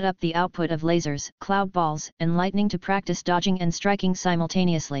 you can set up the output of lasers, cloud balls, and lightning to practice dodging and striking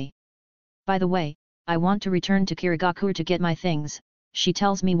simultaneously. By the way, I want to return to Seimeigakure to get my things, she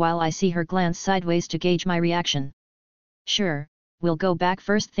tells me while I see her glance sideways to gauge my reaction. Sure, we'll go back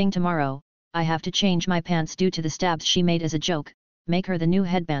first thing tomorrow. I have to change my pants due to the stabs she made as a joke, make her the new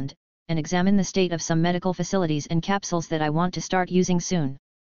headband, and examine the state of some medical facilities and capsules that I want to start using soon.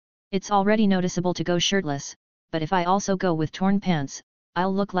 It's already noticeable to go shirtless, but if I also go with torn pants,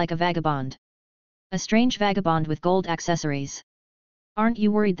 I'll look like a vagabond. A strange vagabond with gold accessories. Aren't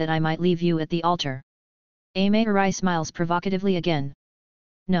you worried that I might leave you at the altar? Jiraya smiles provocatively again.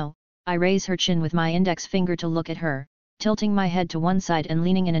 No, I raise her chin with my index finger to look at her, tilting my head to one side and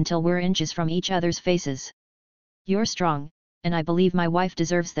leaning in until we're inches from each other's faces. You're strong, and I believe my wife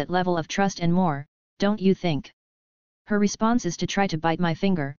deserves that level of trust and more, don't you think? Her response is to try to bite my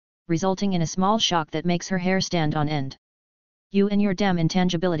finger, resulting in a small shock that makes her hair stand on end. You and your damn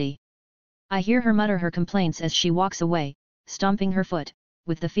intangibility. I hear her mutter her complaints as she walks away, stomping her foot,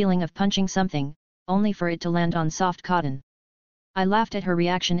 with the feeling of punching something, only for it to land on soft cotton. I laughed at her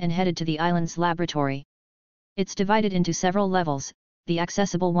reaction and headed to the island's laboratory. It's divided into several levels, the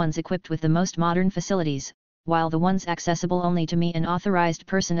accessible ones equipped with the most modern facilities, while the ones accessible only to me and authorized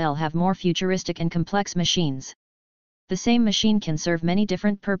personnel have more futuristic and complex machines. The same machine can serve many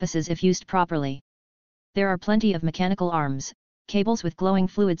different purposes if used properly. There are plenty of mechanical arms, cables with glowing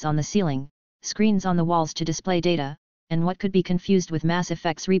fluids on the ceiling, screens on the walls to display data, and what could be confused with Mass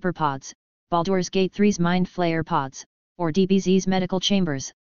Effect's Reaper pods, Baldur's Gate 3's Mind Flayer pods, or DBZ's medical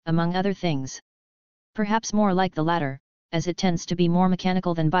chambers, among other things. Perhaps more like the latter, as it tends to be more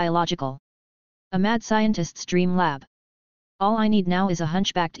mechanical than biological. A mad scientist's dream lab. All I need now is a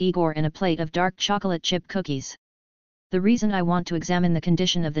hunchbacked Igor and a plate of dark chocolate chip cookies. The reason I want to examine the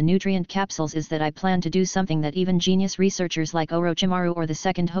condition of the nutrient capsules is that I plan to do something that even genius researchers like Orochimaru or the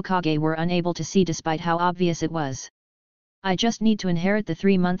second Hokage were unable to see despite how obvious it was. I just need to inherit the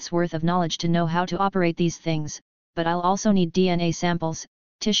 3 months' worth of knowledge to know how to operate these things, but I'll also need DNA samples,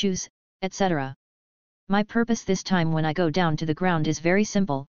 tissues, etc. My purpose this time when I go down to the ground is very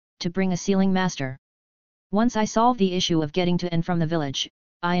simple, to bring a sealing master. Once I solve the issue of getting to and from the village,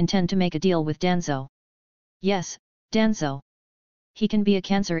 I intend to make a deal with Danzo. Yes, Danzo. He can be a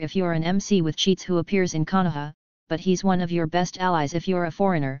cancer if you're an MC with cheats who appears in Konoha, but he's one of your best allies if you're a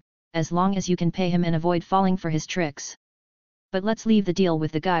foreigner, as long as you can pay him and avoid falling for his tricks. But let's leave the deal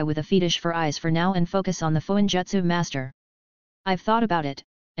with the guy with a fetish for eyes for now and focus on the Fuinjutsu master. I've thought about it,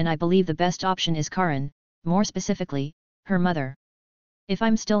 and I believe the best option is Karin, more specifically, her mother. If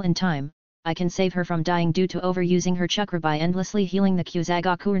I'm still in time, I can save her from dying due to overusing her chakra by endlessly healing the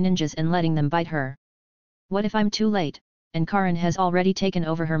Seimeigakure ninjas and letting them bite her. What if I'm too late, and Karin has already taken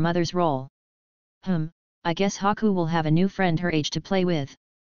over her mother's role? I guess Haku will have a new friend her age to play with.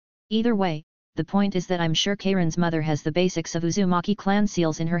 Either way, the point is that I'm sure Karin's mother has the basics of Uzumaki clan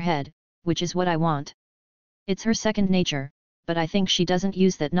seals in her head, which is what I want. It's her second nature, but I think she doesn't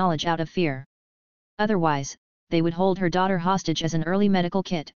use that knowledge out of fear. Otherwise, they would hold her daughter hostage as an early medical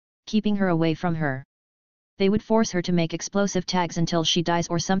kit, keeping her away from her. They would force her to make explosive tags until she dies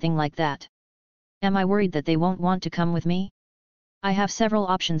or something like that. Am I worried that they won't want to come with me? I have several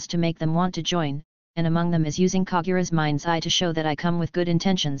options to make them want to join, and among them is using Kagura's mind's eye to show that I come with good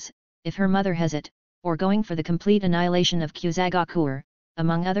intentions, if her mother has it, or going for the complete annihilation of Seimeigakure,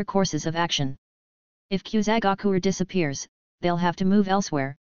 among other courses of action. If Seimeigakure disappears, they'll have to move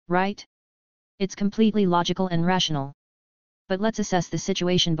elsewhere, right? It's completely logical and rational. But let's assess the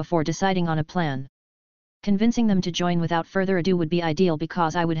situation before deciding on a plan. Convincing them to join without further ado would be ideal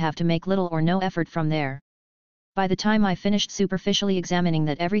because I would have to make little or no effort from there. By the time I finished superficially examining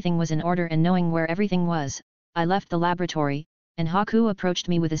that everything was in order and knowing where everything was, I left the laboratory, and Haku approached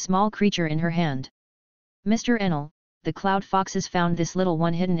me with a small creature in her hand. Mr. Enel, the cloud foxes found this little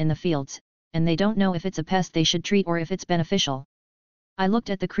one hidden in the fields, and they don't know if it's a pest they should treat or if it's beneficial. I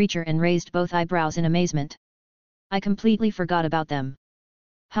looked at the creature and raised both eyebrows in amazement. I completely forgot about them.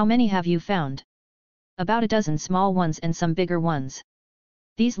 How many have you found? About a dozen small ones and some bigger ones.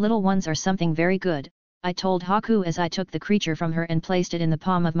 These little ones are something very good, I told Haku as I took the creature from her and placed it in the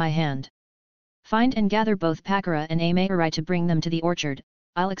palm of my hand. Find and gather both Pakura and Seimeikage to bring them to the orchard,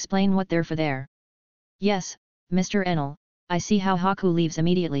 I'll explain what they're for there. Yes, Mr. Enel, I see how Haku leaves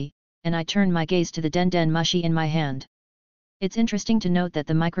immediately, and I turn my gaze to the den mushi in my hand. It's interesting to note that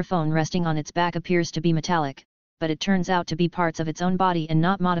the microphone resting on its back appears to be metallic, but it turns out to be parts of its own body and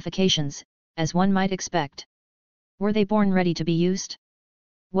not modifications, as one might expect. Were they born ready to be used?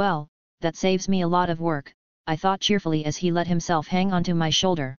 Well, that saves me a lot of work, I thought cheerfully as he let himself hang onto my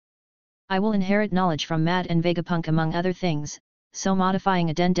shoulder. I will inherit knowledge from Mad and Vegapunk among other things, so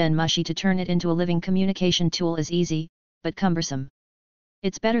modifying a Den Mushi to turn it into a living communication tool is easy, but cumbersome.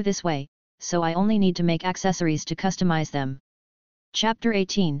 It's better this way, so I only need to make accessories to customize them. Chapter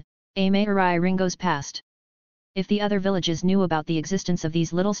 18, Seimeikage Ringo's Past. If the other villages knew about the existence of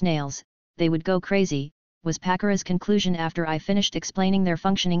these little snails, they would go crazy, was Pakura's conclusion after I finished explaining their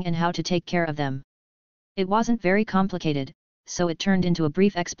functioning and how to take care of them. It wasn't very complicated, so it turned into a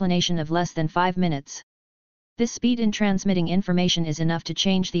brief explanation of less than 5 minutes. This speed in transmitting information is enough to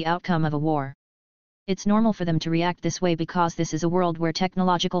change the outcome of a war. It's normal for them to react this way because this is a world where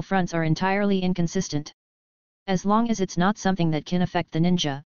technological fronts are entirely inconsistent. As long as it's not something that can affect the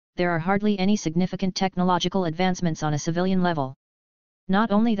ninja, there are hardly any significant technological advancements on a civilian level.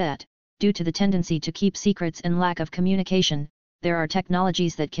 Not only that, due to the tendency to keep secrets and lack of communication, there are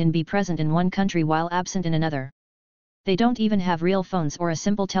technologies that can be present in one country while absent in another. They don't even have real phones or a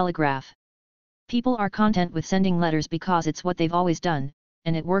simple telegraph. People are content with sending letters because it's what they've always done,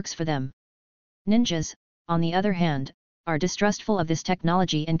 and it works for them. Ninjas, on the other hand, are distrustful of this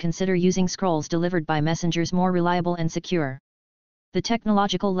technology and consider using scrolls delivered by messengers more reliable and secure. The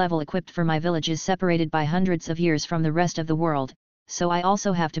technological level equipped for my village is separated by hundreds of years from the rest of the world, so I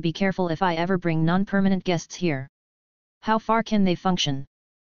also have to be careful if I ever bring non-permanent guests here. How far can they function?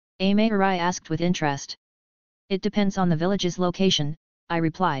 Seimeikage asked with interest. It depends on the village's location, I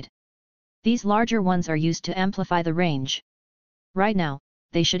replied. These larger ones are used to amplify the range. Right now,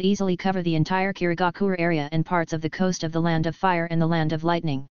 they should easily cover the entire Seimeigakure area and parts of the coast of the Land of Fire and the Land of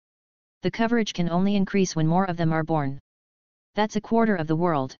Lightning. The coverage can only increase when more of them are born. That's a quarter of the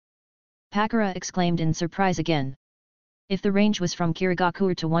world. Pakura exclaimed in surprise again. If the range was from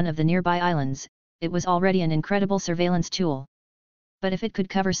Seimeigakure to one of the nearby islands, it was already an incredible surveillance tool. But if it could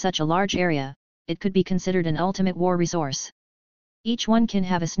cover such a large area, it could be considered an ultimate war resource. Each one can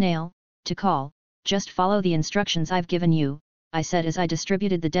have a snail to call, just follow the instructions I've given you, I said as I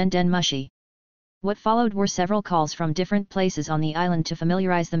distributed the Den Mushi. What followed were several calls from different places on the island to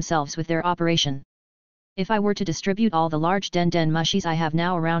familiarize themselves with their operation. If I were to distribute all the large Den Mushis I have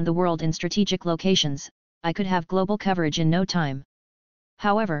now around the world in strategic locations, I could have global coverage in no time.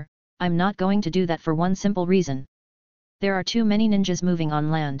 However, I'm not going to do that for one simple reason. There are too many ninjas moving on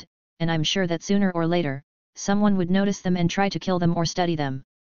land, and I'm sure that sooner or later, someone would notice them and try to kill them or study them.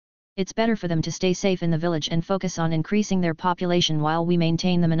 It's better for them to stay safe in the village and focus on increasing their population while we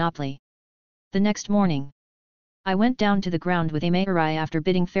maintain the monopoly. The next morning, I went down to the ground with Seimeikage after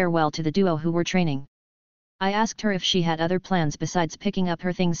bidding farewell to the duo who were training. I asked her if she had other plans besides picking up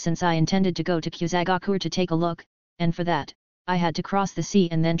her things since I intended to go to Seimeigakure to take a look, and for that, I had to cross the sea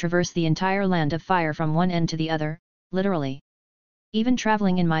and then traverse the entire Land of Fire from one end to the other, literally. Even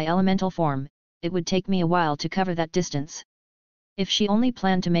traveling in my elemental form, it would take me a while to cover that distance. If she only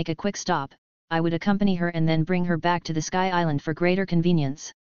planned to make a quick stop, I would accompany her and then bring her back to the Sky Island for greater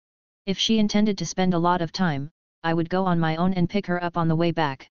convenience. If she intended to spend a lot of time, I would go on my own and pick her up on the way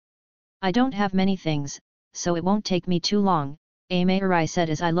back. I don't have many things, so it won't take me too long, Seimeikage said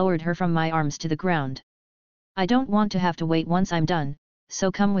as I lowered her from my arms to the ground. I don't want to have to wait once I'm done,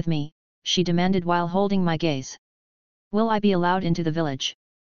 so come with me, she demanded while holding my gaze. Will I be allowed into the village?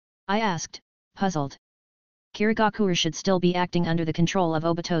 I asked, puzzled. Seimeigakure should still be acting under the control of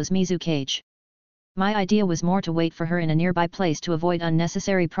Obito's Mizukage. My idea was more to wait for her in a nearby place to avoid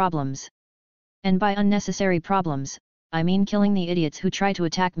unnecessary problems. And by unnecessary problems, I mean killing the idiots who try to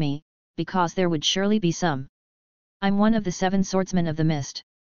attack me, because there would surely be some. I'm one of the 7 swordsmen of the mist.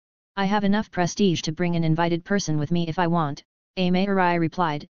 I have enough prestige to bring an invited person with me if I want, Seimeikage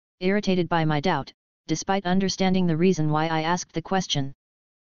replied, irritated by my doubt, despite understanding the reason why I asked the question.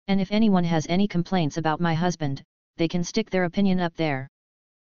 And if anyone has any complaints about my husband, they can stick their opinion up there.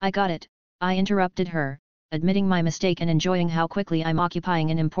 I got it, I interrupted her, admitting my mistake and enjoying how quickly I'm occupying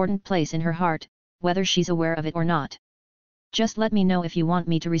an important place in her heart, whether she's aware of it or not. Just let me know if you want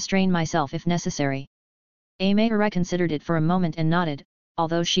me to restrain myself if necessary. Seimeikage considered it for a moment and nodded,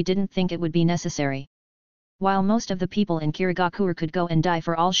 although she didn't think it would be necessary. While most of the people in Seimeigakure could go and die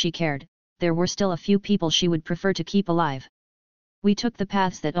for all she cared, there were still a few people she would prefer to keep alive. We took the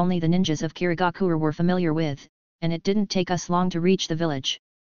paths that only the ninjas of Seimeigakure were familiar with, and it didn't take us long to reach the village.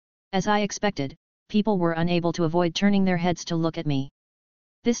 As I expected, people were unable to avoid turning their heads to look at me.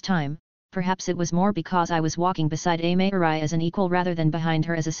 This time, perhaps it was more because I was walking beside Seimeikage as an equal rather than behind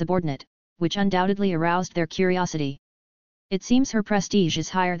her as a subordinate, which undoubtedly aroused their curiosity. It seems her prestige is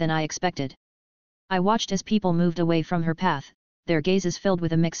higher than I expected. I watched as people moved away from her path, their gazes filled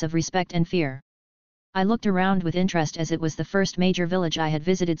with a mix of respect and fear. I looked around with interest as it was the first major village I had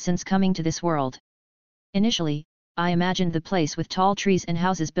visited since coming to this world. Initially, I imagined the place with tall trees and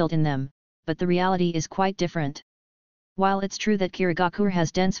houses built in them, but the reality is quite different. While it's true that Seimeigakure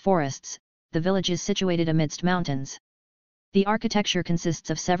has dense forests, the village is situated amidst mountains. The architecture consists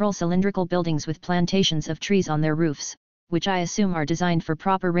of several cylindrical buildings with plantations of trees on their roofs, which I assume are designed for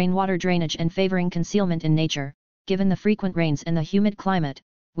proper rainwater drainage and favoring concealment in nature, given the frequent rains and the humid climate,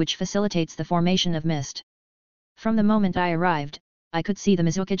 which facilitates the formation of mist. From the moment I arrived, I could see the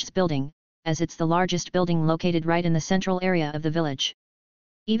Seimeikage's building, as it's the largest building located right in the central area of the village.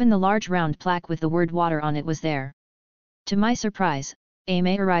 Even the large round plaque with the word water on it was there. To my surprise,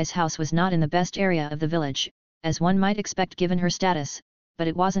 Seimeikage's house was not in the best area of the village, as one might expect given her status, but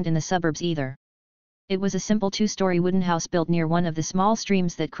it wasn't in the suburbs either. It was a simple two-story wooden house built near one of the small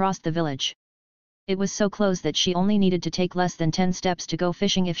streams that crossed the village. It was so close that she only needed to take less than 10 steps to go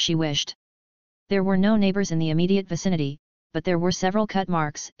fishing if she wished. There were no neighbors in the immediate vicinity, but there were several cut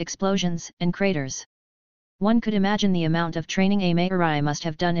marks, explosions, and craters. One could imagine the amount of training Seimeikage must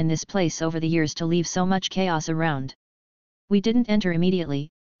have done in this place over the years to leave so much chaos around. We didn't enter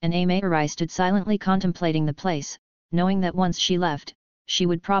immediately, and Seimeikage stood silently contemplating the place, knowing that once she left, she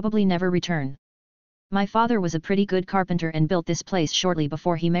would probably never return. My father was a pretty good carpenter and built this place shortly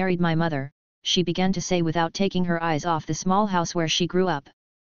before he married my mother, she began to say without taking her eyes off the small house where she grew up.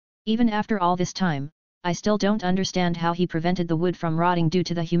 Even after all this time, I still don't understand how he prevented the wood from rotting due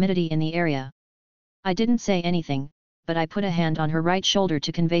to the humidity in the area. I didn't say anything, but I put a hand on her right shoulder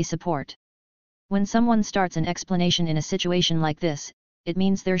to convey support. When someone starts an explanation in a situation like this, it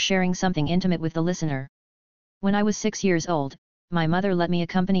means they're sharing something intimate with the listener. When I was 6 years old, my mother let me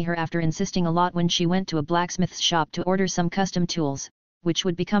accompany her after insisting a lot when she went to a blacksmith's shop to order some custom tools, which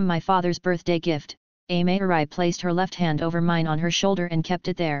would become my father's birthday gift. Seimeikage placed her left hand over mine on her shoulder and kept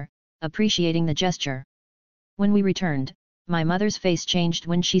it there, appreciating the gesture. When we returned, my mother's face changed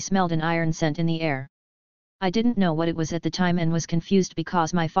when she smelled an iron scent in the air. I didn't know what it was at the time and was confused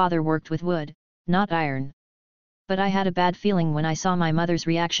because my father worked with wood, not iron. But I had a bad feeling when I saw my mother's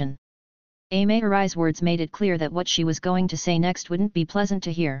reaction. Seimeikage's words made it clear that what she was going to say next wouldn't be pleasant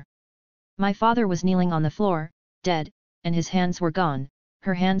to hear. My father was kneeling on the floor, dead, and his hands were gone.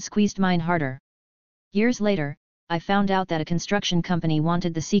 Her hand squeezed mine harder. Years later, I found out that a construction company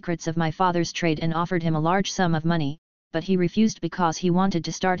wanted the secrets of my father's trade and offered him a large sum of money, but he refused because he wanted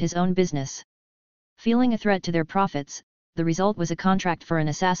to start his own business. Feeling a threat to their profits, the result was a contract for an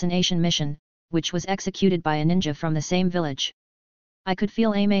assassination mission, which was executed by a ninja from the same village. I could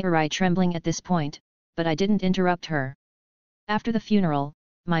feel Seimeikage trembling at this point, but I didn't interrupt her. After the funeral,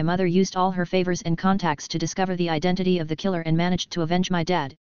 my mother used all her favors and contacts to discover the identity of the killer and managed to avenge my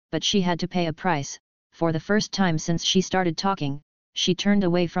dad, but she had to pay a price. For the first time since she started talking, she turned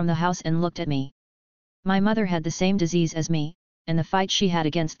away from the house and looked at me. My mother had the same disease as me, and the fight she had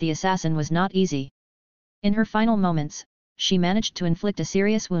against the assassin was not easy. In her final moments, she managed to inflict a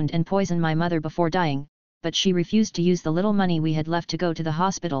serious wound and poison my mother before dying, but she refused to use the little money we had left to go to the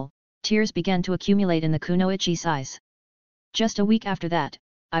hospital. Tears began to accumulate in the kunoichi's eyes. Just a week after that,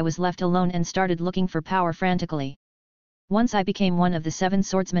 I was left alone and started looking for power frantically. Once I became one of the 7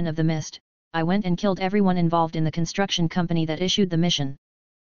 swordsmen of the mist, I went and killed everyone involved in the construction company that issued the mission.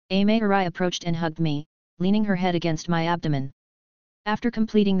 Seimeikage approached and hugged me, leaning her head against my abdomen. After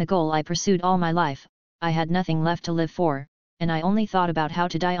completing the goal I pursued all my life, I had nothing left to live for, and I only thought about how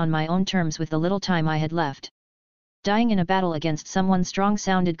to die on my own terms with the little time I had left. Dying in a battle against someone strong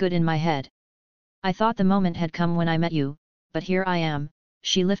sounded good in my head. I thought the moment had come when I met you, but here I am.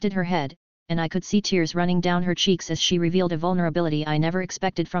 She lifted her head, and I could see tears running down her cheeks as she revealed a vulnerability I never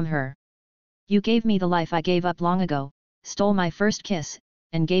expected from her. You gave me the life I gave up long ago, stole my first kiss,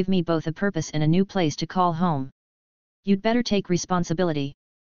 and gave me both a purpose and a new place to call home. You'd better take responsibility.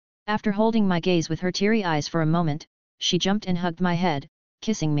 After holding my gaze with her teary eyes for a moment, she jumped and hugged my head,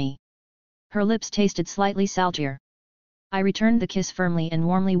 kissing me. Her lips tasted slightly saltier. I returned the kiss firmly and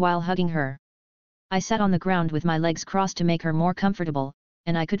warmly while hugging her. I sat on the ground with my legs crossed to make her more comfortable,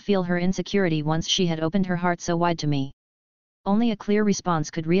 and I could feel her insecurity once she had opened her heart so wide to me. Only a clear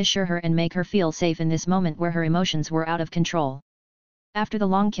response could reassure her and make her feel safe in this moment where her emotions were out of control. After the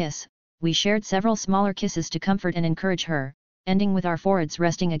long kiss, we shared several smaller kisses to comfort and encourage her, ending with our foreheads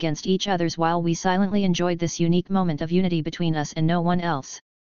resting against each other's while we silently enjoyed this unique moment of unity between us and no one else.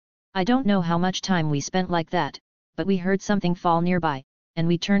 I don't know how much time we spent like that, but we heard something fall nearby, and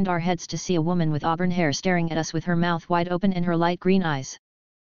we turned our heads to see a woman with auburn hair staring at us with her mouth wide open and her light green eyes.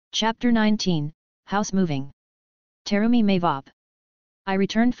 Chapter 19, House Moving. Terumi Mavop. I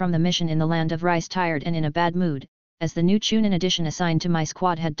returned from the mission in the land of rice tired and in a bad mood, as the new Chunin addition assigned to my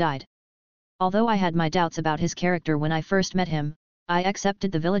squad had died. Although I had my doubts about his character when I first met him, I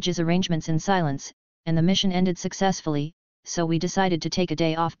accepted the village's arrangements in silence, and the mission ended successfully, so we decided to take a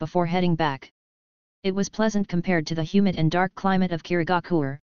day off before heading back. It was pleasant compared to the humid and dark climate of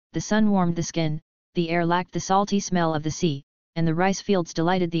Seimeigakure. The sun warmed the skin, the air lacked the salty smell of the sea, and the rice fields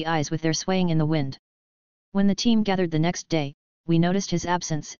delighted the eyes with their swaying in the wind. When the team gathered the next day, we noticed his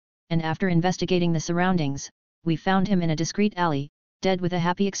absence, and after investigating the surroundings, we found him in a discreet alley, dead with a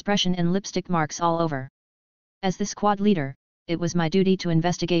happy expression and lipstick marks all over. As the squad leader, it was my duty to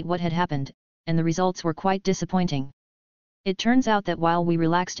investigate what had happened, and the results were quite disappointing. It turns out that while we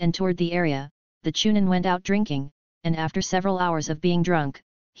relaxed and toured the area, the Chunin went out drinking, and after several hours of being drunk,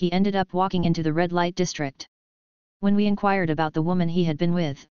 he ended up walking into the red light district. When we inquired about the woman he had been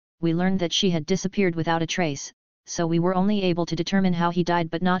with, we learned that she had disappeared without a trace, so we were only able to determine how he died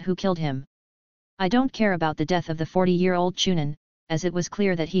but not who killed him. I don't care about the death of the 40-year-old Chunin, as it was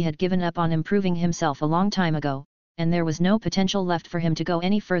clear that he had given up on improving himself a long time ago, and there was no potential left for him to go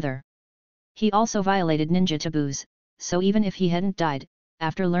any further. He also violated ninja taboos, so even if he hadn't died,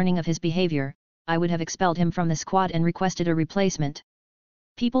 after learning of his behavior, I would have expelled him from the squad and requested a replacement.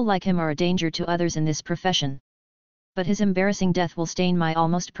 People like him are a danger to others in this profession. But his embarrassing death will stain my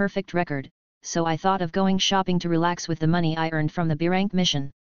almost perfect record, so I thought of going shopping to relax with the money I earned from the B-rank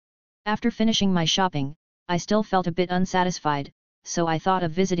mission. After finishing my shopping, I still felt a bit unsatisfied, so I thought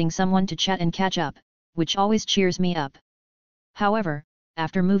of visiting someone to chat and catch up, which always cheers me up. However,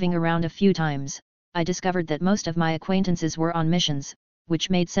 after moving around a few times, I discovered that most of my acquaintances were on missions, which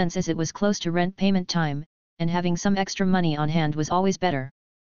made sense as it was close to rent payment time, and having some extra money on hand was always better.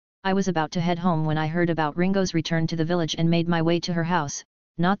 I was about to head home when I heard about Ringo's return to the village and made my way to her house,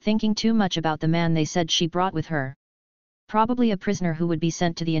 not thinking too much about the man they said she brought with her. Probably a prisoner who would be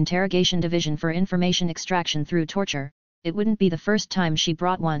sent to the interrogation division for information extraction through torture. It wouldn't be the first time she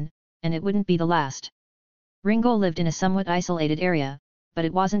brought one, and it wouldn't be the last. Ringo lived in a somewhat isolated area, but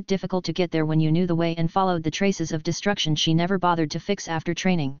it wasn't difficult to get there when you knew the way and followed the traces of destruction she never bothered to fix after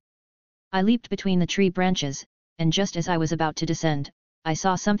training. I leaped between the tree branches, and just as I was about to descend, I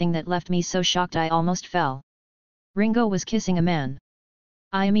saw something that left me so shocked I almost fell. Ringo was kissing a man.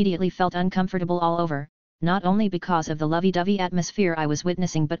 I immediately felt uncomfortable all over, not only because of the lovey-dovey atmosphere I was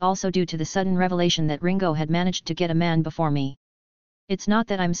witnessing but also due to the sudden revelation that Ringo had managed to get a man before me. It's not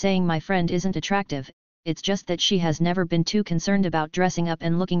that I'm saying my friend isn't attractive, it's just that she has never been too concerned about dressing up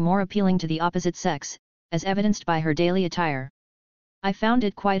and looking more appealing to the opposite sex, as evidenced by her daily attire. I found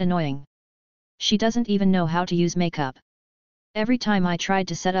it quite annoying. She doesn't even know how to use makeup. Every time I tried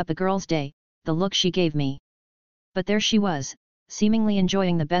to set up a girl's day, the look she gave me. But there she was, seemingly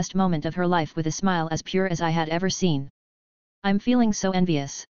enjoying the best moment of her life with a smile as pure as I had ever seen. I'm feeling so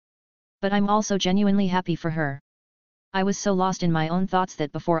envious. But I'm also genuinely happy for her. I was so lost in my own thoughts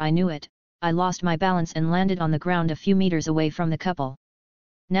that before I knew it, I lost my balance and landed on the ground a few meters away from the couple.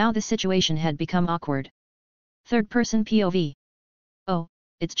 Now the situation had become awkward. Third-person POV. Oh,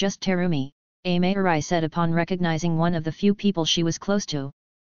 it's just Terumi, Seimeikage said upon recognizing one of the few people she was close to.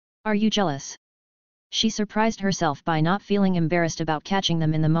 Are you jealous? She surprised herself by not feeling embarrassed about catching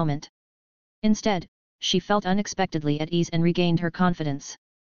them in the moment. Instead, she felt unexpectedly at ease and regained her confidence.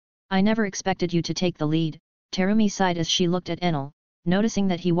 I never expected you to take the lead, Terumi sighed as she looked at Enel, noticing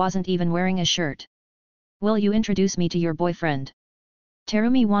that he wasn't even wearing a shirt. Will you introduce me to your boyfriend?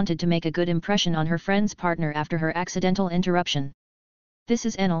 Terumi wanted to make a good impression on her friend's partner after her accidental interruption. This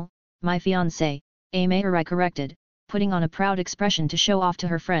is Enel, my fiancé, Seimeikage corrected, putting on a proud expression to show off to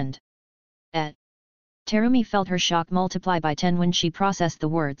her friend. Terumi felt her shock multiply by 10 when she processed the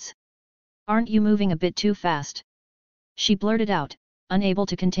words. Aren't you moving a bit too fast? She blurted out, unable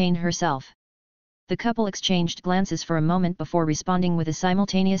to contain herself. The couple exchanged glances for a moment before responding with a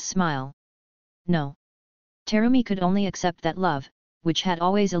simultaneous smile. No. Terumi could only accept that love, which had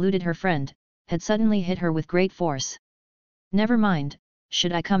always eluded her friend, had suddenly hit her with great force. Never mind,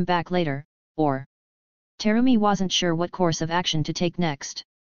 should I come back later, or? Terumi wasn't sure what course of action to take next.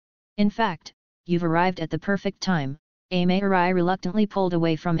 In fact, you've arrived at the perfect time, Seimeikage reluctantly pulled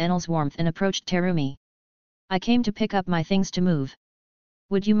away from Enel's warmth and approached Terumi. I came to pick up my things to move.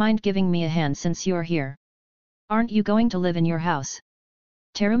 Would you mind giving me a hand since you're here? Aren't you going to live in your house?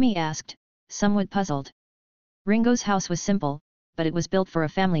 Terumi asked, somewhat puzzled. Ringo's house was simple, but it was built for a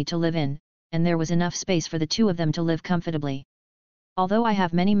family to live in, and there was enough space for the two of them to live comfortably. Although I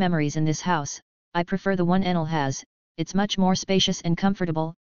have many memories in this house, I prefer the one Enel has, it's much more spacious and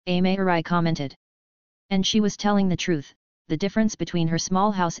comfortable, Seimeikage commented. And she was telling the truth, the difference between her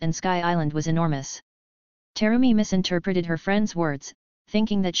small house and Sky Island was enormous. Terumi misinterpreted her friend's words,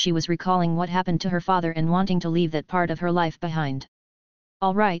 thinking that she was recalling what happened to her father and wanting to leave that part of her life behind.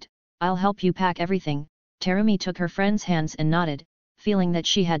 "All right, I'll help you pack everything." Terumi took her friend's hands and nodded, feeling that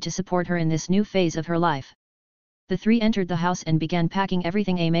she had to support her in this new phase of her life. The three entered the house and began packing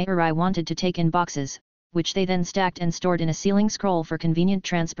everything Seimeikage wanted to take in boxes, which they then stacked and stored in a ceiling scroll for convenient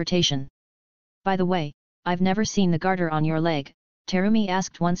transportation. "By the way, I've never seen the garter on your leg," Terumi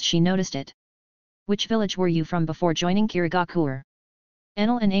asked once she noticed it. "Which village were you from before joining Seimeigakure?"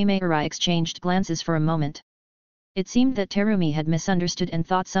 Enel and Seimeikage exchanged glances for a moment. It seemed that Terumi had misunderstood and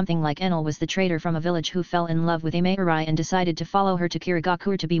thought something like Enel was the traitor from a village who fell in love with Seimeikage and decided to follow her to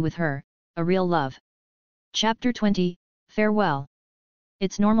Seimeigakure to be with her, a real love. Chapter 20, Farewell.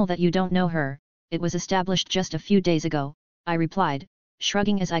 "It's normal that you don't know her, it was established just a few days ago," I replied,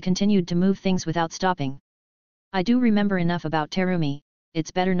 shrugging as I continued to move things without stopping. "I do remember enough about Terumi,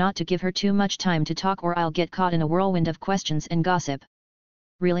 it's better not to give her too much time to talk or I'll get caught in a whirlwind of questions and gossip."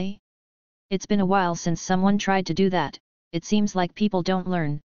 "Really? It's been a while since someone tried to do that, it seems like people don't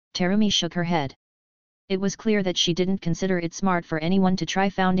learn." Terumi shook her head. It was clear that she didn't consider it smart for anyone to try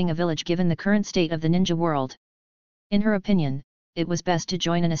founding a village given the current state of the ninja world. In her opinion, it was best to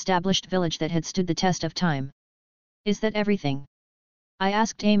join an established village that had stood the test of time. "Is that everything?" I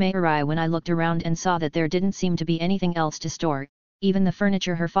asked Seimeikage when I looked around and saw that there didn't seem to be anything else to store, even the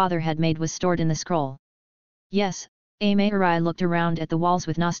furniture her father had made was stored in the scroll. "Yes." Seimeikage looked around at the walls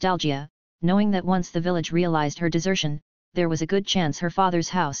with nostalgia, knowing that once the village realized her desertion, there was a good chance her father's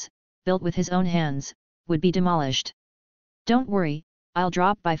house, built with his own hands, would be demolished. "Don't worry, I'll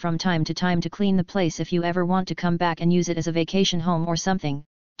drop by from time to time to clean the place if you ever want to come back and use it as a vacation home or something,"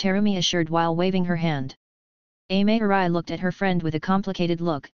 Terumi assured while waving her hand. Seimeikage looked at her friend with a complicated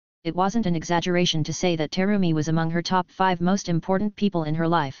look. It wasn't an exaggeration to say that Terumi was among her top 5 most important people in her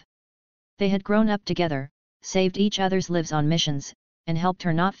life. They had grown up together, saved each other's lives on missions, and helped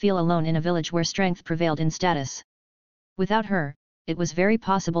her not feel alone in a village where strength prevailed in status. Without her, it was very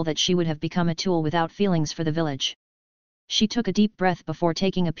possible that she would have become a tool without feelings for the village. She took a deep breath before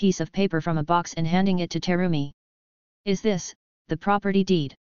taking a piece of paper from a box and handing it to Terumi. "Is this the property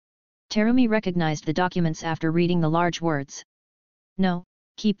deed?" Terumi recognized the documents after reading the large words. "No,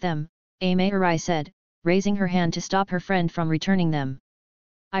 keep them," Seimeikage said, raising her hand to stop her friend from returning them.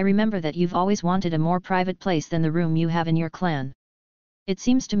 "I remember that you've always wanted a more private place than the room you have in your clan. It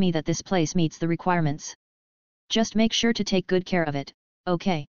seems to me that this place meets the requirements. Just make sure to take good care of it,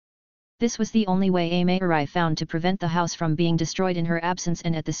 okay?" This was the only way Seimeikage found to prevent the house from being destroyed in her absence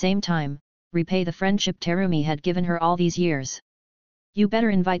and at the same time, repay the friendship Terumi had given her all these years. "You better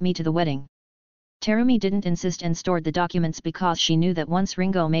invite me to the wedding." Terumi didn't insist and stored the documents because she knew that once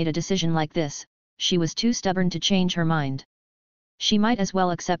Ringo made a decision like this, she was too stubborn to change her mind. She might as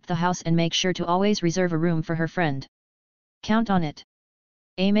well accept the house and make sure to always reserve a room for her friend. "Count on it."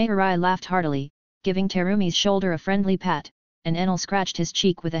 Seimeikage laughed heartily, giving Terumi's shoulder a friendly pat, and Enel scratched his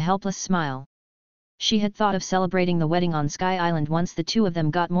cheek with a helpless smile. She had thought of celebrating the wedding on Sky Island once the two of them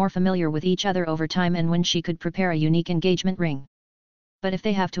got more familiar with each other over time and when she could prepare a unique engagement ring. But if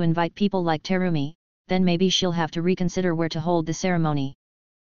they have to invite people like Terumi, then maybe she'll have to reconsider where to hold the ceremony.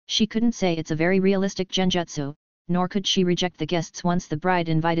 She couldn't say it's a very realistic genjutsu, nor could she reject the guests once the bride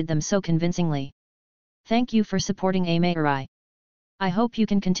invited them so convincingly. "Thank you for supporting Seimeikage. I hope you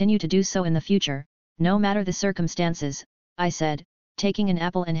can continue to do so in the future, no matter the circumstances," I said, taking an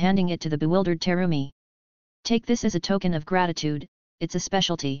apple and handing it to the bewildered Terumi. "Take this as a token of gratitude, it's a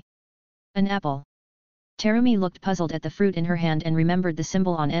specialty." "An apple?" Terumi looked puzzled at the fruit in her hand and remembered the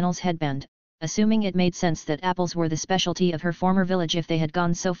symbol on Enel's headband, assuming it made sense that apples were the specialty of her former village if they had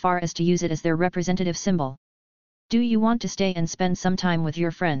gone so far as to use it as their representative symbol. "Do you want to stay and spend some time with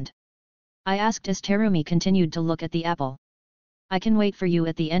your friend?" I asked as Terumi continued to look at the apple. "I can wait for you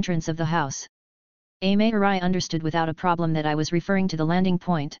at the entrance of the house." Seimeikage understood without a problem that I was referring to the landing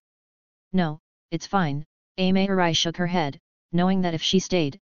point. "No, it's fine," Seimeikage shook her head, knowing that if she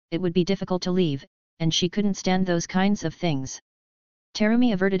stayed, it would be difficult to leave, and she couldn't stand those kinds of things.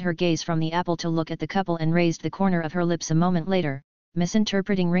 Terumi averted her gaze from the apple to look at the couple and raised the corner of her lips a moment later,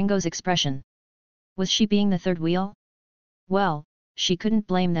 misinterpreting Ringo's expression. Was she being the third wheel? Well, she couldn't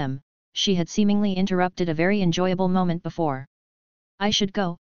blame them, she had seemingly interrupted a very enjoyable moment before. "I should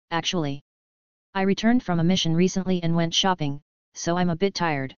go, actually. I returned from a mission recently and went shopping, so I'm a bit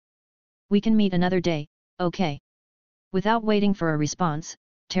tired. We can meet another day, okay?" Without waiting for a response,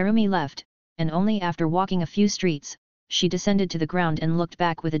 Terumi left, and only after walking a few streets, she descended to the ground and looked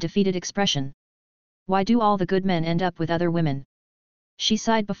back with a defeated expression. "Why do all the good men end up with other women?" She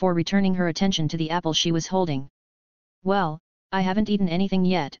sighed before returning her attention to the apple she was holding. "Well, I haven't eaten anything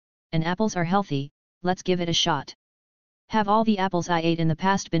yet, and apples are healthy, let's give it a shot." Have all the apples I ate in the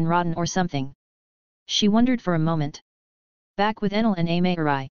past been rotten or something? She wondered for a moment. Back with Enel and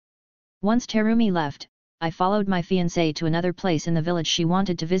Seimeikage. Once Terumi left, I followed my fiancé to another place in the village she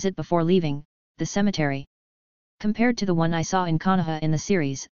wanted to visit before leaving, the cemetery. Compared to the one I saw in Konoha in the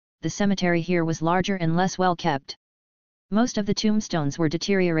series, the cemetery here was larger and less well kept. Most of the tombstones were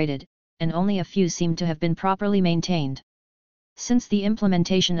deteriorated, and only a few seemed to have been properly maintained. Since the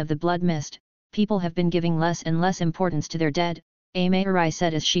implementation of the blood mist, people have been giving less and less importance to their dead, Seimeikage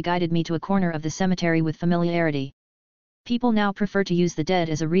said as she guided me to a corner of the cemetery with familiarity. People now prefer to use the dead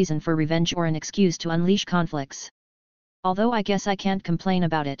as a reason for revenge or an excuse to unleash conflicts. Although I guess I can't complain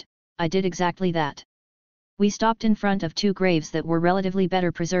about it, I did exactly that. We stopped in front of two graves that were relatively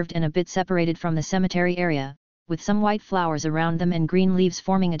better preserved and a bit separated from the cemetery area, with some white flowers around them and green leaves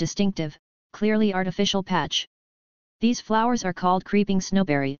forming a distinctive, clearly artificial patch. These flowers are called creeping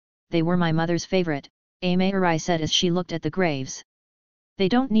snowberry, they were my mother's favorite, Seimeikage said as she looked at the graves. They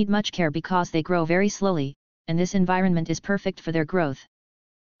don't need much care because they grow very slowly, and this environment is perfect for their growth.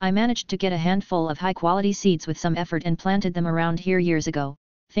 I managed to get a handful of high-quality seeds with some effort and planted them around here years ago,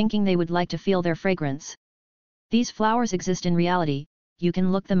 thinking they would like to feel their fragrance. These flowers exist in reality, you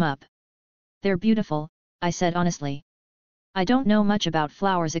can look them up. They're beautiful, I said honestly. I don't know much about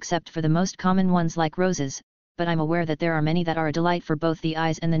flowers except for the most common ones like roses, but I'm aware that there are many that are a delight for both the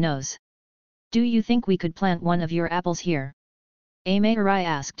eyes and the nose. Do you think we could plant one of your apples here? Seimeikage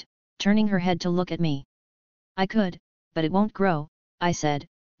asked, turning her head to look at me. I could, but it won't grow, I said,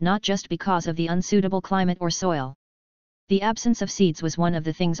 not just because of the unsuitable climate or soil. The absence of seeds was one of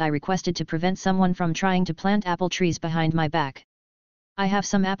the things I requested to prevent someone from trying to plant apple trees behind my back. I have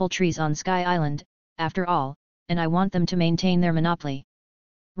some apple trees on Sky Island, after all, and I want them to maintain their monopoly.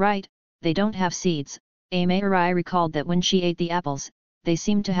 Right, they don't have seeds, Seimeikage recalled that when she ate the apples, they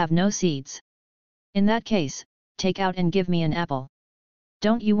seemed to have no seeds. In that case, take out and give me an apple.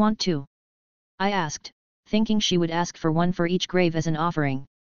 Don't you want to? I asked, thinking she would ask for one for each grave as an offering.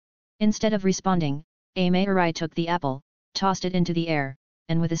 Instead of responding, Seimeikage took the apple, tossed it into the air,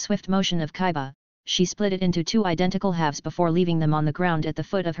 and with a swift motion of Kaiba, she split it into two identical halves before leaving them on the ground at the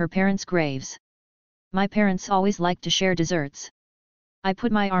foot of her parents' graves. My parents always liked to share desserts. I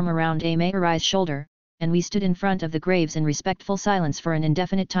put my arm around Seimeikage's shoulder, and we stood in front of the graves in respectful silence for an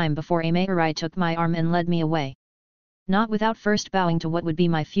indefinite time before Seimeikage took my arm and led me away. Not without first bowing to what would be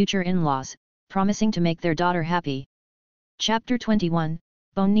my future in-laws, promising to make their daughter happy. Chapter 21,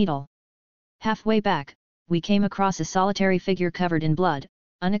 Bone Needle. Halfway back, we came across a solitary figure covered in blood.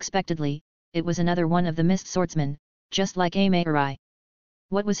 Unexpectedly, it was another one of the mist swordsmen, just like Seimeikage.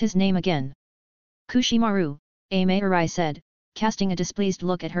 What was his name again? Kushimaru, Seimeikage said, casting a displeased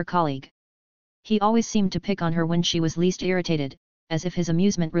look at her colleague. He always seemed to pick on her when she was least irritated, as if his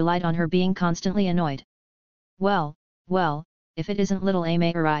amusement relied on her being constantly annoyed. Well, if it isn't little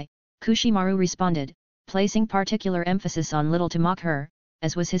Seimeikage, Kushimaru responded, placing particular emphasis on little to mock her,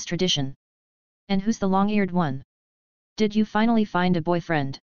 as was his tradition. And who's the long-eared one? Did you finally find a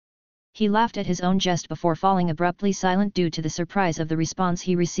boyfriend? He laughed at his own jest before falling abruptly silent due to the surprise of the response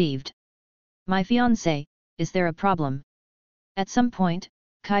he received. My fiancé, is there a problem? At some point,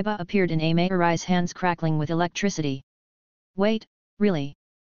 Kaiba appeared in Seimeikage's hands crackling with electricity. Wait, really?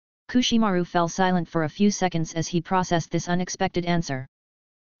 Kushimaru fell silent for a few seconds as he processed this unexpected answer.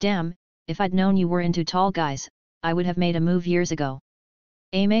 Damn, if I'd known you were into tall guys, I would have made a move years ago.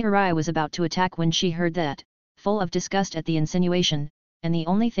 Seimeikage was about to attack when she heard that, full of disgust at the insinuation, and the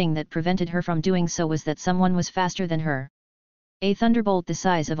only thing that prevented her from doing so was that someone was faster than her. A thunderbolt the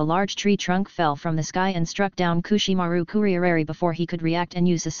size of a large tree trunk fell from the sky and struck down Kushimaru Kuriareri before he could react and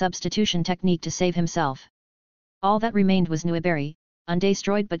use a substitution technique to save himself. All that remained was Nuiberi,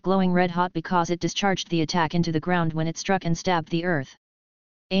 undestroyed but glowing red-hot because it discharged the attack into the ground when it struck and stabbed the earth.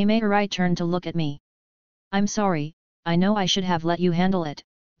 Seimeikage turned to look at me. I'm sorry, I know I should have let you handle it,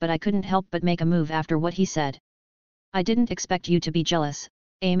 but I couldn't help but make a move after what he said. I didn't expect you to be jealous,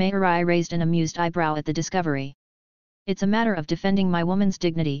 Seimeikage raised an amused eyebrow at the discovery. It's a matter of defending my woman's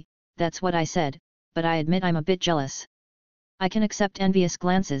dignity, that's what I said, but I admit I'm a bit jealous. I can accept envious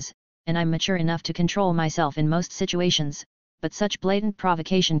glances, and I'm mature enough to control myself in most situations, but such blatant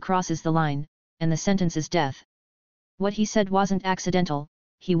provocation crosses the line, and the sentence is death. What he said wasn't accidental,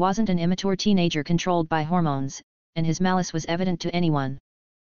 he wasn't an immature teenager controlled by hormones, and his malice was evident to anyone.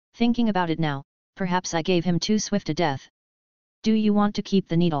 Thinking about it now, perhaps I gave him too swift a death. Do you want to keep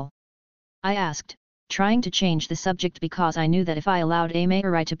the needle? I asked, trying to change the subject because I knew that if I allowed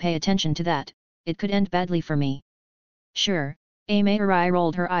Seimeikage to pay attention to that, it could end badly for me. Sure, Seimeikage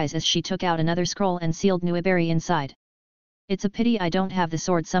rolled her eyes as she took out another scroll and sealed Nuiberi inside. It's a pity I don't have the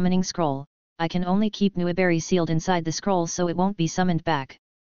sword summoning scroll, I can only keep Nuiberi sealed inside the scroll so it won't be summoned back.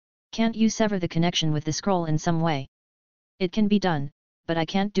 Can't you sever the connection with the scroll in some way? It can be done, but I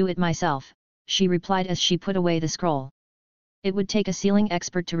can't do it myself, she replied as she put away the scroll. It would take a sealing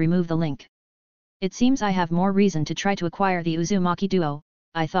expert to remove the link. It seems I have more reason to try to acquire the Uzumaki duo,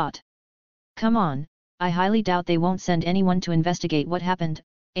 I thought. Come on, I highly doubt they won't send anyone to investigate what happened,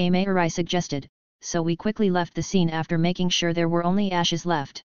 Seimeikage suggested, so we quickly left the scene after making sure there were only ashes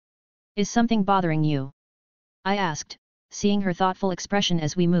left. Is something bothering you? I asked, seeing her thoughtful expression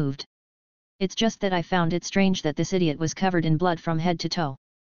as we moved. It's just that I found it strange that this idiot was covered in blood from head to toe.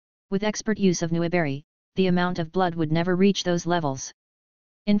 With expert use of Nuiberi, the amount of blood would never reach those levels.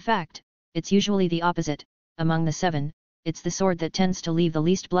 In fact, it's usually the opposite, among the 7, it's the sword that tends to leave the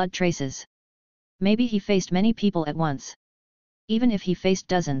least blood traces. Maybe he faced many people at once. Even if he faced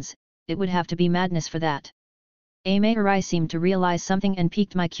dozens, it would have to be madness for that. Seimeikage seemed to realize something and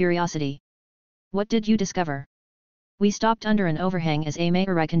piqued my curiosity. What did you discover? We stopped under an overhang as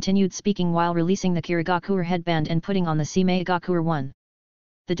Seimeikage continued speaking while releasing the Jiraya headband and putting on the Seimeigakure one.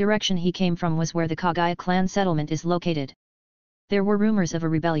 The direction he came from was where the Kagaya clan settlement is located. There were rumors of a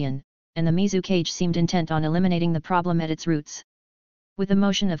rebellion, and the Mizukage seemed intent on eliminating the problem at its roots. With the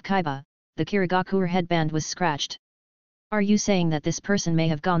motion of Kaiba, the Jiraya headband was scratched. Are you saying that this person may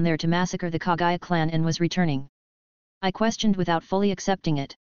have gone there to massacre the Kagaya clan and was returning? I questioned without fully accepting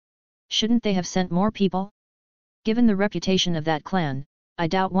it. Shouldn't they have sent more people? Given the reputation of that clan, I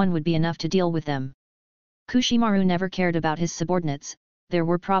doubt one would be enough to deal with them. Kushimaru never cared about his subordinates. There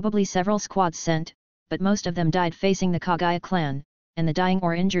were probably several squads sent, but most of them died facing the Kagaya clan, and the dying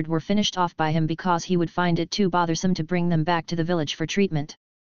or injured were finished off by him because he would find it too bothersome to bring them back to the village for treatment.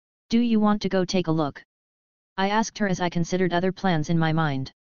 Do you want to go take a look? I asked her as I considered other plans in my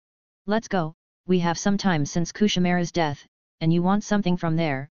mind. Let's go, we have some time since Kushimaru's death, and you want something from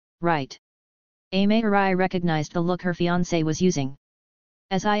there, right? Seimeikage recognized the look her fiancé was using.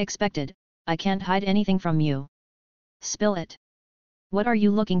 As I expected, I can't hide anything from you. Spill it. What are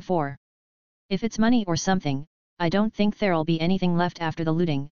you looking for? If it's money or something, I don't think there'll be anything left after the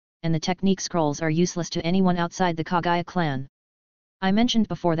looting, and the technique scrolls are useless to anyone outside the Kagaya clan. I mentioned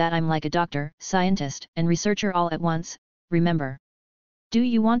before that I'm like a doctor, scientist, and researcher all at once, remember? Do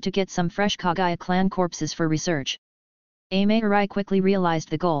you want to get some fresh Kagaya clan corpses for research? Seimeikage quickly realized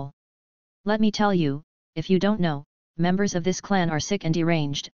the goal. Let me tell you, if you don't know, members of this clan are sick and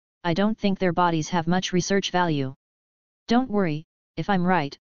deranged, I don't think their bodies have much research value. Don't worry, if I'm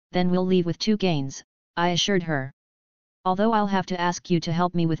right, then we'll leave with 2 gains, I assured her. Although I'll have to ask you to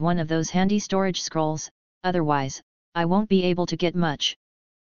help me with one of those handy storage scrolls, otherwise, I won't be able to get much.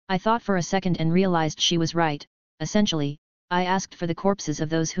 I thought for a second and realized she was right. Essentially, I asked for the corpses of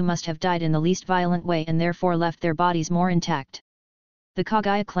those who must have died in the least violent way and therefore left their bodies more intact. The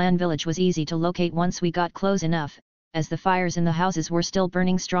Kagaya clan village was easy to locate once we got close enough, as the fires in the houses were still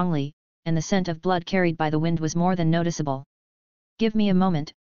burning strongly, and the scent of blood carried by the wind was more than noticeable. Give me a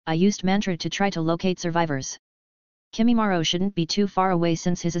moment, I used mantra to try to locate survivors. Kimimaro shouldn't be too far away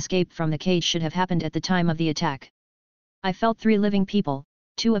since his escape from the cage should have happened at the time of the attack. I felt 3 living people,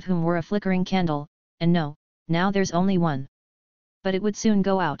 2 of whom were a flickering candle, and no, now there's only 1. But it would soon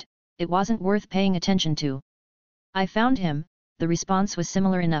go out, it wasn't worth paying attention to. I found him. The response was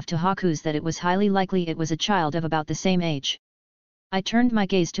similar enough to Haku's that it was highly likely it was a child of about the same age. I turned my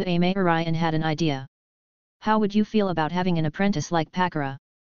gaze to Seimeikage and had an idea. How would you feel about having an apprentice like Pakura?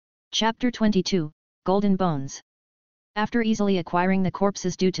 Chapter 22, Golden Bones. After easily acquiring the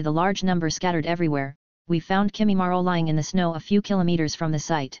corpses due to the large number scattered everywhere, we found Kimimaro lying in the snow a few kilometers from the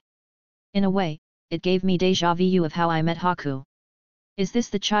site. In a way, it gave me déjà vu of how I met Haku. Is this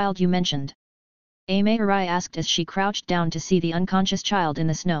the child you mentioned? Seimeikage asked as she crouched down to see the unconscious child in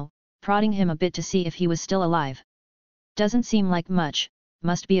the snow, prodding him a bit to see if he was still alive. Doesn't seem like much,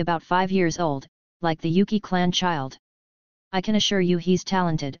 must be about 5 years old, like the Yuki clan child. I can assure you he's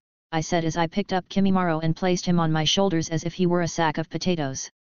talented, I said as I picked up Kimimaro and placed him on my shoulders as if he were a sack of potatoes.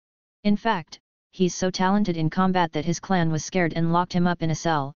 In fact, he's so talented in combat that his clan was scared and locked him up in a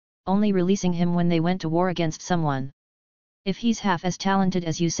cell, only releasing him when they went to war against someone. If he's half as talented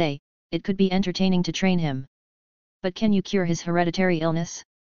as you say, it could be entertaining to train him. But can you cure his hereditary illness?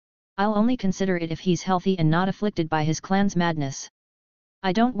 I'll only consider it if he's healthy and not afflicted by his clan's madness.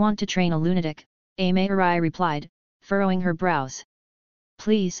 I don't want to train a lunatic, Seimeikage replied, furrowing her brows.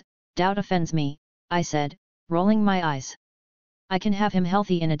 Please, doubt offends me, I said, rolling my eyes. I can have him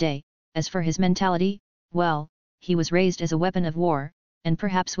healthy in a day. As for his mentality, well, he was raised as a weapon of war, and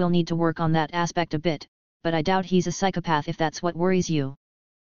perhaps we'll need to work on that aspect a bit, but I doubt he's a psychopath if that's what worries you.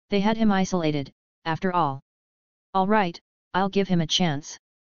 They had him isolated, after all. All right, I'll give him a chance.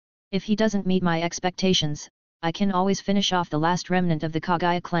 If he doesn't meet my expectations, I can always finish off the last remnant of the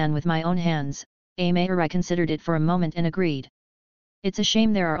Kagaya clan with my own hands. Seimeikage considered it for a moment and agreed. It's a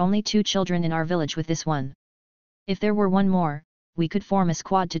shame there are only 2 children in our village with this one. If there were one more, we could form a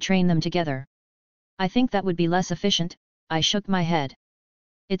squad to train them together. I think that would be less efficient. I shook my head.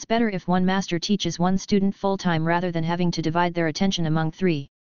 It's better if one master teaches one student full-time rather than having to divide their attention among 3.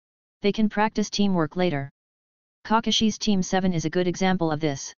 They can practice teamwork later. Kakashi's Team 7 is a good example of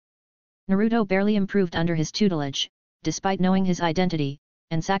this. Naruto barely improved under his tutelage, despite knowing his identity,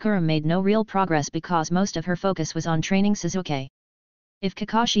 and Sakura made no real progress because most of her focus was on training Sasuke. If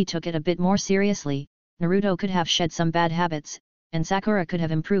Kakashi took it a bit more seriously, Naruto could have shed some bad habits, and Sakura could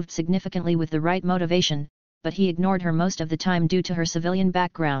have improved significantly with the right motivation, but he ignored her most of the time due to her civilian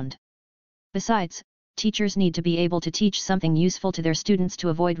background. Besides, teachers need to be able to teach something useful to their students to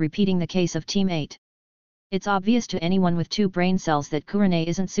avoid repeating the case of Team 8. It's obvious to anyone with 2 brain cells that Kurane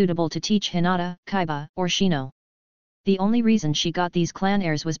isn't suitable to teach Hinata, Kaiba, or Shino. The only reason she got these clan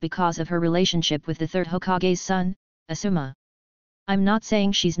heirs was because of her relationship with the 3rd Hokage's son, Asuma. I'm not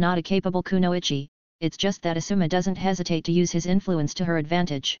saying she's not a capable kunoichi, it's just that Asuma doesn't hesitate to use his influence to her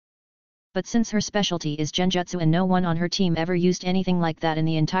advantage. But since her specialty is genjutsu and no one on her team ever used anything like that in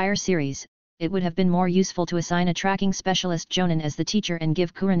the entire series, it would have been more useful to assign a tracking specialist Jonin as the teacher and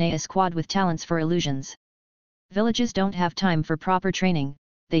give Kurane a squad with talents for illusions. Villages don't have time for proper training,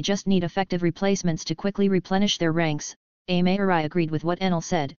 they just need effective replacements to quickly replenish their ranks. Seimeikage agreed with what Enel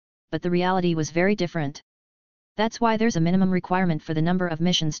said, but the reality was very different. That's why there's a minimum requirement for the number of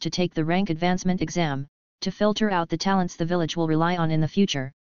missions to take the rank advancement exam, to filter out the talents the village will rely on in the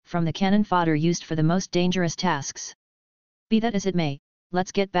future, from the cannon fodder used for the most dangerous tasks. Be that as it may,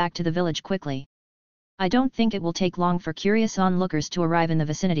 let's get back to the village quickly. I don't think it will take long for curious onlookers to arrive in the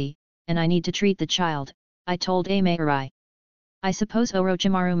vicinity, and I need to treat the child, I told Seimeikage. I suppose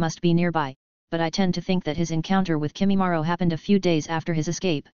Orochimaru must be nearby, but I tend to think that his encounter with Kimimaro happened a few days after his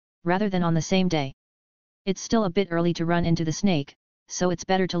escape, rather than on the same day. It's still a bit early to run into the snake, so it's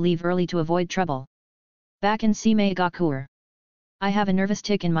better to leave early to avoid trouble. Back in Seimeigakure. I have a nervous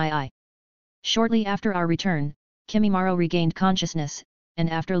tick in my eye. Shortly after our return, Kimimaro regained consciousness,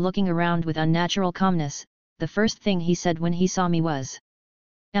 and after looking around with unnatural calmness, the first thing he said when he saw me was,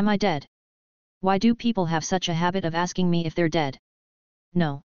 "Am I dead? Why do people have such a habit of asking me if they're dead?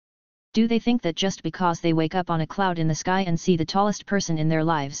 No. Do they think that just because they wake up on a cloud in the sky and see the tallest person in their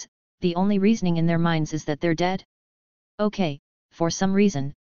lives, the only reasoning in their minds is that they're dead? Okay, for some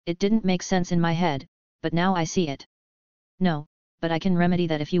reason, it didn't make sense in my head, but now I see it." "No, but I can remedy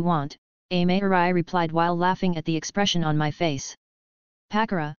that if you want," Seimeikage replied while laughing at the expression on my face.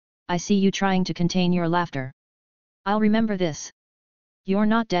 "Pakura, I see you trying to contain your laughter. I'll remember this. You're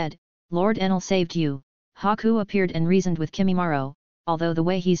not dead, Lord Enel saved you." Haku appeared and reasoned with Kimimaro, although the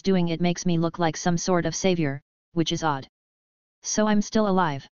way he's doing it makes me look like some sort of savior, which is odd. "So I'm still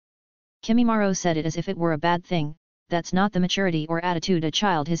alive." Kimimaro said it as if it were a bad thing. That's not the maturity or attitude a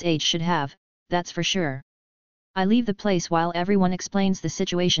child his age should have, that's for sure. I leave the place while everyone explains the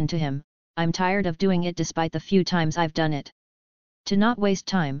situation to him. I'm tired of doing it despite the few times I've done it. To not waste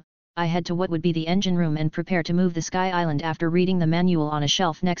time, I head to what would be the engine room and prepare to move the Sky Island after reading the manual on a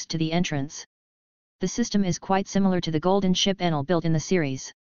shelf next to the entrance. The system is quite similar to the golden ship Enel built in the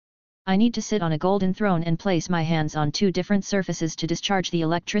series. I need to sit on a golden throne and place my hands on 2 different surfaces to discharge the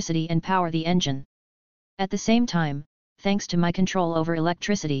electricity and power the engine. At the same time, thanks to my control over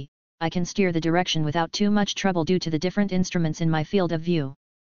electricity, I can steer the direction without too much trouble due to the different instruments in my field of view.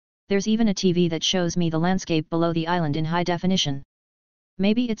 There's even a TV that shows me the landscape below the island in high definition.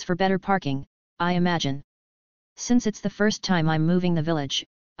 Maybe it's for better parking, I imagine. Since it's the first time I'm moving the village,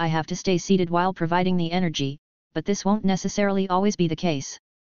 I have to stay seated while providing the energy, but this won't necessarily always be the case.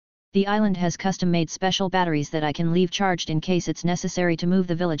 The island has custom-made special batteries that I can leave charged in case it's necessary to move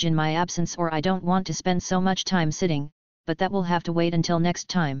the village in my absence or I don't want to spend so much time sitting, but that will have to wait until next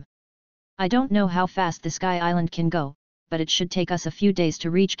time. I don't know how fast the Sky Island can go, but it should take us a few days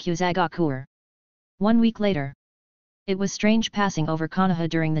to reach Seimeigakure. 1 week later. It was strange passing over Konoha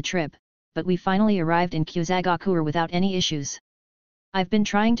during the trip, but we finally arrived in Seimeigakure without any issues. I've been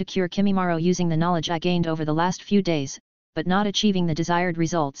trying to cure Kimimaro using the knowledge I gained over the last few days, but not achieving the desired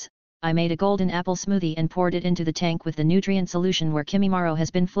results. I made a golden apple smoothie and poured it into the tank with the nutrient solution where Kimimaro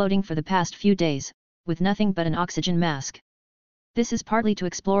has been floating for the past few days, with nothing but an oxygen mask. This is partly to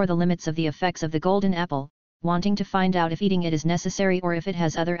explore the limits of the effects of the golden apple, wanting to find out if eating it is necessary or if it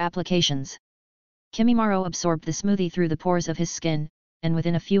has other applications. Kimimaro absorbed the smoothie through the pores of his skin, and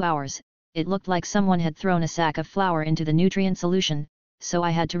within a few hours, it looked like someone had thrown a sack of flour into the nutrient solution, so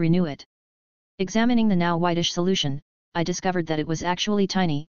I had to renew it. Examining the now whitish solution, I discovered that it was actually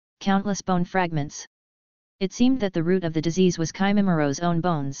tiny, countless bone fragments. It seemed that the root of the disease was Seimeikakure's own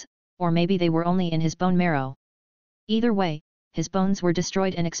bones, or maybe they were only in his bone marrow. Either way, his bones were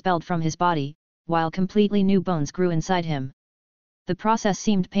destroyed and expelled from his body, while completely new bones grew inside him. The process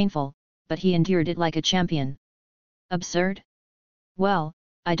seemed painful, but he endured it like a champion. Absurd? Well,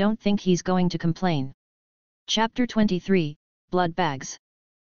 I don't think he's going to complain. Chapter 23, Blood Bags.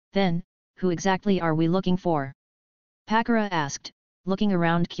 Then, who exactly are we looking for? Pakura asked, looking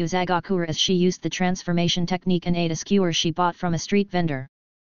around Seimeigakure as she used the transformation technique and ate a skewer she bought from a street vendor.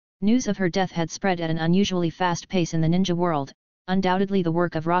 News of her death had spread at an unusually fast pace in the ninja world, undoubtedly the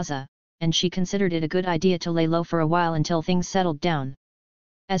work of Raza, and she considered it a good idea to lay low for a while until things settled down.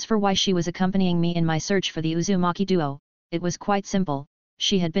 As for why she was accompanying me in my search for the Uzumaki duo, it was quite simple.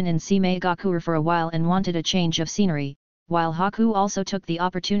 She had been in Seimeigakure for a while and wanted a change of scenery, while Haku also took the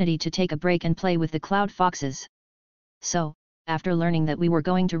opportunity to take a break and play with the cloud foxes. So, after learning that we were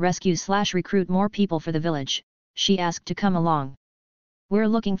going to rescue/recruit more people for the village, she asked to come along. We're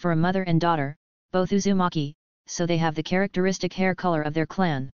looking for a mother and daughter, both Uzumaki, so they have the characteristic hair color of their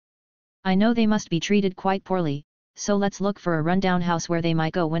clan. I know they must be treated quite poorly, so let's look for a rundown house where they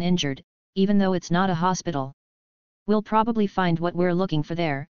might go when injured, even though it's not a hospital. We'll probably find what we're looking for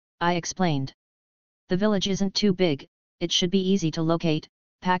there, I explained. The village isn't too big, it should be easy to locate,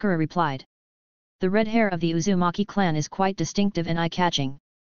 Pakura replied. The red hair of the Uzumaki clan is quite distinctive and eye-catching.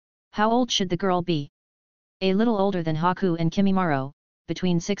 How old should the girl be? A little older than Haku and Kimimaro,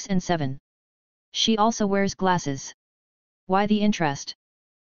 between 6 and 7. She also wears glasses. Why the interest?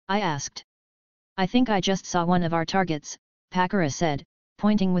 I asked. I think I just saw one of our targets, Pakura said,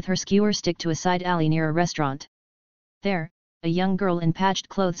 pointing with her skewer stick to a side alley near a restaurant. There, a young girl in patched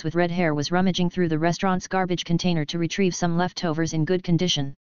clothes with red hair was rummaging through the restaurant's garbage container to retrieve some leftovers in good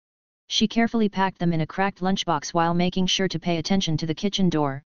condition. She carefully packed them in a cracked lunchbox while making sure to pay attention to the kitchen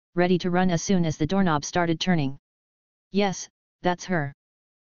door, ready to run as soon as the doorknob started turning. Yes, that's her.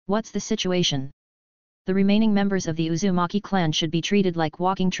 What's the situation? The remaining members of the Uzumaki clan should be treated like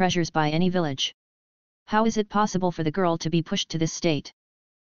walking treasures by any village. How is it possible for the girl to be pushed to this state?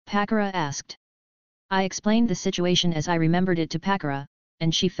 Pakura asked. I explained the situation as I remembered it to Pakura,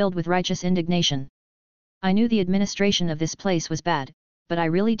 and she filled with righteous indignation. I knew the administration of this place was bad, but I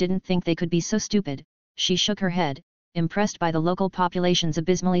really didn't think they could be so stupid. She shook her head, impressed by the local population's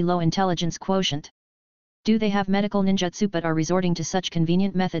abysmally low intelligence quotient. Do they have medical ninjutsu but are resorting to such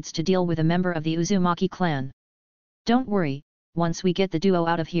convenient methods to deal with a member of the Uzumaki clan? Don't worry, once we get the duo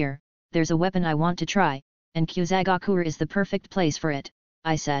out of here, there's a weapon I want to try, and Seimeigakure is the perfect place for it,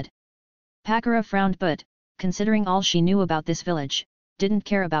 I said. Pakura frowned but, considering all she knew about this village, didn't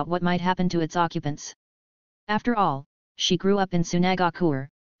care about what might happen to its occupants. After all, she grew up in Seimeigakure,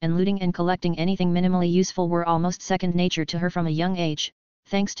 and looting and collecting anything minimally useful were almost second nature to her from a young age,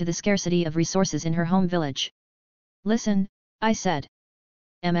 thanks to the scarcity of resources in her home village. Listen, I said.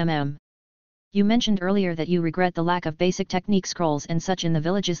 You mentioned earlier that you regret the lack of basic technique scrolls and such in the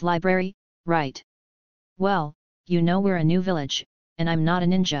village's library, right? Well, you know we're a new village, and I'm not a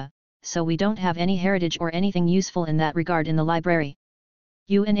ninja, so we don't have any heritage or anything useful in that regard in the library.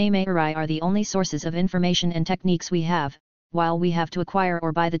 You and Seimeikage are the only sources of information and techniques we have, while we have to acquire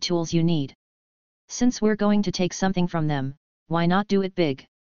or buy the tools you need. Since we're going to take something from them, why not do it big?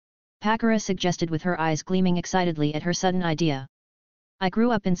 Pakura suggested with her eyes gleaming excitedly at her sudden idea. I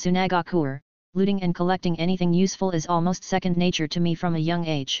grew up in Seimeigakure, looting and collecting anything useful is almost second nature to me from a young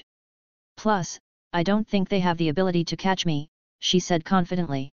age. Plus, I don't think they have the ability to catch me, she said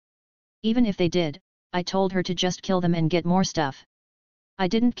confidently. Even if they did, I told her to just kill them and get more stuff. I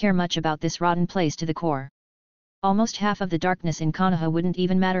didn't care much about this rotten place to the core. Almost half of the darkness in Konoha wouldn't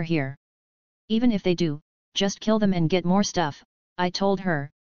even matter here. Even if they do, just kill them and get more stuff, I told her,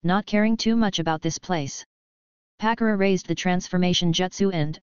 not caring too much about this place. Pakura raised the transformation jutsu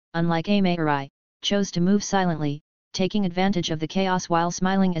and, unlike Seimeikage, chose to move silently, taking advantage of the chaos while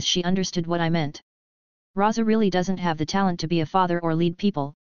smiling as she understood what I meant. Raza really doesn't have the talent to be a father or lead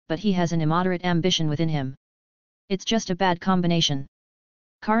people, but he has an immoderate ambition within him. It's just a bad combination.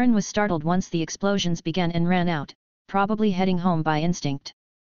 Karin was startled once the explosions began and ran out, probably heading home by instinct.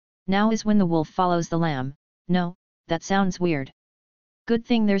 Now is when the wolf follows the lamb. No, that sounds weird. Good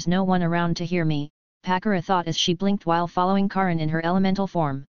thing there's no one around to hear me, Pakura thought as she blinked while following Karin in her elemental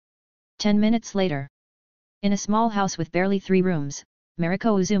form. 10 minutes later. In a small house with barely 3 rooms,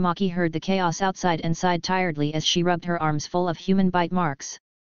 Mariko Uzumaki heard the chaos outside and sighed tiredly as she rubbed her arms full of human bite marks.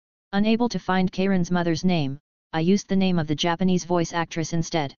 Unable to find Karen's mother's name, I used the name of the Japanese voice actress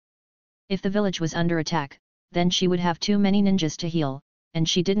instead. If the village was under attack, then she would have too many ninjas to heal, and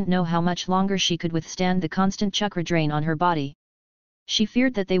she didn't know how much longer she could withstand the constant chakra drain on her body. She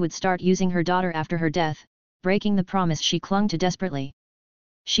feared that they would start using her daughter after her death, breaking the promise she clung to desperately.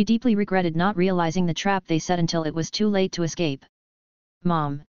 She deeply regretted not realizing the trap they set until it was too late to escape.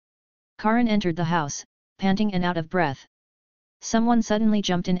 Mom! Karin entered the house, panting and out of breath. Someone suddenly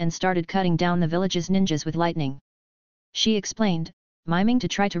jumped in and started cutting down the village's ninjas with lightning. She explained, miming to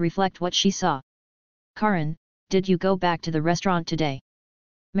try to reflect what she saw. Karin, did you go back to the restaurant today?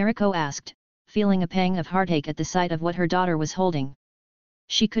 Mariko asked, feeling a pang of heartache at the sight of what her daughter was holding.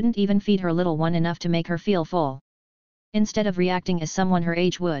 She couldn't even feed her little one enough to make her feel full. Instead of reacting as someone her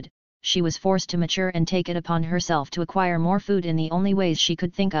age would, she was forced to mature and take it upon herself to acquire more food in the only ways she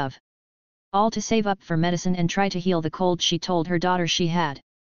could think of. All to save up for medicine and try to heal the cold she told her daughter she had.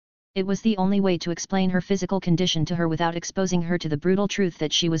 It was the only way to explain her physical condition to her without exposing her to the brutal truth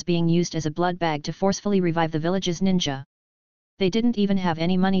that she was being used as a blood bag to forcefully revive the village's ninja. They didn't even have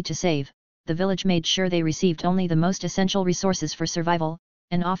any money to save, the village made sure they received only the most essential resources for survival,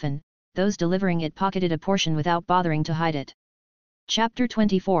 and often, those delivering it pocketed a portion without bothering to hide it. Chapter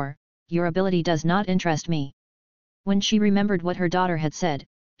 24, Your ability does not interest me. When she remembered what her daughter had said,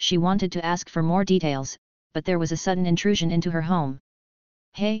 she wanted to ask for more details, but there was a sudden intrusion into her home.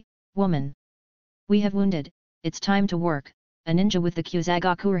 Hey, woman! We have wounded, it's time to work, a ninja with the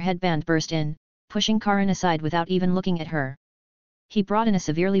Seimeigakure headband burst in, pushing Karin aside without even looking at her. He brought in a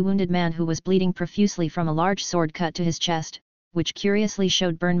severely wounded man who was bleeding profusely from a large sword cut to his chest, which curiously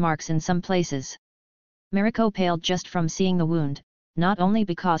showed burn marks in some places. Mariko paled just from seeing the wound, not only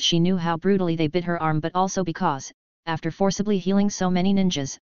because she knew how brutally they bit her arm but also because, after forcibly healing so many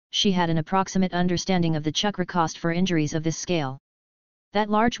ninjas, she had an approximate understanding of the chakra cost for injuries of this scale. That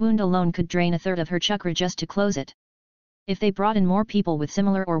large wound alone could drain a third of her chakra just to close it. If they brought in more people with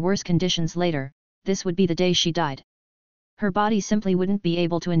similar or worse conditions later, this would be the day she died. Her body simply wouldn't be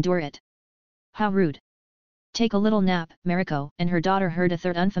able to endure it. How rude! Take a little nap, Mariko and her daughter heard a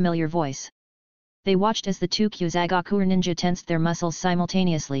third unfamiliar voice. They watched as the two Seimeigakure ninja tensed their muscles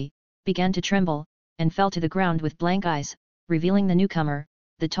simultaneously, began to tremble, and fell to the ground with blank eyes, revealing the newcomer,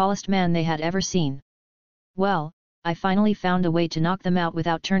 the tallest man they had ever seen. Well, I finally found a way to knock them out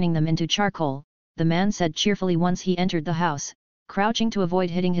without turning them into charcoal, the man said cheerfully once he entered the house, crouching to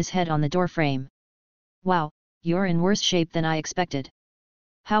avoid hitting his head on the door frame. Wow, you're in worse shape than I expected.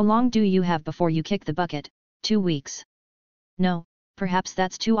 How long do you have before you kick the bucket? 2 weeks. No, perhaps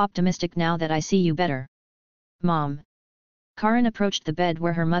that's too optimistic now that I see you better. Mom. Karin approached the bed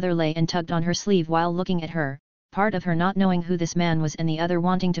where her mother lay and tugged on her sleeve while looking at her, part of her not knowing who this man was and the other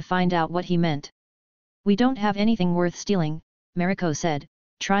wanting to find out what he meant. We don't have anything worth stealing, Mariko said,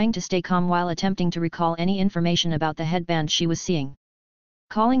 trying to stay calm while attempting to recall any information about the headband she was seeing.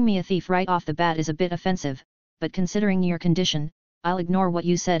 Calling me a thief right off the bat is a bit offensive, but considering your condition, I'll ignore what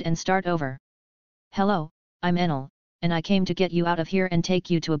you said and start over. Hello, I'm Enel, and I came to get you out of here and take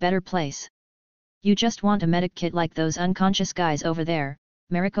you to a better place. You just want a medic kit like those unconscious guys over there,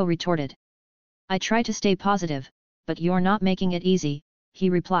 Mariko retorted. I try to stay positive, but you're not making it easy, he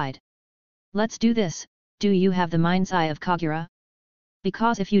replied. Let's do this, do you have the mind's eye of Kagura?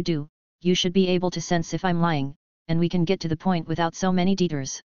 Because if you do, you should be able to sense if I'm lying, and we can get to the point without so many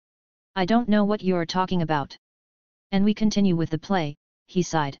detours. I don't know what you're talking about. And we continue with the play, he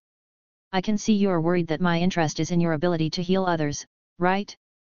sighed. I can see you're worried that my interest is in your ability to heal others, right?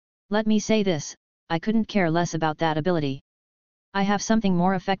 Let me say this, I couldn't care less about that ability. I have something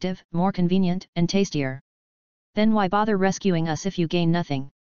more effective, more convenient, and tastier. Then why bother rescuing us if you gain nothing?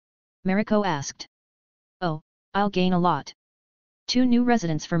 Mariko asked. Oh, I'll gain a lot. 2 new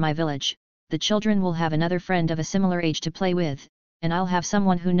residents for my village, the children will have another friend of a similar age to play with, and I'll have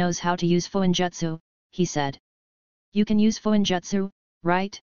someone who knows how to use Fuinjutsu, he said. You can use Fuinjutsu,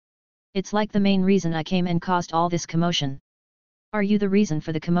 right? It's like the main reason I came and caused all this commotion. Are you the reason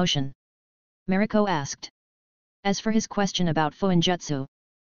for the commotion? Mariko asked. As for his question about Fuinjutsu,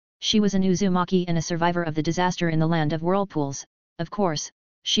 she was an Uzumaki and a survivor of the disaster in the land of whirlpools, of course,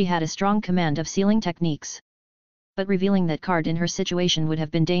 she had a strong command of sealing techniques. But revealing that card in her situation would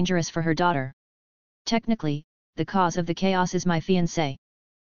have been dangerous for her daughter. Technically, the cause of the chaos is my fiancé.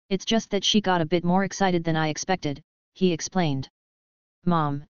 It's just that she got a bit more excited than I expected, he explained.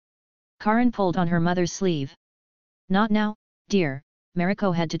 Mom. Karin pulled on her mother's sleeve. Not now, dear,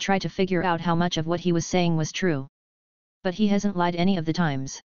 Mariko had to try to figure out how much of what he was saying was true. But he hasn't lied any of the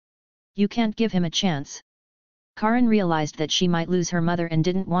times. You can't give him a chance. Karin realized that she might lose her mother and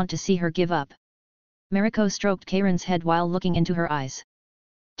didn't want to see her give up. Mariko stroked Karin's head while looking into her eyes.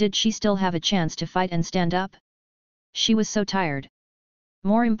 Did she still have a chance to fight and stand up? She was so tired.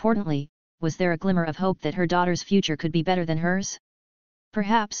 More importantly, was there a glimmer of hope that her daughter's future could be better than hers?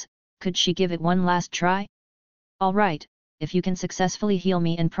 Perhaps, could she give it one last try? All right, if you can successfully heal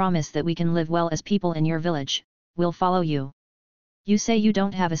me and promise that we can live well as people in your village, we'll follow you. You say you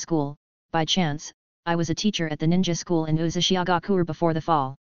don't have a school, by chance? I was a teacher at the ninja school in Seimeigakure before the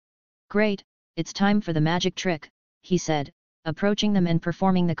fall. Great, it's time for the magic trick, he said, approaching them and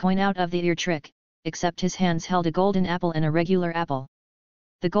performing the coin out of the ear trick, except his hands held a golden apple and a regular apple.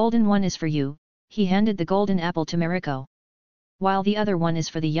 The golden one is for you, he handed the golden apple to Mariko. While the other one is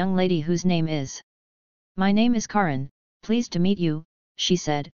for the young lady whose name is. My name is Karin, pleased to meet you, she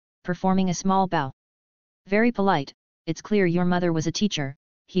said, performing a small bow. Very polite, it's clear your mother was a teacher,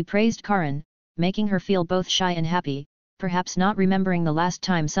 he praised Karin, making her feel both shy and happy, perhaps not remembering the last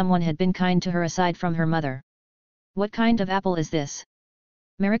time someone had been kind to her aside from her mother. What kind of apple is this?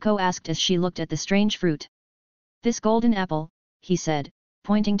 Mariko asked as she looked at the strange fruit. This golden apple, he said,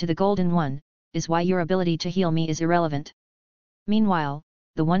 pointing to the golden one, is why your ability to heal me is irrelevant. Meanwhile,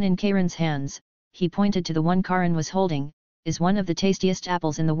 the one in Karin's hands, he pointed to the one Karin was holding, is one of the tastiest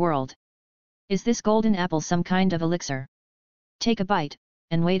apples in the world. Is this golden apple some kind of elixir? Take a bite,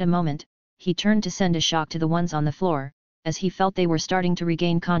 and wait a moment, he turned to send a shock to the ones on the floor, as he felt they were starting to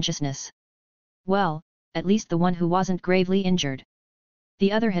regain consciousness. Well, at least the one who wasn't gravely injured.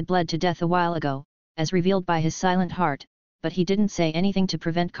 The other had bled to death a while ago, as revealed by his silent heart, but he didn't say anything to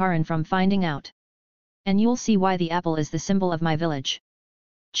prevent Karin from finding out. And you'll see why the apple is the symbol of my village.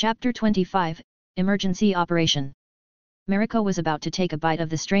 Chapter 25, Emergency Operation. Mariko was about to take a bite of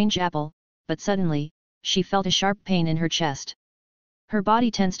the strange apple, but suddenly, she felt a sharp pain in her chest. Her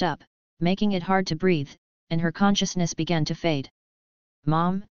body tensed up, making it hard to breathe, and her consciousness began to fade.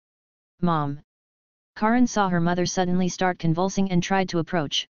 Mom? Mom? Karin saw her mother suddenly start convulsing and tried to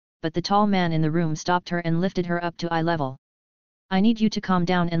approach, but the tall man in the room stopped her and lifted her up to eye level. I need you to calm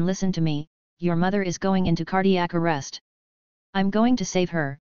down and listen to me, your mother is going into cardiac arrest. I'm going to save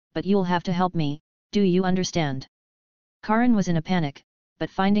her, but you'll have to help me, do you understand? Karin was in a panic, but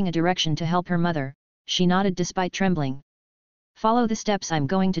finding a direction to help her mother, she nodded despite trembling. Follow the steps I'm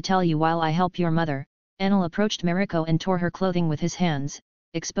going to tell you while I help your mother. Enel approached Mariko and tore her clothing with his hands,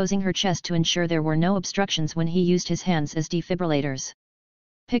 exposing her chest to ensure there were no obstructions when he used his hands as defibrillators.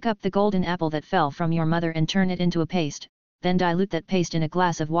 Pick up the golden apple that fell from your mother and turn it into a paste, then dilute that paste in a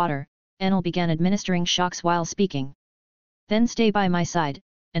glass of water. Enel began administering shocks while speaking. Then stay by my side,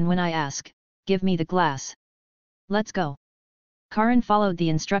 and when I ask, give me the glass. Let's go. Karin followed the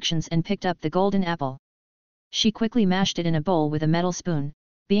instructions and picked up the golden apple. She quickly mashed it in a bowl with a metal spoon,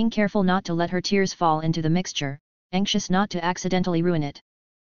 being careful not to let her tears fall into the mixture, anxious not to accidentally ruin it.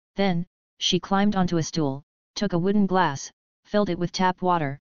 Then, she climbed onto a stool, took a wooden glass, filled it with tap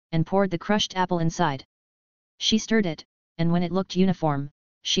water, and poured the crushed apple inside. She stirred it, and when it looked uniform,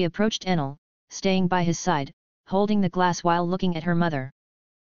 she approached Enel, staying by his side, holding the glass while looking at her mother.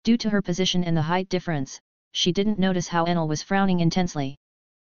 Due to her position and the height difference, she didn't notice how Enel was frowning intensely.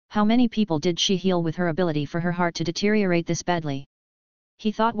 How many people did she heal with her ability for her heart to deteriorate this badly?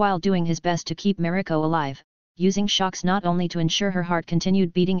 He thought while doing his best to keep Mariko alive, using shocks not only to ensure her heart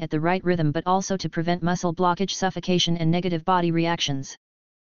continued beating at the right rhythm but also to prevent muscle blockage, suffocation and negative body reactions.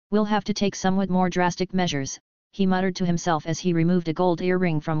 We'll have to take somewhat more drastic measures, he muttered to himself as he removed a gold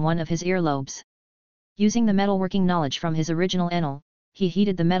earring from one of his earlobes. Using the metalworking knowledge from his original Enel, he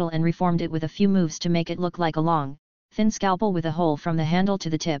heated the metal and reformed it with a few moves to make it look like a long, thin scalpel with a hole from the handle to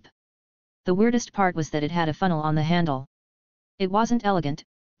the tip. The weirdest part was that it had a funnel on the handle. It wasn't elegant,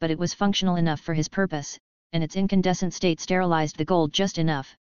 but it was functional enough for his purpose, and its incandescent state sterilized the gold just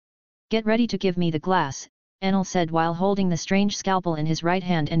enough. Get ready to give me the glass, Enel said while holding the strange scalpel in his right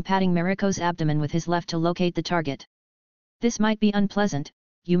hand and patting Mariko's abdomen with his left to locate the target. This might be unpleasant,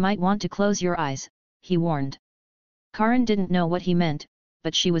 you might want to close your eyes, he warned. Karin didn't know what he meant,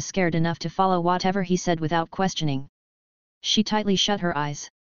 but she was scared enough to follow whatever he said without questioning. She tightly shut her eyes.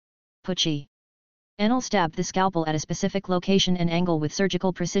 Pucci. Enel stabbed the scalpel at a specific location and angle with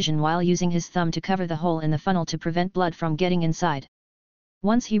surgical precision while using his thumb to cover the hole in the funnel to prevent blood from getting inside.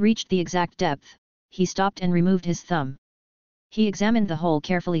 Once he reached the exact depth, he stopped and removed his thumb. He examined the hole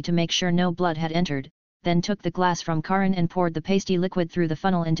carefully to make sure no blood had entered, then took the glass from Karin and poured the pasty liquid through the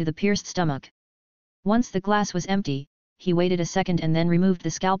funnel into the pierced stomach. Once the glass was empty, he waited a second and then removed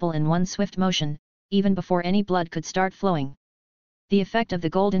the scalpel in one swift motion, even before any blood could start flowing. The effect of the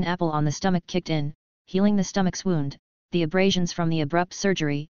golden apple on the stomach kicked in, healing the stomach's wound, the abrasions from the abrupt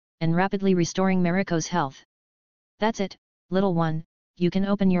surgery, and rapidly restoring Mariko's health. That's it, little one, you can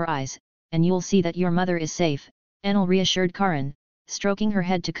open your eyes, and you'll see that your mother is safe, Enel reassured Karin, stroking her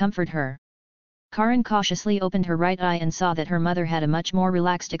head to comfort her. Karin cautiously opened her right eye and saw that her mother had a much more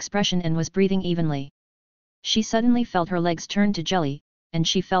relaxed expression and was breathing evenly. She suddenly felt her legs turn to jelly, and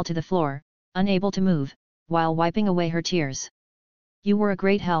she fell to the floor, unable to move, while wiping away her tears. "You were a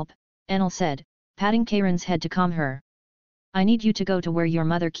great help," Enel said, patting Karen's head to calm her. "I need you to go to where your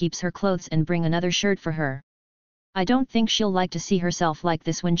mother keeps her clothes and bring another shirt for her. I don't think she'll like to see herself like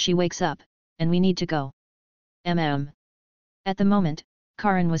this when she wakes up, and we need to go." At the moment,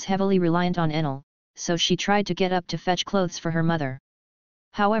 Karen was heavily reliant on Enel, so she tried to get up to fetch clothes for her mother.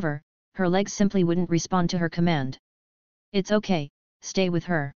 However, her legs simply wouldn't respond to her command. "It's okay, stay with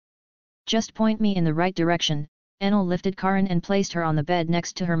her. Just point me in the right direction." Enel lifted Karen and placed her on the bed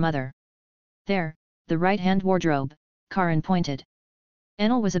next to her mother. "There, the right-hand wardrobe," Karen pointed.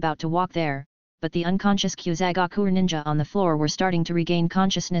 Enel was about to walk there, but the unconscious Seimeigakure ninja on the floor were starting to regain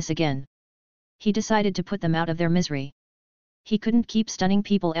consciousness again. He decided to put them out of their misery. He couldn't keep stunning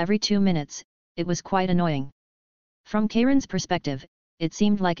people every 2 minutes, it was quite annoying. From Karen's perspective, it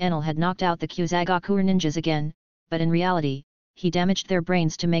seemed like Enel had knocked out the Seimeigakure ninjas again, but in reality, he damaged their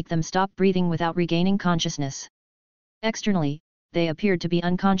brains to make them stop breathing without regaining consciousness. Externally, they appeared to be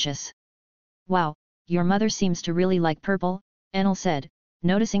unconscious. "Wow, your mother seems to really like purple," Enel said,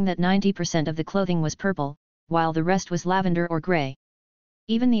 noticing that 90% of the clothing was purple, while the rest was lavender or grey.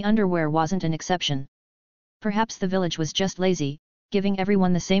 Even the underwear wasn't an exception. Perhaps the village was just lazy, giving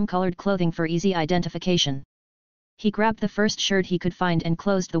everyone the same colored clothing for easy identification. He grabbed the first shirt he could find and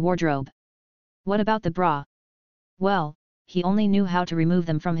closed the wardrobe. What about the bra? Well, he only knew how to remove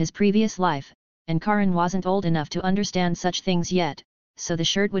them from his previous life, and Karen wasn't old enough to understand such things yet, so the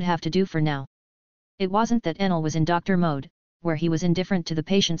shirt would have to do for now. It wasn't that Enel was in doctor mode, where he was indifferent to the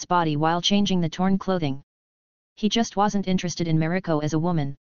patient's body while changing the torn clothing. He just wasn't interested in Mariko as a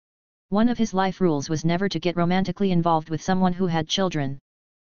woman. One of his life rules was never to get romantically involved with someone who had children.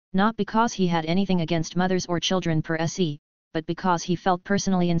 Not because he had anything against mothers or children per se, but because he felt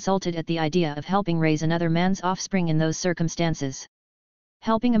personally insulted at the idea of helping raise another man's offspring in those circumstances.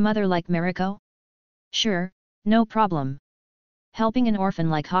 Helping a mother like Mariko? Sure, no problem. Helping an orphan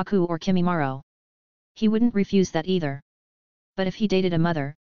like Haku or Kimimaro? He wouldn't refuse that either. But if he dated a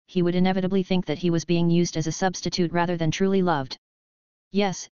mother, he would inevitably think that he was being used as a substitute rather than truly loved.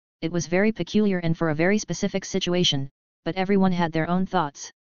 Yes, it was very peculiar and for a very specific situation, but everyone had their own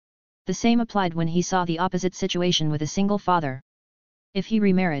thoughts. The same applied when he saw the opposite situation with a single father. If he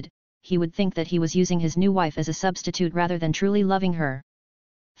remarried, he would think that he was using his new wife as a substitute rather than truly loving her.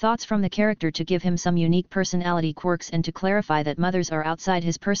 Thoughts from the character to give him some unique personality quirks and to clarify that mothers are outside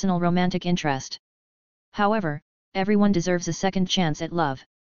his personal romantic interest. However, everyone deserves a second chance at love.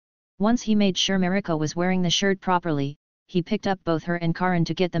 Once he made sure Mariko was wearing the shirt properly, he picked up both her and Karen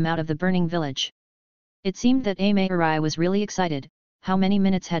to get them out of the burning village. It seemed that Jiraya was really excited. How many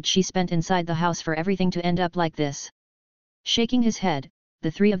minutes had she spent inside the house for everything to end up like this? Shaking his head,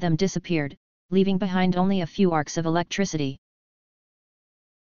 the three of them disappeared, leaving behind only a few arcs of electricity.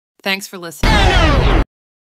 Thanks for listening.